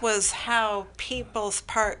this was how People's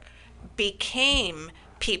Park became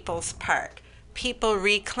People's Park. People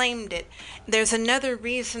reclaimed it. There's another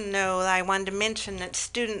reason, though, that I wanted to mention that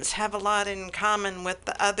students have a lot in common with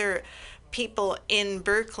the other people in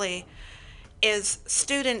Berkeley, is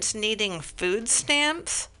students needing food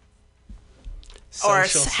stamps. Or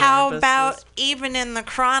how about even in the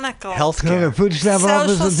Chronicle? Healthcare. Food stamp social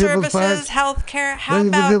office in People's services, Park. healthcare. How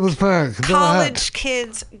about college Park.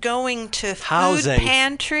 kids going to housing. Food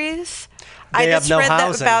pantries? They I just have no read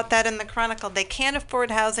housing. about that in the Chronicle. They can't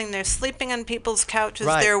afford housing. They're sleeping on people's couches.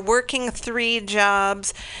 Right. They're working 3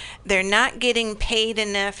 jobs. They're not getting paid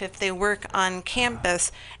enough if they work on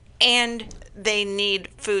campus. and they need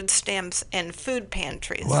food stamps and food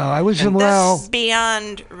pantries. Wow, I wish them That's well.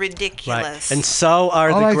 beyond ridiculous. Right. And so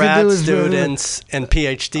are All I the can do grad is, students and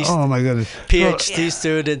PhD Oh my goodness. PhD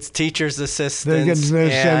students, teachers assistants,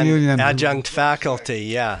 their union. and adjunct faculty.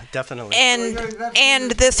 Yeah, definitely.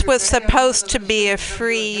 And this was supposed to be a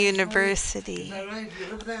free university.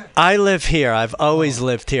 I live here. I've always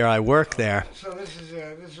lived here. I work there. So this is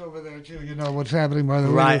over there too. You know what's happening by the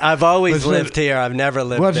way. Right. I've always lived here. I've never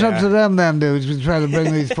lived What's there. up to them then, dudes? We try to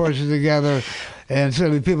bring these forces together. And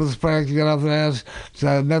certainly People's Park, you get off their ass. So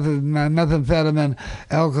methamphetamine,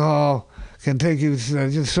 alcohol can take you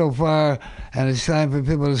just so far, and it's time for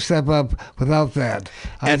people to step up without that.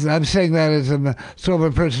 I'm saying that as a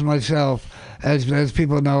sober person myself. As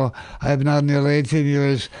people know, I've now nearly 18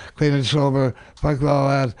 years clean and sober. Fuck all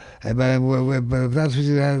that. But if that's what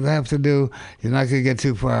you have to do, you're not going to get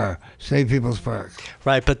too far. Save People's Park.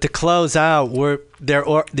 Right, but to close out,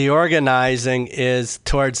 the organizing is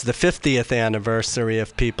towards the 50th anniversary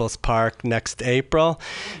of People's Park next April,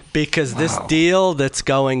 because this deal that's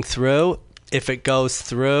going through, if it goes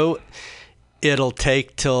through, it'll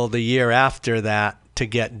take till the year after that to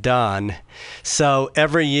get done. So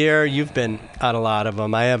every year, you've been at a lot of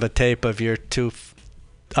them. I have a tape of your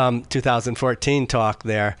 2014 talk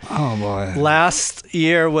there. Oh boy! Last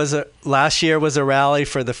year was a rally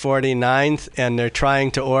for the 49th, and they're trying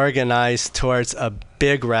to organize towards a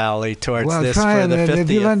big rally towards this for the 50th. If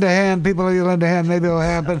you lend a hand, people, you lend a hand, maybe it'll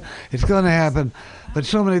happen. It's going to happen. But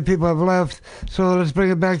so many people have left, so let's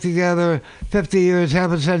bring it back together. 50 years,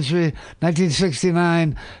 half a century,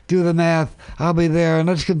 1969, do the math. I'll be there, and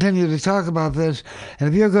let's continue to talk about this. And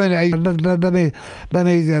if you're going to, let me pin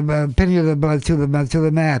you to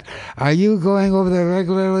the mat. Are you going over there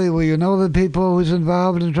regularly? Will you know the people who's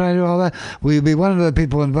involved in trying to do all that? Will you be one of the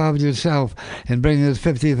people involved yourself in bringing this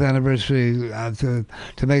 50th anniversary to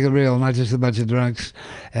make it real, not just a bunch of drunks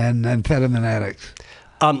and amphetamine addicts?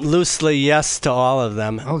 Loosely, yes to all of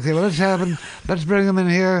them. Okay, well, let's bring them in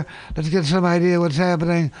here. Let's get some idea what's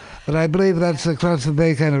happening. But I believe that's across the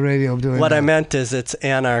bay kind of radio doing What that. I meant is it's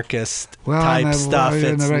anarchist type stuff.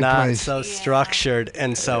 It's right not place. so structured,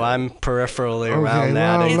 and so I'm peripherally around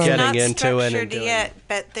that and getting into it. It's not structured yet,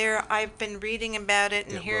 but I've been reading about it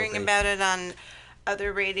and hearing about it on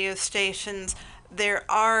other radio stations. There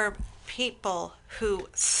are people who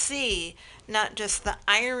see not just the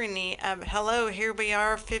irony of, hello, here we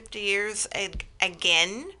are 50 years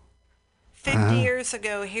again. 50 years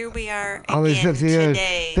ago, here we are all these again 50 years,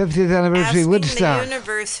 today. 50th anniversary asking Woodstock. the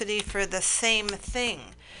university for the same thing.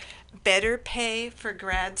 Better pay for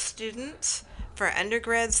grad students, for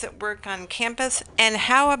undergrads that work on campus, and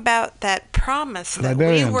how about that promise that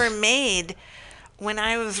we were made when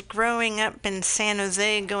I was growing up in San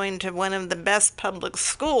Jose, going to one of the best public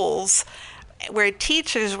schools, where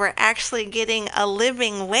teachers were actually getting a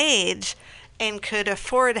living wage and could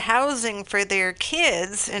afford housing for their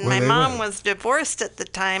kids. And my mom was divorced at the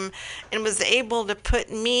time and was able to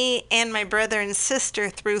put me and my brother and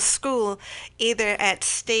sister through school, either at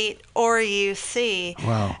State or UC.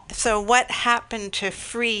 Wow. So what happened to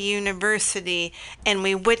free university? And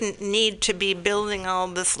we wouldn't need to be building all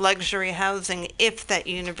this luxury housing if that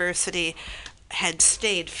university had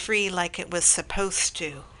stayed free like it was supposed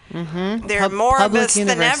to. Mm-hmm. There are more of us than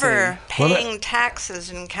ever paying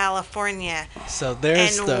taxes in California. So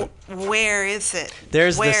there's where is it?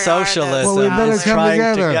 There's where the socialism. Well, we better come trying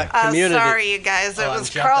together. to get community. Sorry, you guys. It was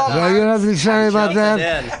Karl Marx. No, you don't have to be sorry about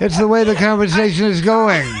that. It's the way the conversation is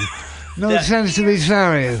going. No sense to be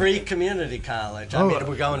sorry. Free community college. I mean,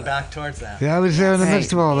 we're going back towards that. Yeah, I was there in the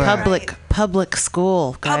midst of all that. Public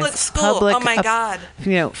school, guys. Public school. Oh my God.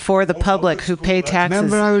 For the public who pay taxes.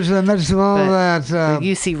 Remember, I was in the midst of all that. The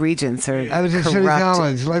UC Regents are I was at City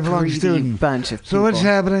College, lifelong student. Bunch of people. So what's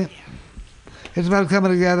happening? It's about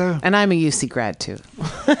coming together. And I'm a UC grad too.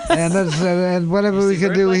 And and whatever we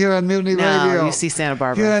can do here on Mutiny Radio. UC Santa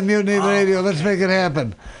Barbara. Here on Mutiny Radio, let's make it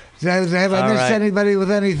happen. Have I missed anybody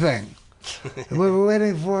with anything? We're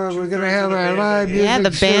waiting we're going to have our live music. Yeah,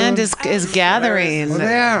 the band is gathering. Well,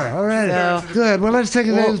 they are. All right. So, good. Well, let's take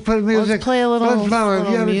a let's put music. Let's play a little, If you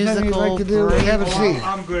have anything you'd like to do, have a seat.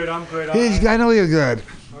 I'm good. I know you're good.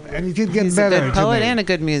 And you keep getting he's better. He's a good poet and a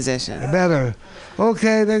good musician. Better.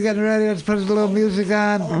 Okay, they're getting ready. Let's put a little music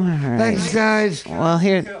on. All right. Thanks, guys. Well,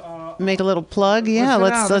 here, make a little plug. Yeah,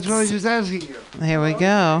 let's. That's what I was just asking you. Here we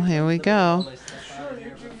go.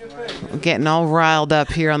 We're getting all riled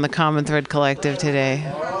up here on the Common Thread Collective today.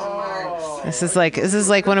 This is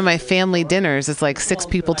like one of my family dinners. It's like 6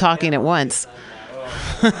 people talking at once.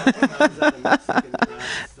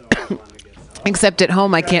 Except at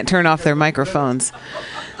home, I can't turn off their microphones.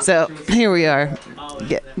 So here we are.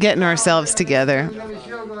 getting ourselves together.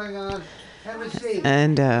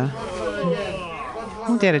 And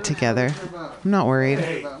we'll get it together. I'm not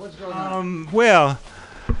worried. Well,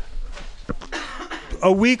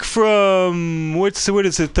 a week from what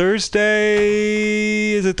is it?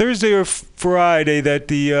 Thursday? Is it Thursday or Friday that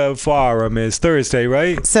the forum is? Thursday,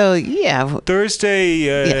 right? So yeah, Thursday.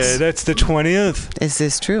 Yes. That's the 20th. Is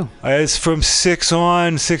this true? It's from 6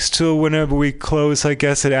 till whenever we close, I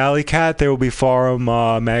guess, at Alley Cat. There will be Forum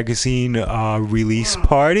magazine release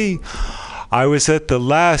party. I was at the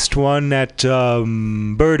last one at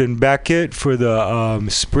Bird and Beckett for the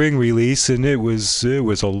spring release, and it was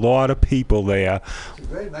a lot of people there.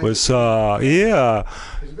 Was yeah.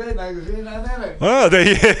 It's a great magazine. I'm in it. Oh,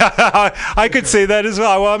 I could say that as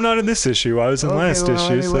well. Well, I'm not in this issue. I was in last issue.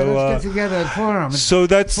 Anyway, so let's get together at Forum. So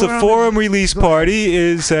that's the Forum release party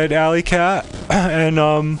is at Alley Cat and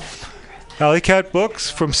Alley Cat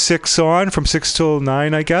Books from 6 till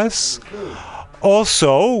 9, I guess.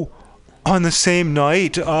 Also, on the same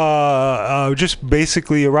night, just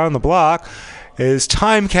basically around the block, is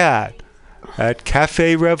Time Cat at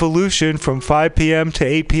Cafe Revolution from 5 p.m. to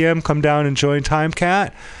 8 p.m. Come down and join Time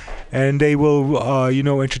Cat, and they will,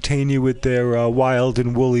 entertain you with their wild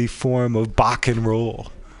and woolly form of Bach and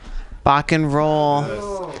roll. Bach and roll.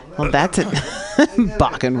 Well, that's it.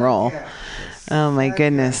 Bach and roll. Oh my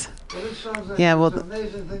goodness. Yeah, well,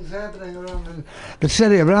 amazing things happening around the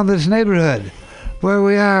city, around this neighborhood, where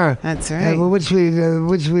we are. That's right. Which we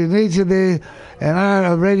need to be, and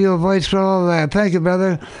our radio voice for all that. Thank you,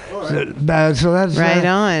 brother. So that's right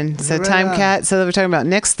on. So right Time on. Cat. So we're talking about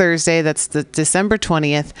next Thursday. That's the December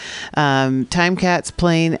 20th. Time Cat's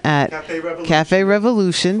playing at Cafe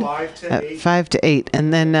Revolution at 5 to 8,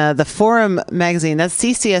 and then the Forum magazine. That's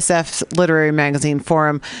CCSF's literary magazine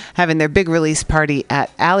Forum, having their big release party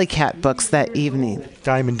at Alley Cat Books that evening.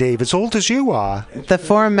 Diamond Dave, as old as you are. The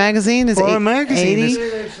Forum magazine is Forum magazine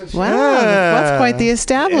 80. Wow, that's quite the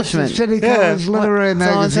establishment. It's a City College literary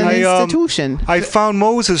magazine. It's an institution. I found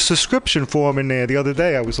Moses' subscription form in there the other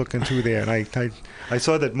day. I was looking through there, and I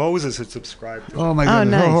saw that Moses had subscribed. Oh my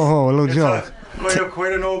goodness! nice. A little joke.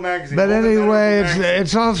 Quite an old magazine. But anyway,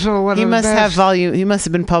 it's also one He of the must best. have volume. He must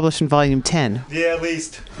have been published in volume 10. Yeah, at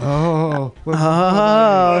least. Oh.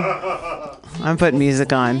 I'm putting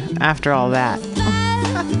music on after all that.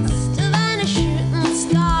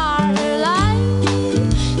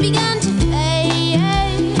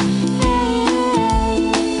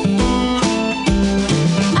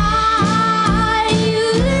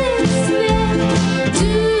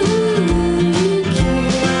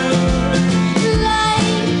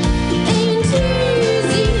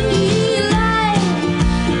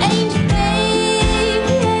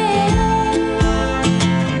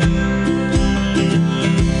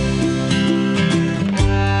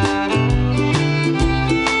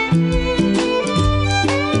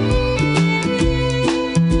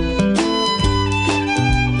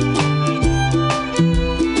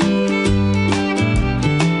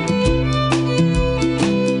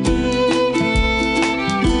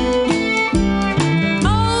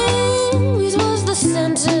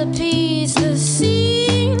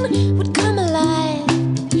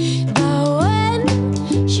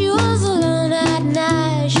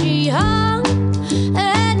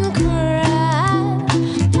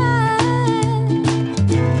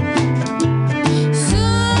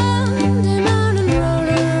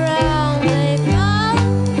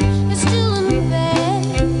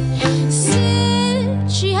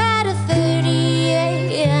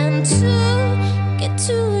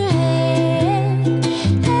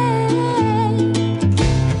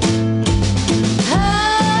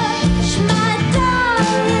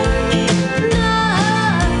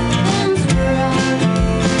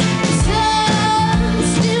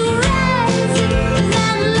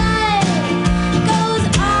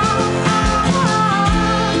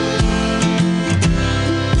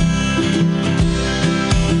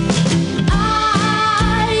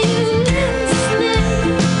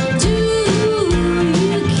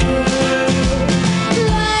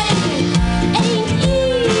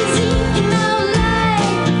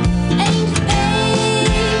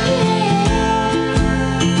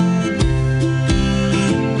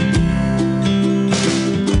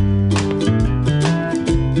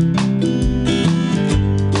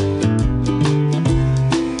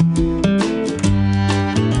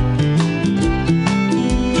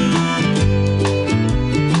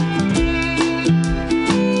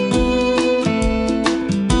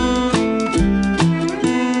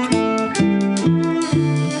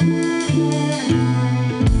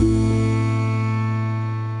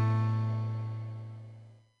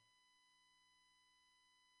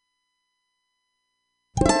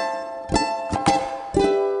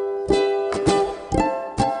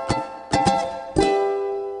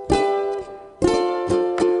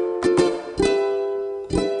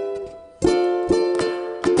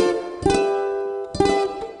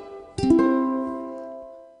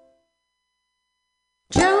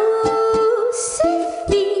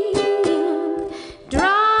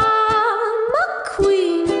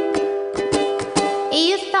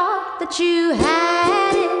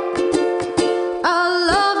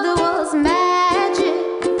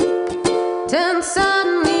 turn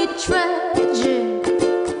suddenly tragic.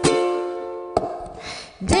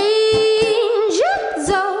 Danger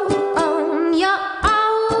zone, you're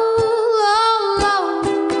all alone.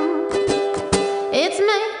 It's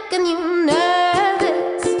making you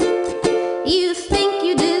nervous. You think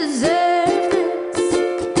you deserve this.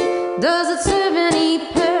 Does it serve any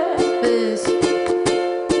purpose?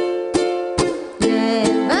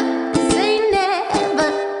 Never say never.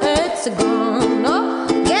 It's gonna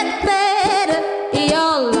get better.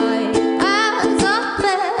 Your life as a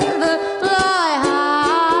feather, fly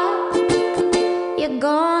high. You're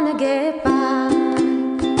gonna get by.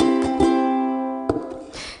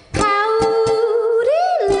 Pouty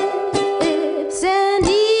lips and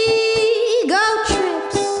ego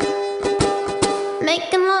trips,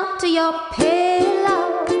 making love to your pillow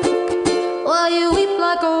while you weep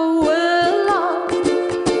like a willow.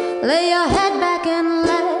 Lay your head back and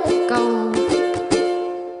let go.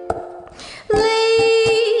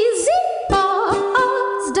 Lazy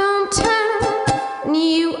boys don't turn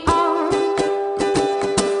you on.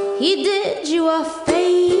 He did you a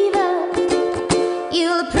favor,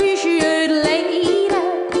 you'll appreciate later.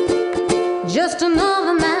 Just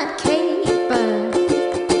another mad caper.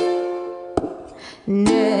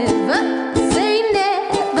 Never say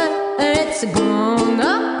never. It's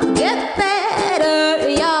gonna get better.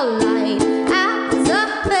 Your light as a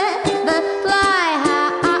feather, fly high.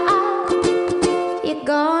 You're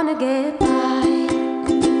gonna get by.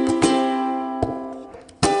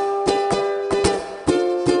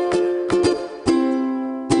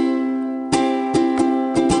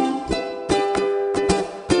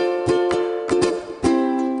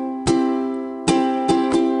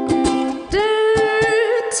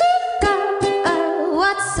 Dirty girl,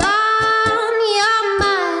 what's on your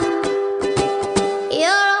mind?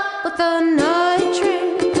 You're up with a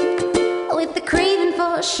nitrate, with the craving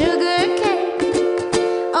for sugar cake,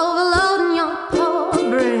 overloading your poor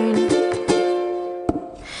brain.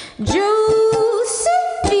 Josephine,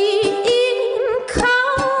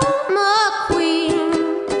 karma queen,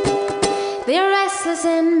 they're restless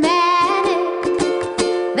and manic.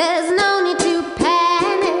 There's no need to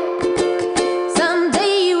panic.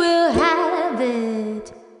 Someday you will have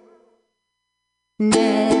it.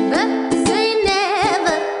 Never say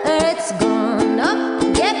never. It's gonna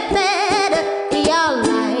get better. Your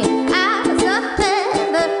life as a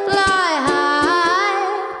feather, fly high.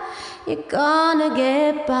 You're gonna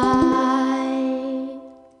get by.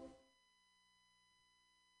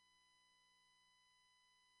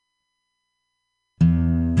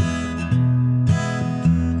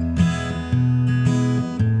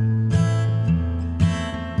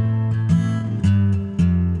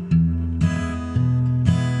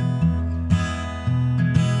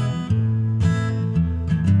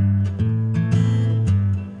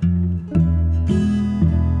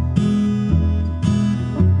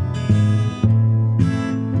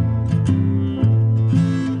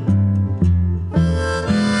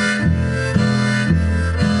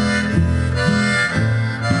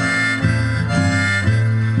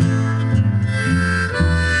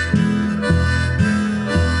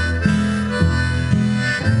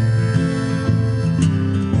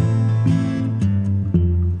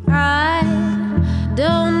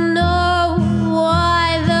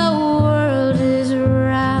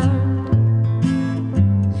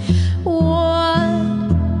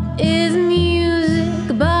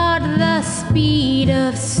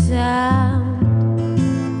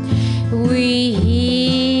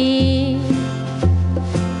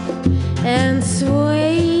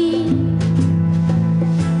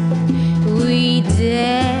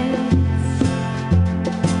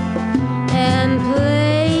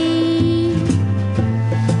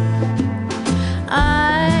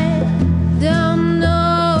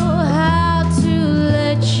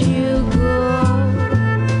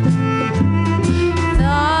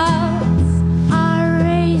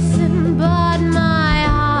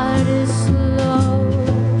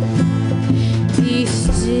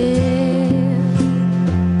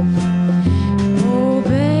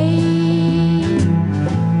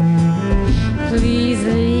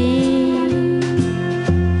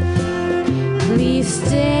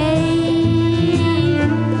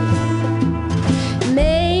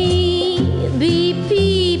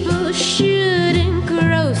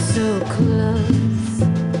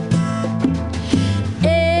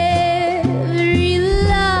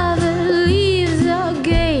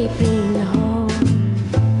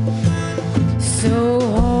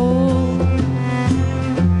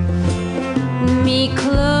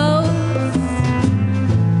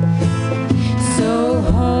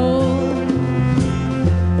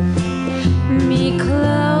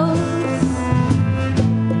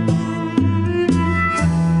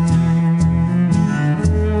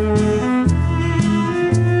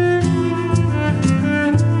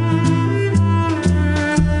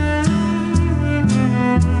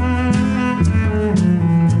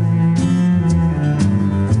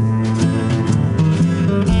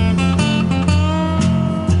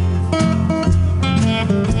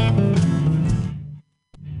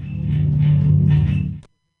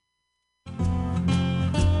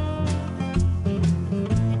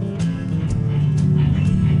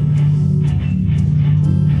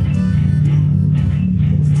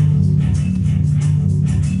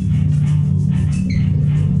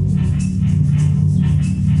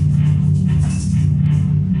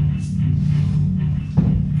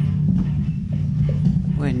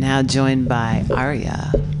 Now joined by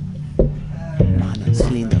Aria, Manos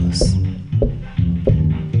Lindos.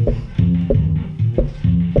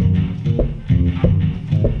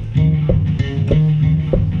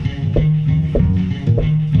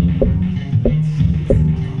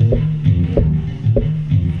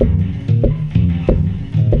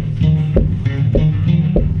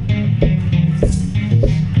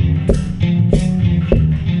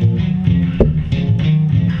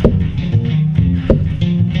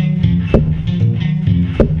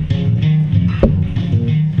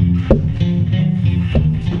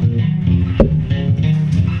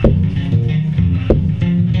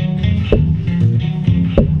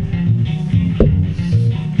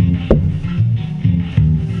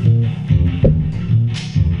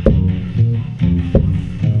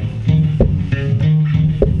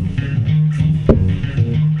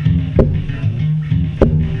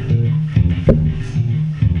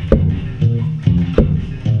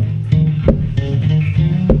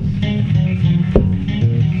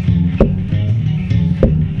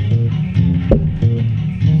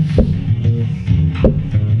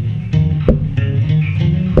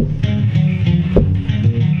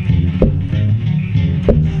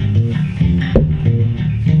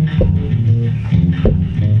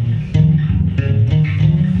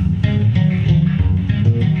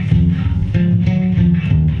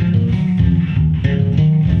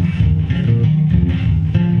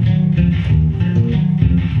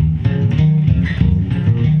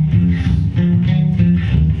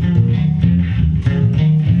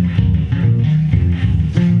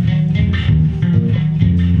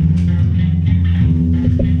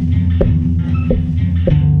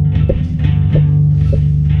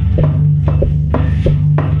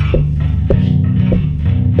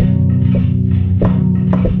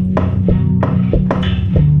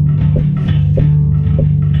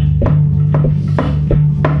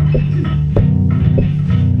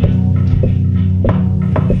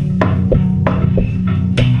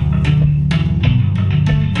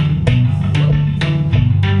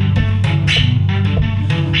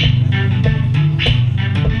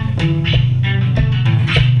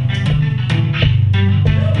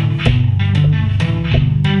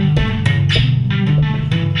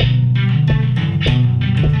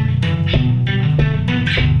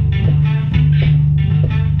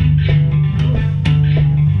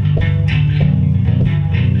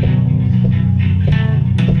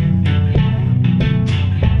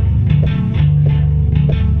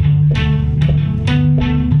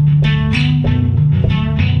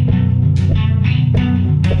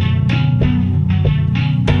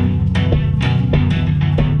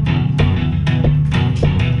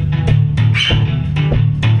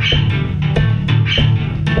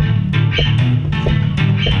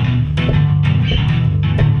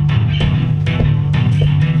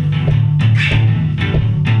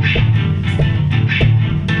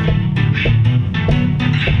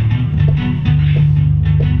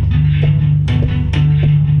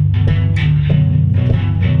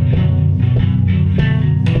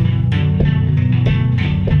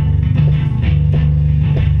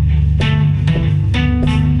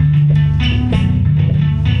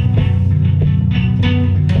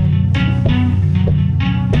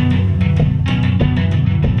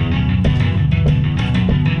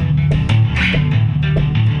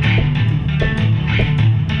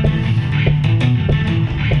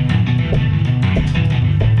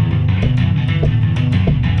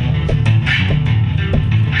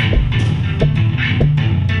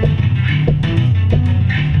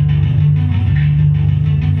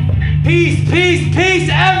 Peace, peace, peace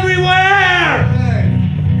everywhere!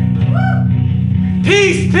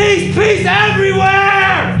 Peace, peace, peace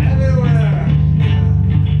everywhere!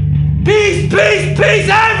 Peace, peace, peace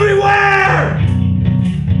everywhere!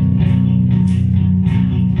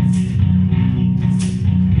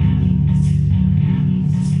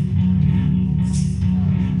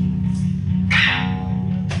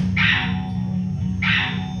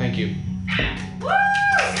 Thank you.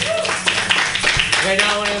 Okay,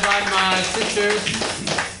 now I want to invite my sisters,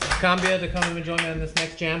 Cambia, to come and join me on this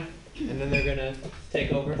next jam, and then they're gonna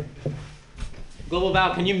take over. Global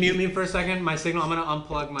Val, can you mute me for a second? My signal. I'm gonna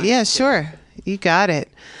unplug my. Yeah, sure. You got it.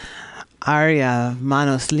 Aria,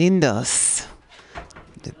 Manos Lindos.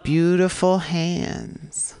 The beautiful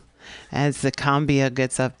hands. As the cambia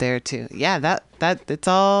gets up there too. Yeah, that it's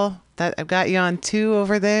all that I've got you on 2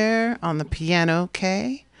 over there on the piano,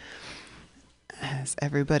 okay? As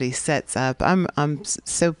everybody sets up, I'm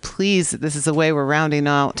so pleased that this is the way we're rounding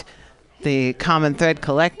out the Common Thread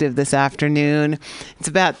Collective this afternoon. It's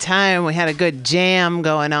about time we had a good jam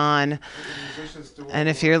going on. And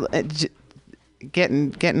if you're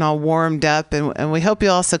getting all warmed up, and we hope you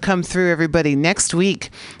also come through, everybody. Next week,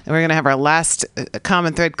 we're going to have our last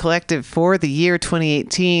Common Thread Collective for the year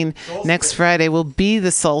 2018. Next Friday will be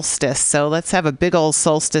the solstice, so let's have a big old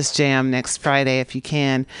solstice jam next Friday if you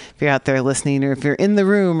can. If you're out there listening, or if you're in the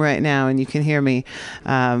room right now and you can hear me,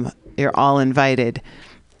 you're all invited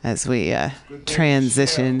as we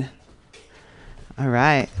transition. All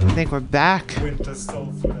right, I think we're back. Winter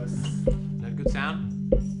solstice. Is that a good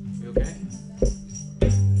sound? You okay?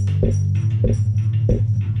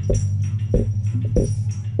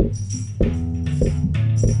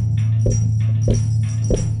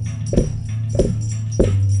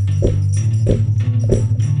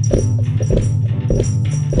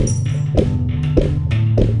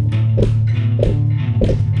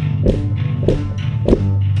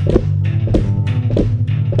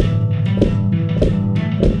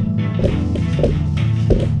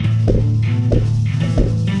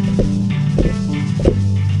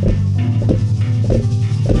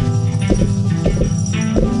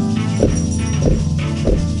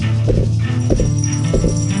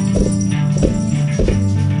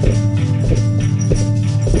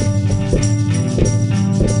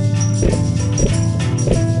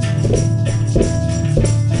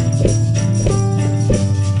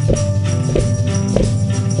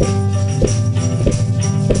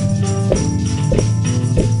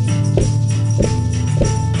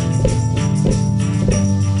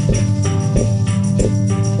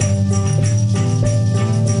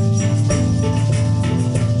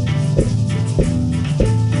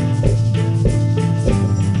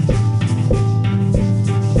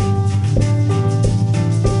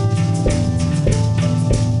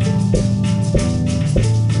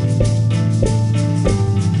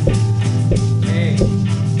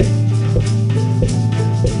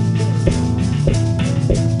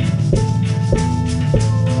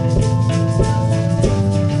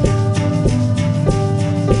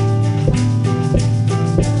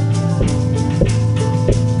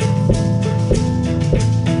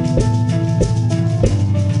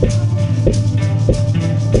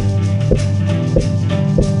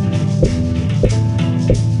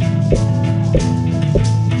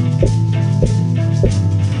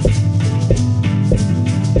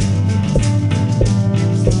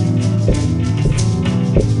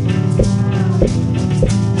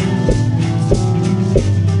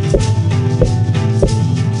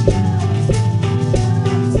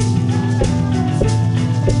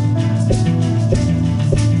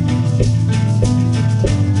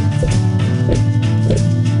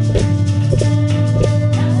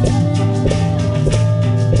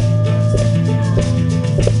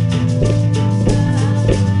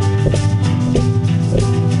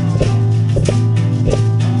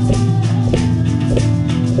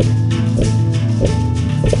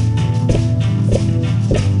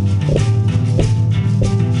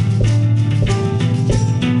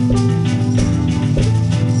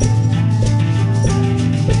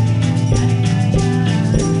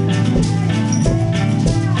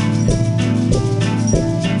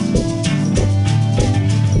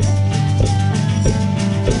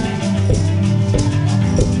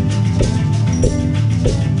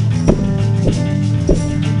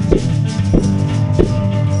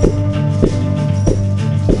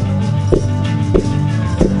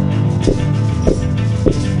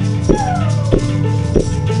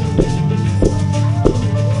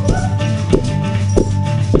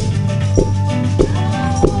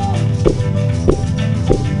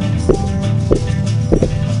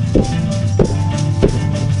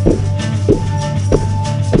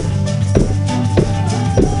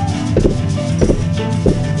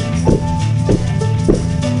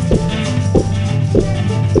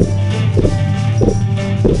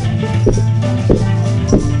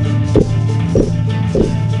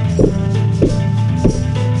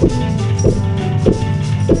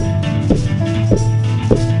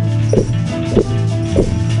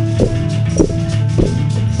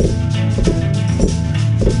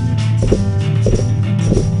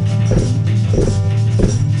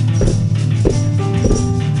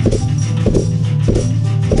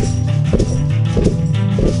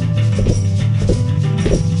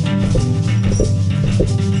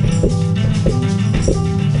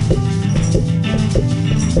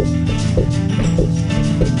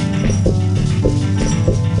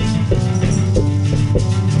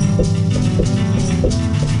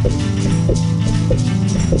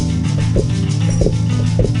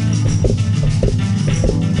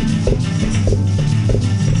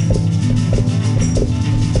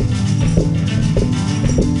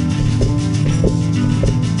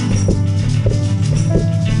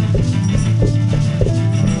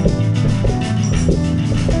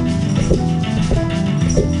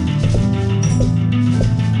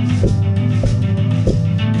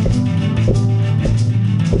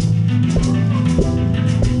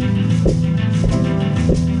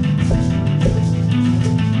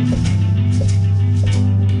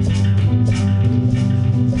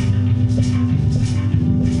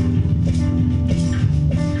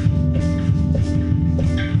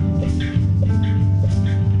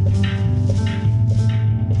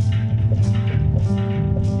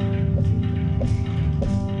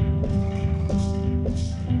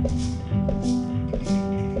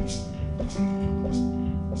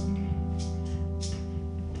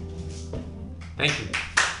 Thank you.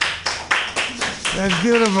 That's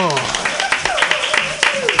beautiful.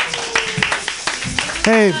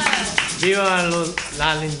 Hey. Viva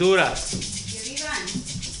la lindura.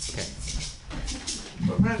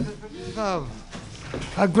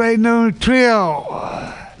 A great new trio.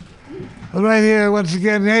 Right here once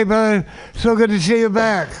again. Hey, brother, so good to see you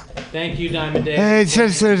back. Thank you, Diamond Dave. Hey,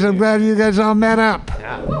 sisters, I'm glad you guys all met up.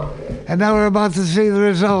 Yeah. And now we're about to see the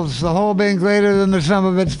results, the whole being greater than the sum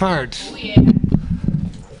of its parts. Oh, yeah.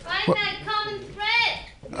 Find that common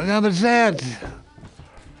thread. Number set.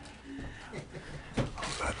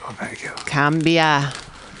 Oh, thank you. Cambia.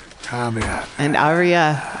 Cambia. And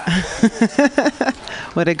aria.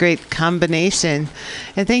 What a great combination.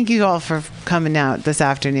 And thank you all for coming out this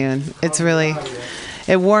afternoon. It's really,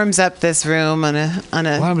 it warms up this room on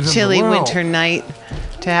a chilly winter night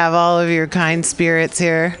to have all of your kind spirits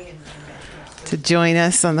here to join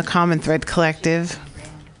us on the Common Thread Collective.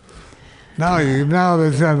 Now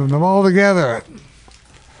they're sending them all together.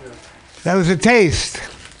 That was a taste.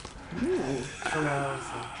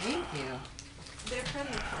 Thank you.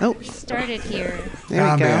 Oh. We started here.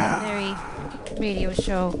 There we go. Very radio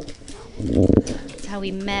show. That's how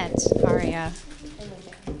we met, Aria.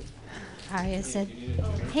 Aria said,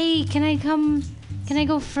 "Hey, can I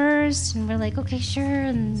go first?" And we're like, "Okay, sure."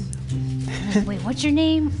 And like, wait, what's your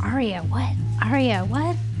name? Aria. What? Aria.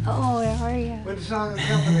 What? Oh, Aria. What song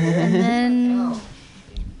company? And then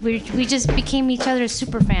we just became each other's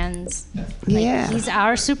super fans. Like, Yeah. he's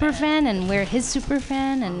our super fan, and we're his super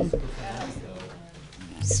fan, and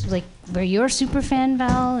it's like we're your super fan,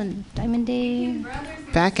 Val and Diamond Dave.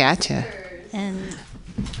 Back at you. And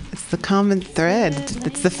it's the common thread.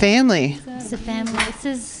 It's the family. It's the family. This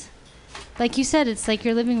is, like you said, it's like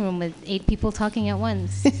your living room with 8 people talking at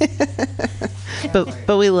once.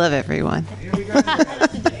 But we love everyone.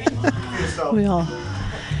 We all.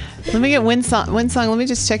 Let me get one song. Let me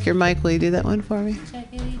just check your mic. Will you do that one for me?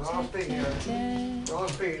 A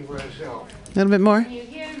little bit more. Can you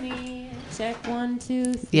hear me? Check 1,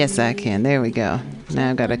 2, 3. Yes, I can. There we go. Now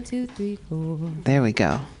I've got to. 1, 2, 3, 4. There we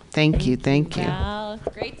go. Thank you. Thank you. Wow,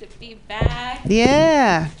 great to be back.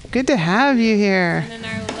 Yeah, good to have you here. And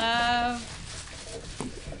our love.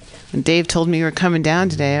 When Dave told me you were coming down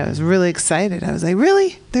today, I was really excited. I was like,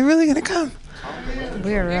 really? They're really going to come?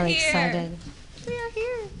 We're really excited.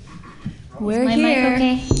 We're Is my here.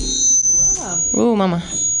 mic okay? Ooh, mama.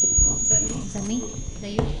 Is that me? Is that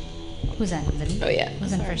you? Who's that? Is that me? Oh, yeah.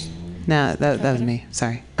 Who's on first? No, that was me.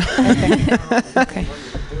 Sorry. Okay.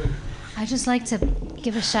 I just like to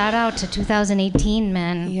give a shout out to 2018,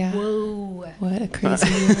 man. Yeah. Whoa. What a crazy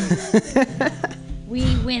year.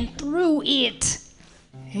 We went through it.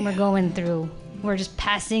 And we're going through. We're just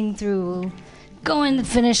passing through, going the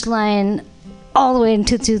finish line all the way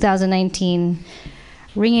into 2019,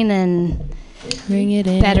 ringing in Ring it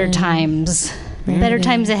in. better times. Better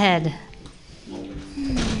times ahead.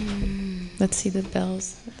 Let's see the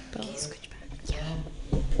bells. The bells.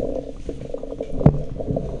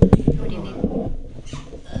 What do you need?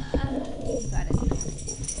 Got it.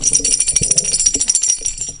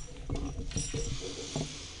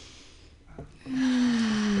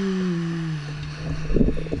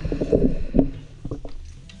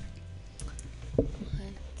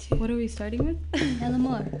 What are we starting with?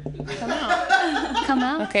 Eleanor. Come out. Come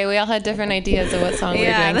out. Okay, we all had different ideas of what song we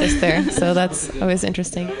were doing just there, so that's always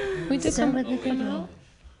interesting. We did Start come with the good one.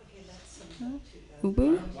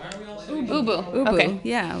 Ubu? Ubu. Okay.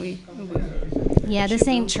 Yeah, Ubu. Yeah, this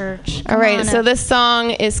ain't church. All right, so this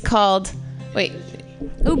song is called,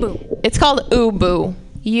 Ubu. It's called Ubu.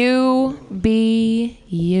 U-B-U.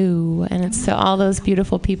 And it's to all those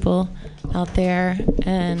beautiful people out there.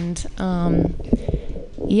 And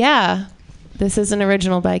yeah, this is an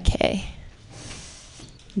original by Kay.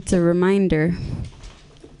 It's a reminder.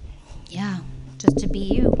 Yeah, just to be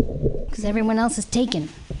you. Because everyone else is taken.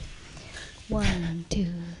 1, 2,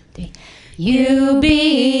 3. You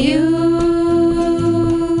be you.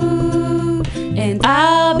 And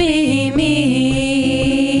I'll be me.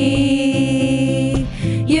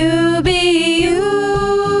 You be you.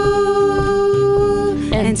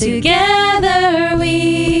 And together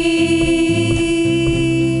we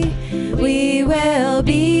will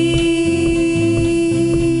be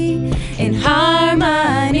in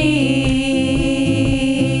harmony.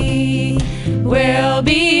 We'll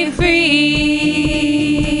be free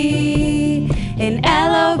in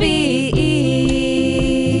LOVE.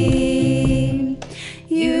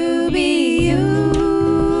 You be you.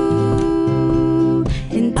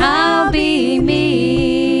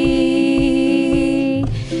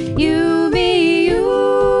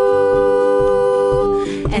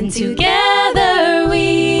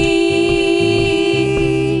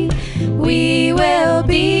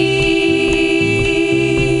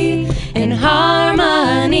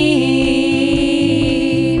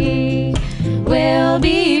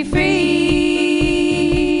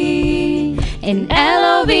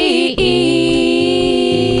 L-O-V-E.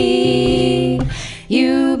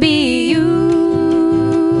 You be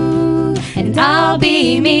you, and I'll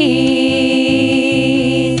be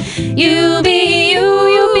me. You be you,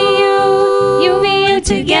 you be you, you be you.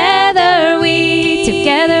 Together we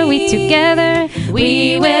together,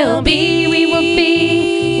 we will be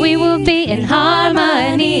in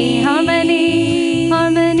harmony, harmony.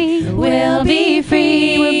 We'll be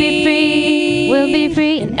free,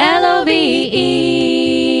 in L-O-V-E.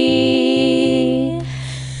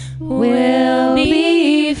 We'll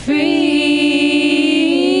be free.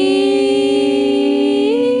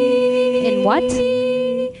 In what?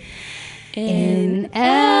 In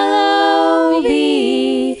L-O-V-E.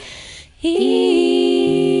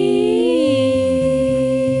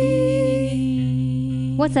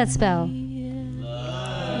 What's that spell?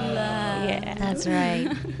 Love. Yeah, that's right.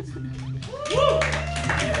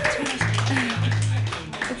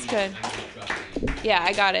 That's good. Yeah,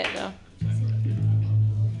 I got it though.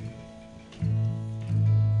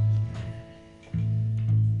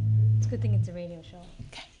 It's a good thing it's a radio show.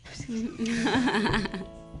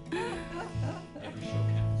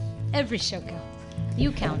 Every show counts.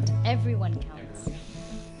 You count. Everyone counts.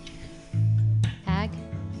 Hag?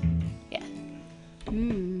 Yeah.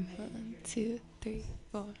 1, 2, 3,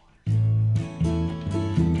 4.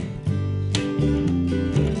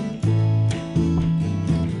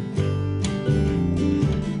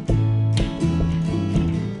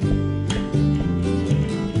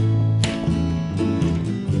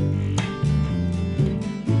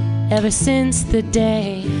 Ever since the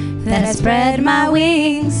day that I spread my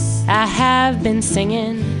wings, I have been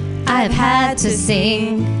singing. I've had to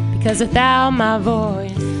sing, because without my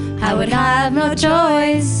voice, I would have no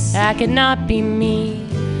choice. I could not be me.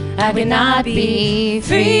 I could not be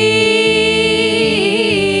free.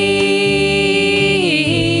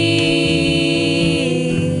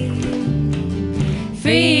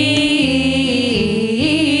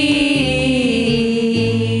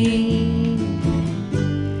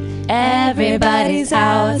 Everybody's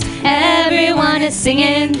out, everyone is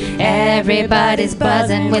singing, everybody's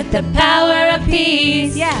buzzing with the power of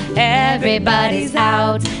peace. Yeah. Everybody's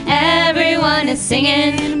out, everyone is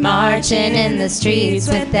singing, marching in the streets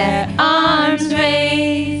with their arms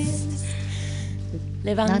raised.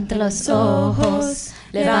 Levante los ojos,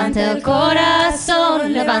 levante el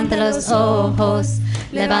corazón, levante los ojos,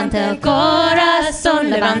 levante el corazón,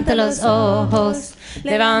 levante los ojos.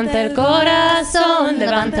 Levanta el corazón,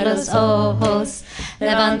 levanta los ojos,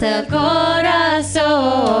 levanta el corazón,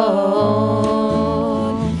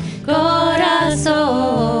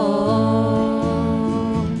 corazón.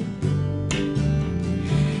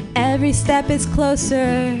 Every step is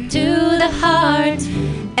closer to the heart.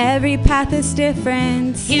 Every path is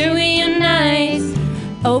different. Here we unite.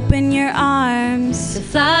 Open your arms to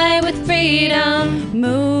fly with freedom,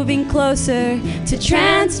 moving closer to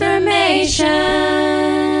transformation.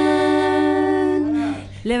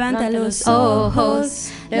 Levanta los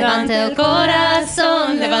ojos, levanta el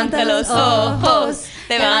corazón, levanta los ojos,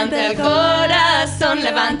 levanta el corazón,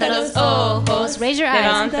 levanta los ojos. Raise your eyes.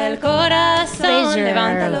 Levanta el corazón, raise your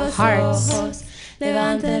levanta los hearts. ojos,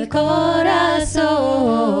 levanta el corazón,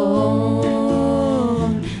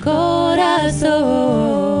 corazón.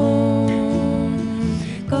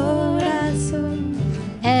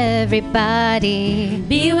 Everybody,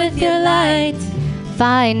 be with your light.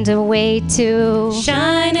 Find a way to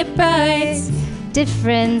shine it bright.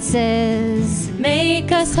 Differences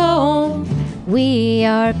make us whole. We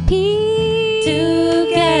are peace.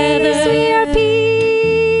 Together. We are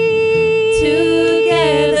peace.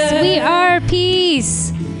 Together. We are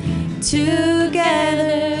peace. Together.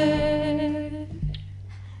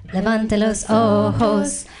 Levante los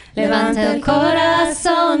ojos. Levanta el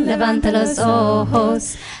corazón, levanta los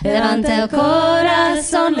ojos, levanta el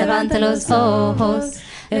corazón, levanta los ojos,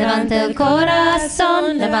 levanta el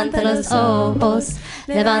corazón, levanta los ojos,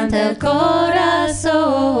 levanta el corazón,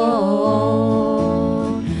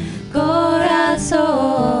 corazón,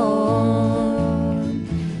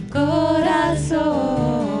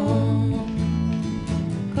 corazón,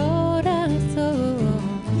 corazón.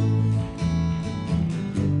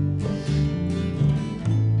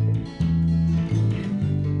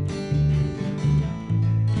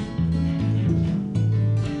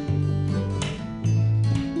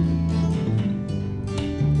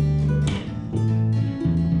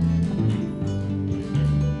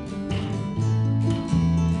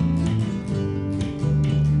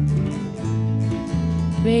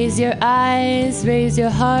 Raise your eyes, raise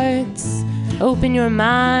your hearts, open your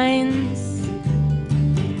minds.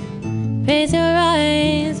 Raise your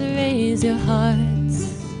eyes, raise your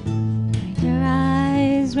hearts. Your eyes.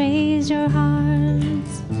 your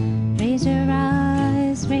hearts, raise your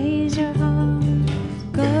eyes, raise your hearts.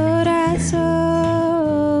 Corazón,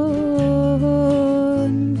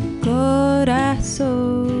 corazón,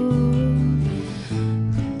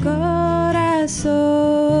 corazón,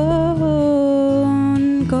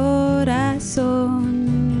 corazón,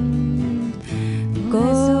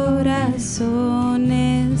 corazones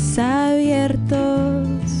abiertos.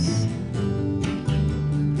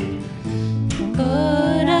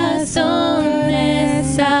 Corazones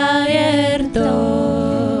abiertos,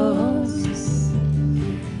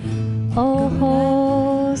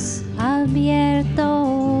 Ojos abiertos.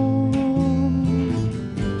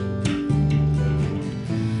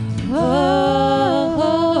 ojos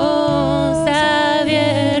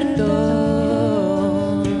abiertos,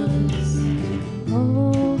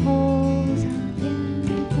 Ojos abiertos.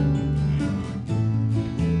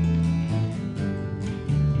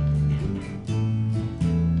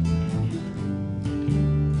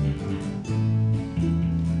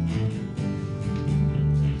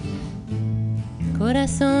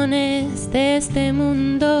 corazones de este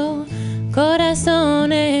mundo,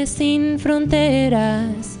 corazones sin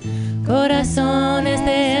fronteras, corazones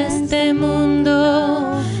de este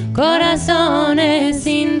mundo, corazones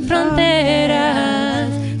sin fronteras,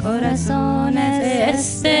 corazones de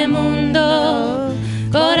este mundo,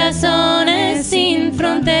 corazones sin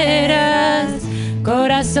fronteras,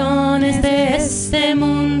 corazones de este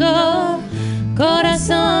mundo,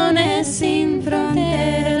 corazones sin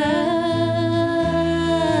fronteras,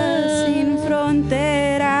 Sin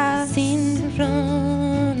fronteras, sin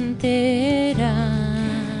fronteras,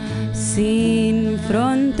 sin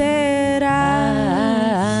fronteras.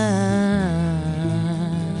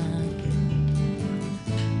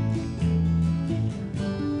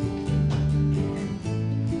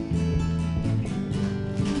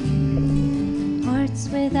 Hearts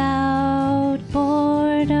without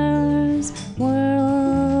borders,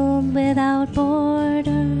 world without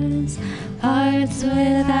borders, hearts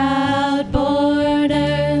without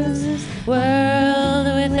borders, world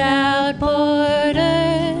without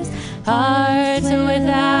borders, hearts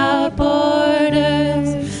without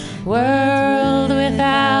borders, world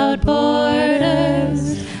without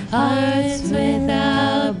borders, hearts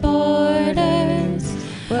without borders,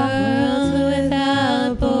 world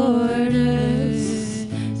without borders,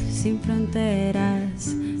 Sin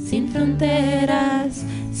fronteras, sin fronteras,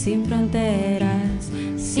 sin fronteras,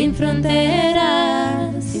 sin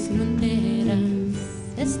fronteras, sin fronteras,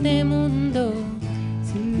 este mundo,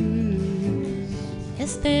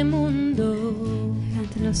 este mundo.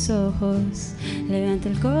 Levante los ojos, levante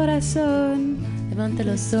el corazón, levante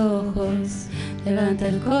los ojos, levanta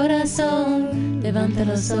el corazón, levanta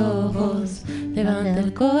los ojos, levanta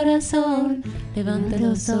el corazón, levanta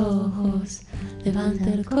los ojos,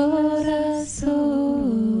 levanta el corazón.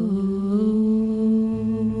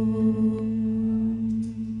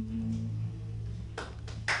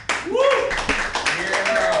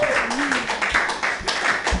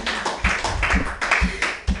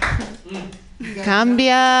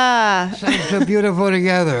 Cambia. Sounds so beautiful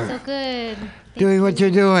together. So good. Doing what you're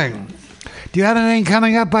doing. Do you have anything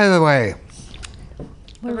coming up, by the way?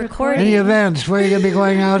 We're recording. Any events where you're going to be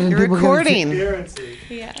going out and You're people recording.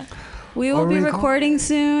 Yeah. We will be recording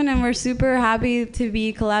soon, and we're super happy to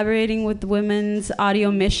be collaborating with the Women's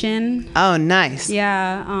Audio Mission. Oh, nice.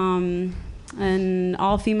 Yeah, an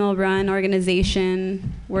all-female run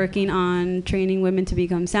organization working on training women to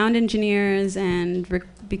become sound engineers and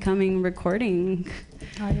becoming recording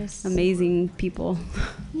Artists. amazing people.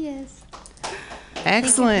 Yes.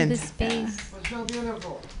 Excellent. Thank you for the space.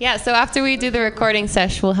 Yeah, so after we do the recording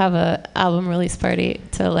sesh, we'll have a album release party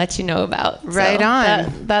to let you know about. Right So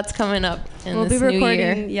on. That's coming up in We'll this be new recording.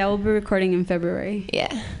 year. Yeah, we'll be recording in February.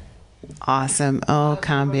 Yeah. Awesome. Oh,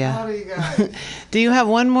 Cambia. Do you have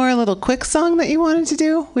one more little quick song that you wanted to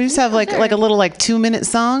do? We just have like a little 2-minute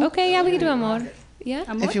song. Okay, yeah, we can do a more. Yeah.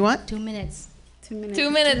 If you want. 2 minutes. 2 minutes. 2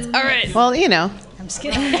 minutes. All right. Well, you know. I'm just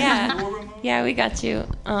kidding. Yeah. Yeah, we got you.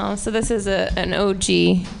 So this is an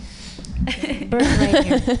OG. Birthright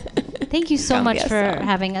here. Thank you so much Cambia for song.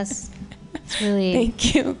 having us. It's really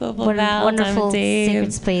Thank you, Global Val, wonderful Dave,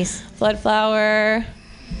 sacred space. Floodflower,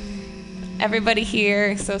 everybody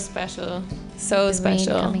here, so special, so The rain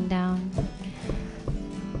special. coming down.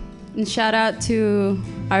 And shout out to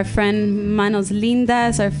our friend Manos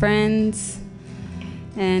Lindas, our friends,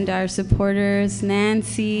 and our supporters,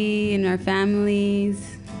 Nancy, and our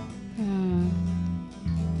families,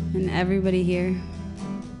 and everybody here.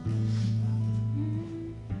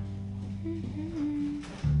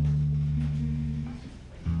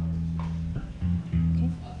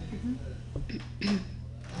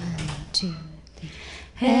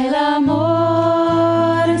 El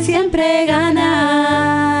amor siempre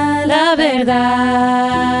gana, la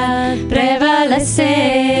verdad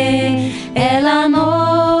prevalece. El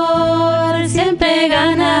amor siempre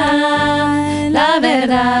gana, la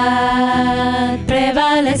verdad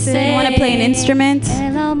prevalece. You want to play an instrument?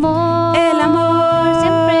 El amor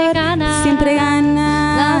siempre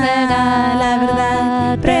gana, la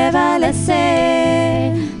verdad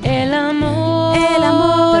prevalece. El amor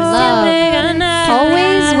siempre gana,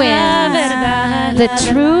 always wins. The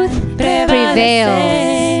truth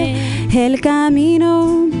prevails. El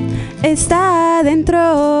camino está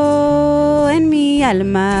dentro, en mi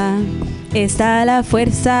alma está la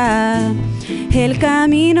fuerza. El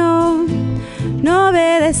camino no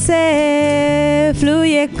obedece,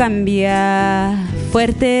 fluye, cambia,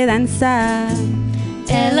 fuerte danza.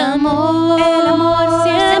 El amor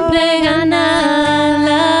siempre gana,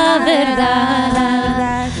 la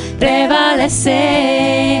verdad prevalece.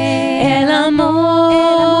 El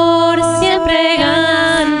amor siempre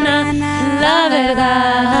gana, la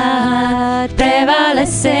verdad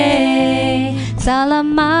prevalece.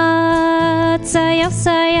 Salamat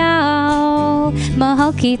sayaw,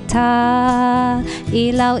 mahal kita,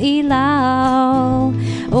 ilaw.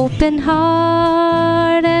 Open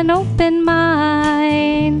heart and open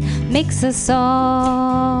mind makes us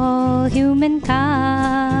all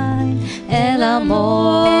humankind. El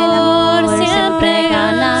amor siempre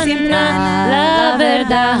gana, la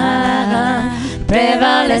verdad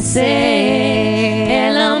prevalece.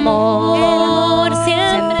 El amor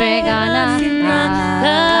siempre gana,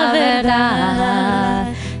 la verdad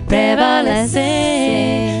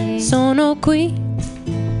prevalece. Sono qui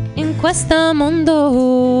in questo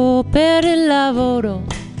mondo per il lavoro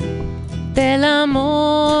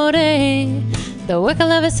dell'amore. The work of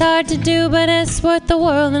love is hard to do, but it's worth the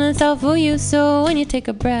world and it's all for you. So when you take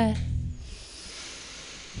a breath,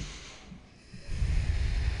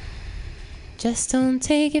 just don't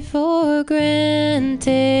take it for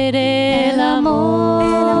granted. El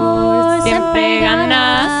amor siempre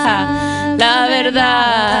gana, la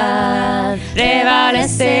verdad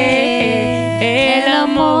prevalece. El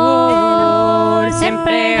amor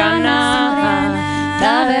siempre gana,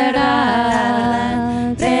 la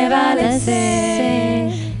verdad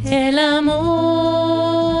prevalece. El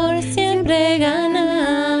amor siempre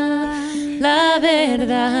gana, la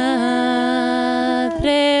verdad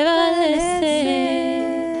prevalece.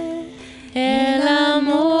 El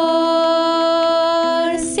amor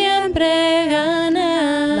siempre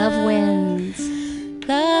gana. Love wins.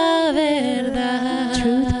 La verdad.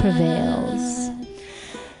 Truth prevails.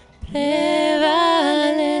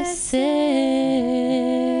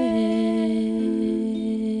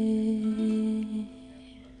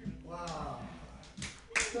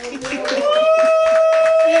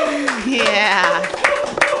 Yeah.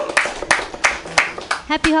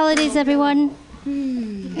 Happy holidays, everyone.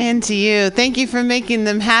 And to you. Thank you for making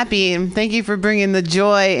them happy, and thank you for bringing the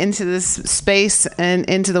joy into this space and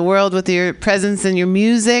into the world with your presence and your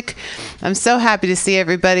music. I'm so happy to see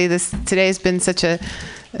everybody. Today's been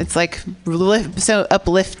it's like so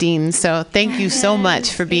uplifting. So thank you so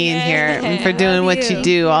much for being here and for doing what you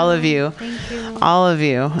do, all of you. Thank you. All of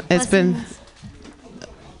you. It's been...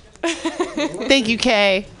 Thank you,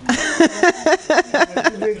 Kay. To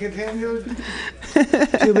be continued.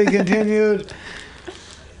 To be continued.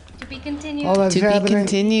 To be continued. All that's To be happening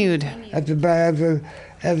continued. at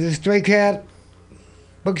the Stray Cat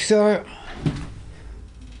bookstore.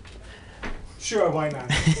 Sure, why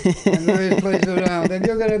not? And various places around. And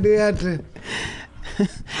you're going to be at the...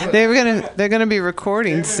 They're gonna be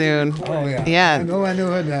recording soon. Oh yeah. Yeah. I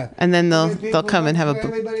knew that. And then they'll come and have a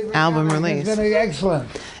album release. It's been excellent.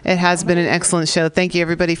 It has been an excellent show. Thank you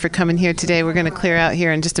everybody for coming here today. We're gonna clear out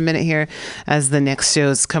here in just a minute here as the next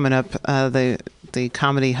show's coming up. The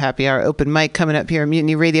comedy happy hour open mic coming up here at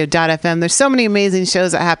MutinyRadio.fm. There's so many amazing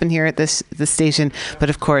shows that happen here at this station, but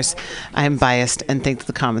of course I'm biased and think that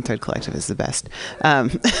the Common Thread Collective is the best.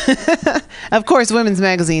 Of course, Women's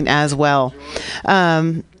Magazine as well.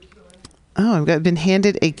 I've been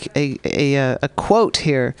handed a quote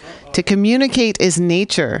here. To communicate is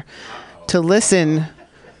nature. To listen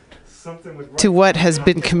to what has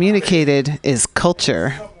been communicated is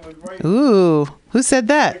culture. Ooh, who said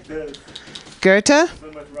that? Goethe?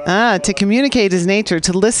 To communicate is nature.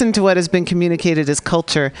 To listen to what has been communicated is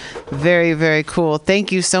culture. Very, very cool.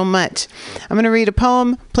 Thank you so much. I'm going to read a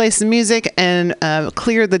poem, play some music, and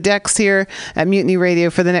clear the decks here at Mutiny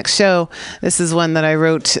Radio for the next show. This is one that I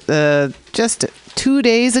wrote just 2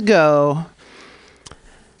 days ago.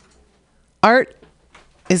 Art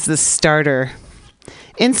is the starter.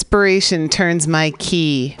 Inspiration turns my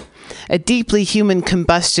key. a deeply human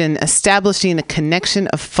combustion establishing a connection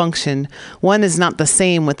of function. One is not the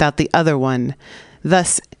same without the other one.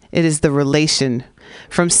 Thus, it is the relation.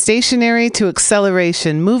 From stationary to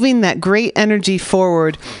acceleration, moving that great energy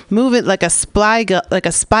forward, move it like a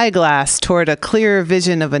spyglass toward a clearer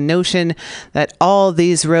vision of a notion that all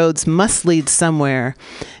these roads must lead somewhere,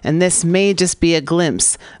 and this may just be a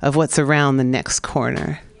glimpse of what's around the next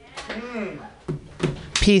corner.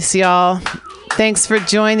 Peace, y'all. Thanks for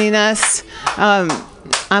joining us.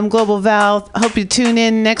 I'm Global Val. Hope you tune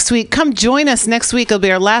in next week. Come join us next week. It'll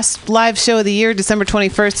be our last live show of the year. December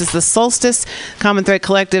 21st is the solstice. Common Thread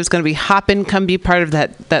Collective is going to be hopping. Come be part of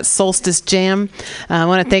that solstice jam. I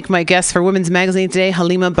want to thank my guest for Women's Magazine today,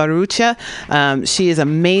 Halima Barucha. She is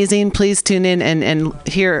amazing. Please tune in and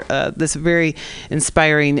hear this very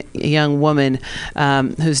inspiring young woman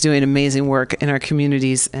who's doing amazing work in our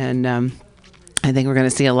communities. And I think we're going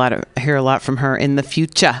to hear a lot from her in the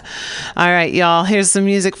future. All right, y'all. Here's some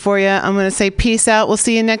music for you. I'm going to say peace out. We'll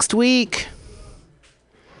see you next week.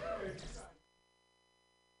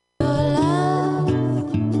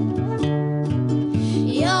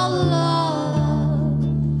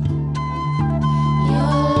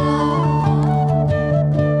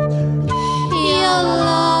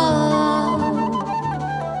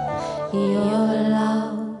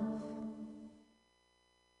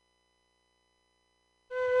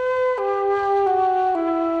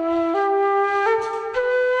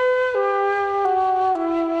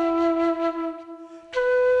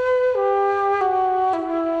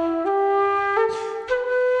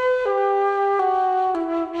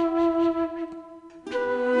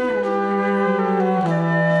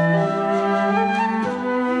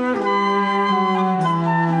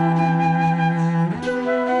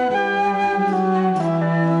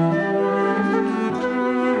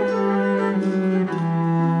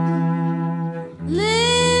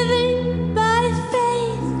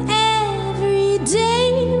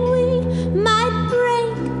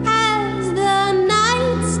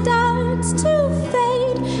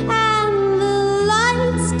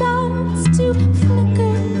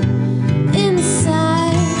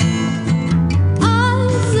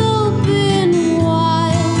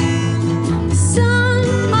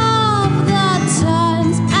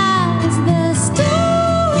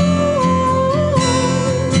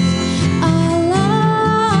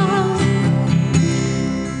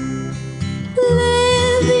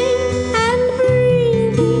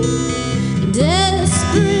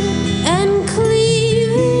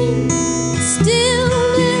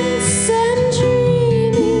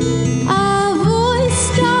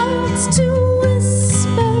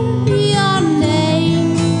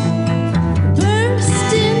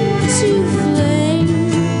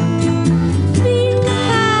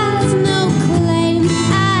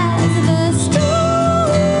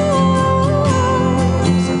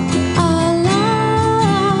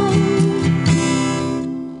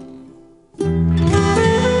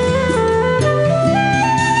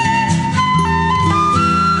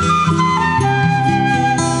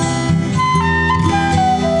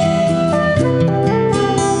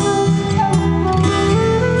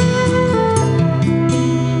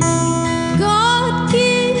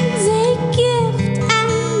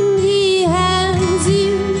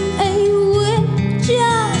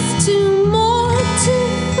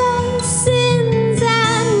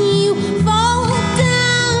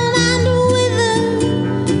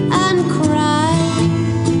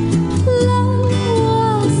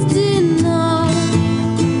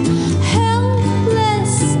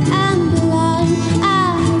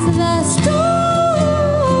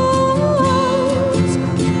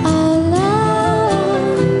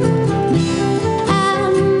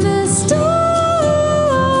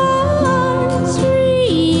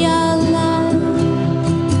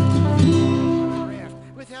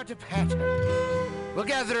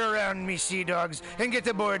 Sea dogs and get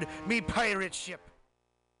aboard me pirate ship.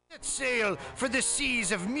 Set sail for the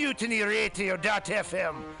seas of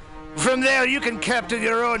MutinyRadio.fm. From there, you can captain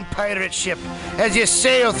your own pirate ship as you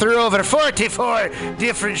sail through over 44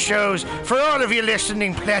 different shows for all of your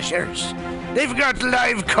listening pleasures. They've got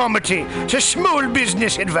live comedy to small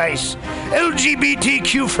business advice,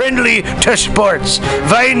 LGBTQ friendly to sports,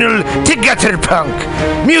 vinyl to gutter punk.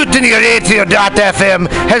 MutinyRadio.fm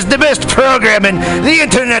has the best programming the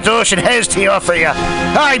internet ocean has to offer you.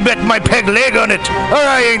 I bet my peg leg on it, or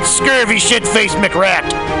I ain't scurvy shit-faced McRat.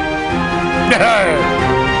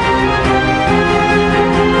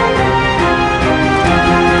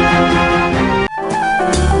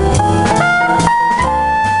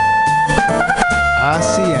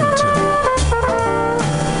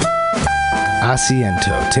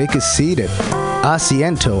 Asiento. Take a seat at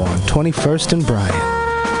Asiento on 21st and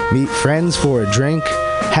Bryant. Meet friends for a drink,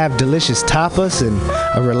 have delicious tapas, and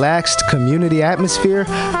a relaxed community atmosphere.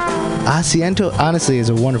 Asiento honestly is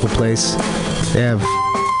a wonderful place. They have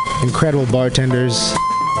incredible bartenders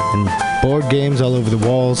and board games all over the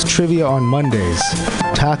walls, trivia on Mondays,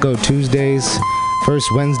 Taco Tuesdays,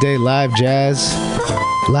 First Wednesday live jazz,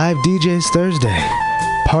 live DJs Thursday,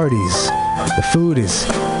 parties. The food is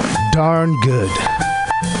darn good.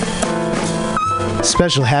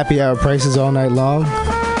 Special happy hour prices all night long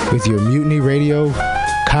with your Mutiny Radio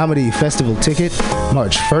Comedy Festival ticket,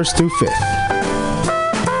 March 1st through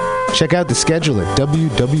 5th. Check out the schedule at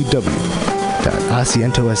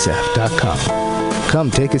www.asientosf.com.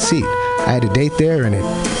 Come take a seat. I had a date there and it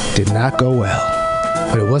did not go well.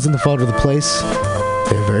 But it wasn't the fault of the place.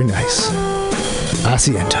 They're very nice.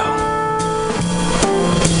 Asiento.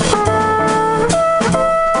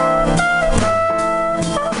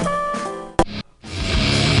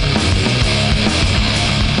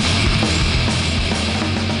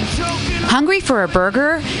 Hungry for a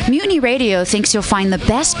burger? Mutiny Radio thinks you'll find the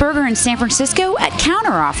best burger in San Francisco at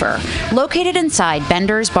Counteroffer, located inside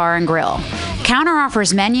Bender's Bar and Grill.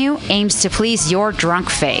 Counteroffer's menu aims to please your drunk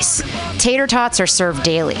face. Tater tots are served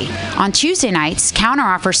daily. On Tuesday nights,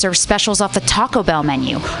 Counteroffer serves specials off the Taco Bell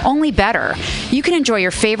menu, only better. You can enjoy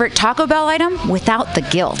your favorite Taco Bell item without the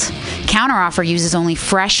guilt. Counteroffer uses only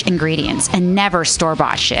fresh ingredients and never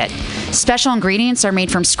store-bought shit. Special ingredients are made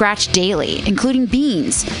from scratch daily, including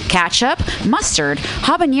beans, ketchup, mustard,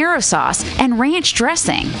 habanero sauce, and ranch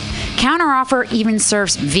dressing. Counteroffer even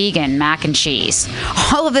serves vegan mac and cheese.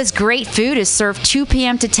 All of this great food is served 2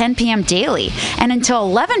 p.m. to 10 p.m. daily and until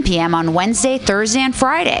 11 p.m. on Wednesday, Thursday, and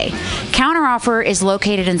Friday. Counteroffer is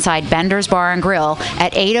located inside Bender's Bar and Grill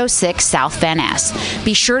at 806 South Van Ness.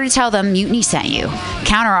 Be sure to tell them Mutiny sent you.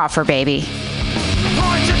 Counteroffer, baby. Everybody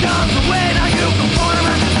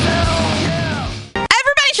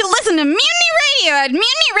should listen to Mutiny Radio at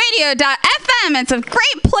MutinyRadio.fm. It's a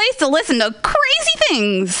great place to listen to crazy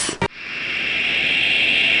things.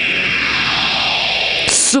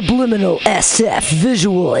 Subliminal SF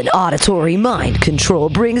visual and auditory mind control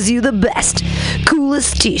brings you the best,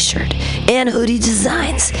 coolest t-shirt and hoodie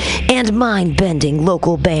designs and mind-bending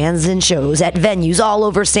local bands and shows at venues all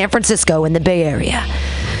over San Francisco and the Bay Area.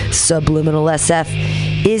 Subliminal SF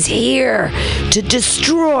is here to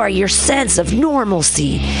destroy your sense of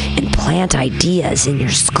normalcy and plant ideas in your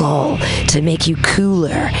skull to make you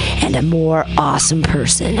cooler and a more awesome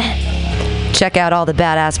person. Check out all the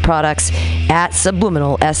badass products at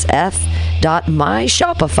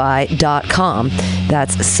subliminalsf.myshopify.com.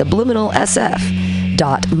 That's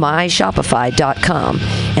subliminalsf.myshopify.com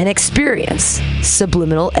and experience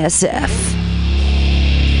Subliminal SF.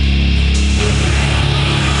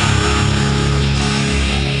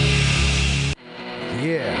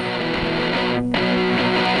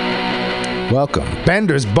 Welcome.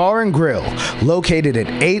 Bender's Bar and Grill, located at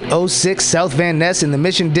 806 South Van Ness in the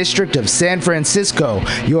Mission District of San Francisco.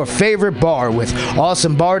 Your favorite bar with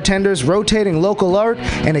awesome bartenders, rotating local art,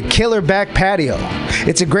 and a killer back patio.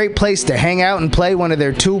 It's a great place to hang out and play one of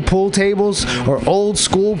their 2 pool tables or old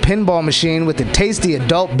school pinball machine with a tasty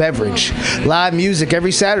adult beverage. Live music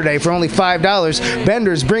every Saturday for only $5.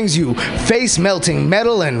 Bender's brings you face-melting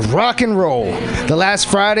metal and rock and roll. The last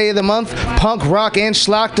Friday of the month, punk, rock, and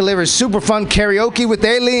schlock delivers super fun karaoke with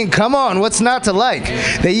Aileen. Come on, what's not to like?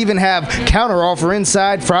 They even have Counteroffer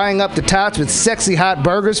inside, frying up the tots with sexy hot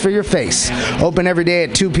burgers for your face. Open every day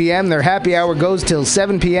at 2 p.m. Their happy hour goes till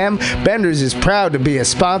 7 p.m. Bender's is proud to be a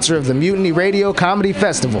sponsor of the Mutiny Radio Comedy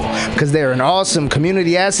Festival because they're an awesome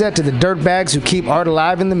community asset to the dirtbags who keep art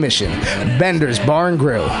alive in the Mission. Bender's Bar and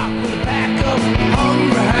Grill.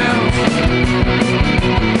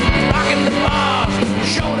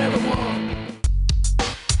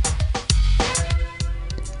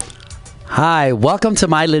 Hi, welcome to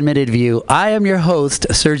My Limited View. I am your host,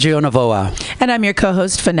 Sergio Navoa. And I'm your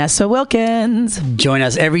co-host, Vanessa Wilkins. Join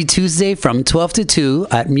us every Tuesday from 12 to 2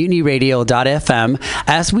 at MutinyRadio.fm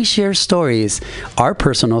as we share stories, our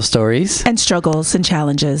personal stories. And struggles and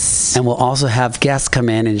challenges. And we'll also have guests come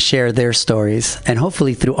in and share their stories. And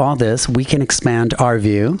hopefully through all this, we can expand our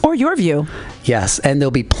view. Or your view. Yes, and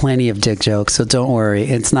there'll be plenty of dick jokes, so don't worry.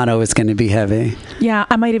 It's not always going to be heavy. Yeah,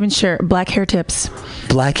 I might even share black hair tips.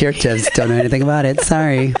 Black hair tips. Don't know anything about it.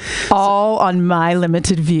 Sorry. All on My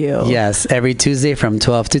Limited View. Yes, every Tuesday from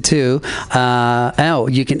 12 to 2.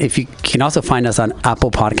 You can also find us on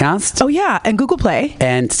Apple Podcasts. Oh yeah, and Google Play.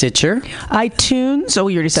 And Stitcher. iTunes. Oh,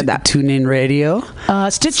 you already said that. TuneIn Radio.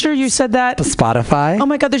 Stitcher, you said that. Spotify. Oh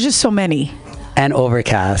my God, there's just so many. And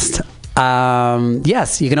Overcast.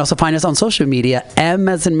 Yes, you can also find us on social media. M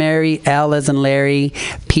as in Mary, L as in Larry,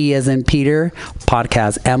 P as in Peter,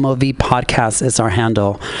 podcast. MOV Podcast is our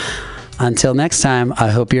handle. Until next time, I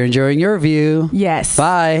hope you're enjoying your review. Yes.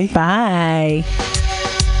 Bye. Bye.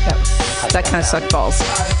 That kind of sucked balls.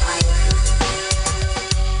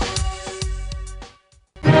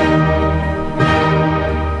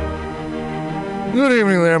 Good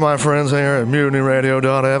evening there, my friends here at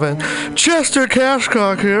MutinyRadio.fm. Chester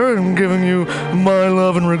Cashcock here, and giving you my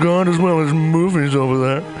love and regard as well as movies over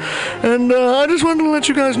there. And I just wanted to let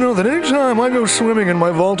you guys know that anytime I go swimming in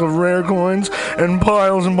my vault of rare coins and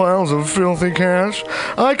piles of filthy cash,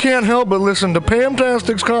 I can't help but listen to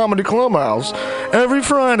Pamtastic's Comedy Clubhouse every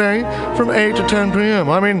Friday from 8 to 10 p.m.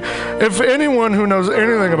 I mean, if anyone who knows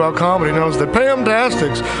anything about comedy knows that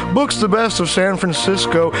Pamtastics books the best of San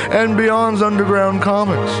Francisco and beyond's underground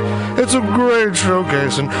comics. It's a great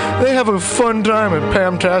showcase, and they have a fun time at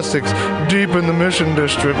Pamtastics deep in the Mission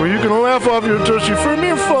District, where you can laugh off your tushy for a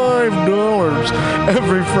mere $5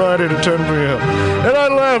 every Friday to 10 p.m. And I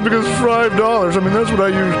laugh because $5, I mean, that's what I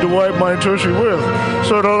use to wipe my tushy with.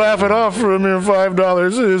 So to laugh it off for a mere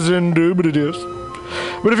 $5 is indubitious.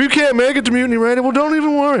 But if you can't make it to Mutiny Radio, well, don't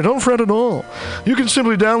even worry. Don't fret at all. You can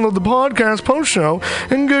simply download the podcast post-show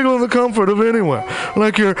and giggle in the comfort of anywhere,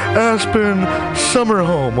 like your Aspen summer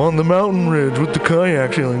home on the mountain ridge with the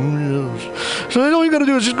kayak feeling. So all you got to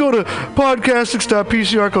do is just go to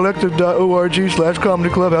podcastics.pcrcollective.org/comedy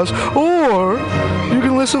clubhouse, or you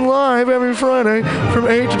can listen live every Friday from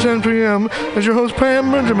 8 to 10 p.m. as your host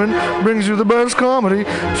Pam Benjamin brings you the best comedy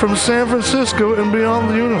from San Francisco and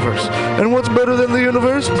beyond the universe. And what's better than the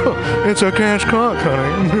universe? It's a cash cock,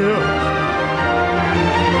 honey. Yeah.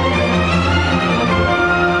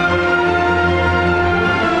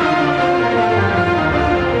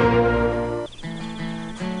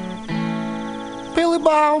 Billy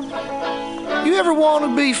Bob, you ever want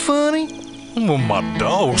to be funny? Well, my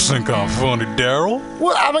dogs think I'm funny, Daryl.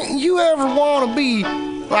 Well, I mean, you ever want to be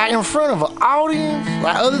like in front of an audience,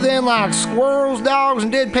 like other than like squirrels, dogs,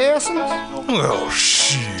 and dead peasants? Oh,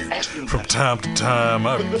 shoot. From time to time,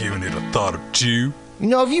 I've given it a thought or two. You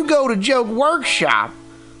know, if you go to Joke Workshop,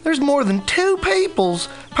 there's more than 2 peoples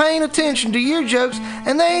paying attention to your jokes,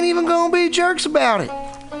 and they ain't even gonna be jerks about it.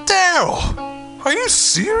 Daryl, are you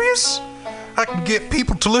serious? I can get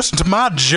people to listen to my jokes.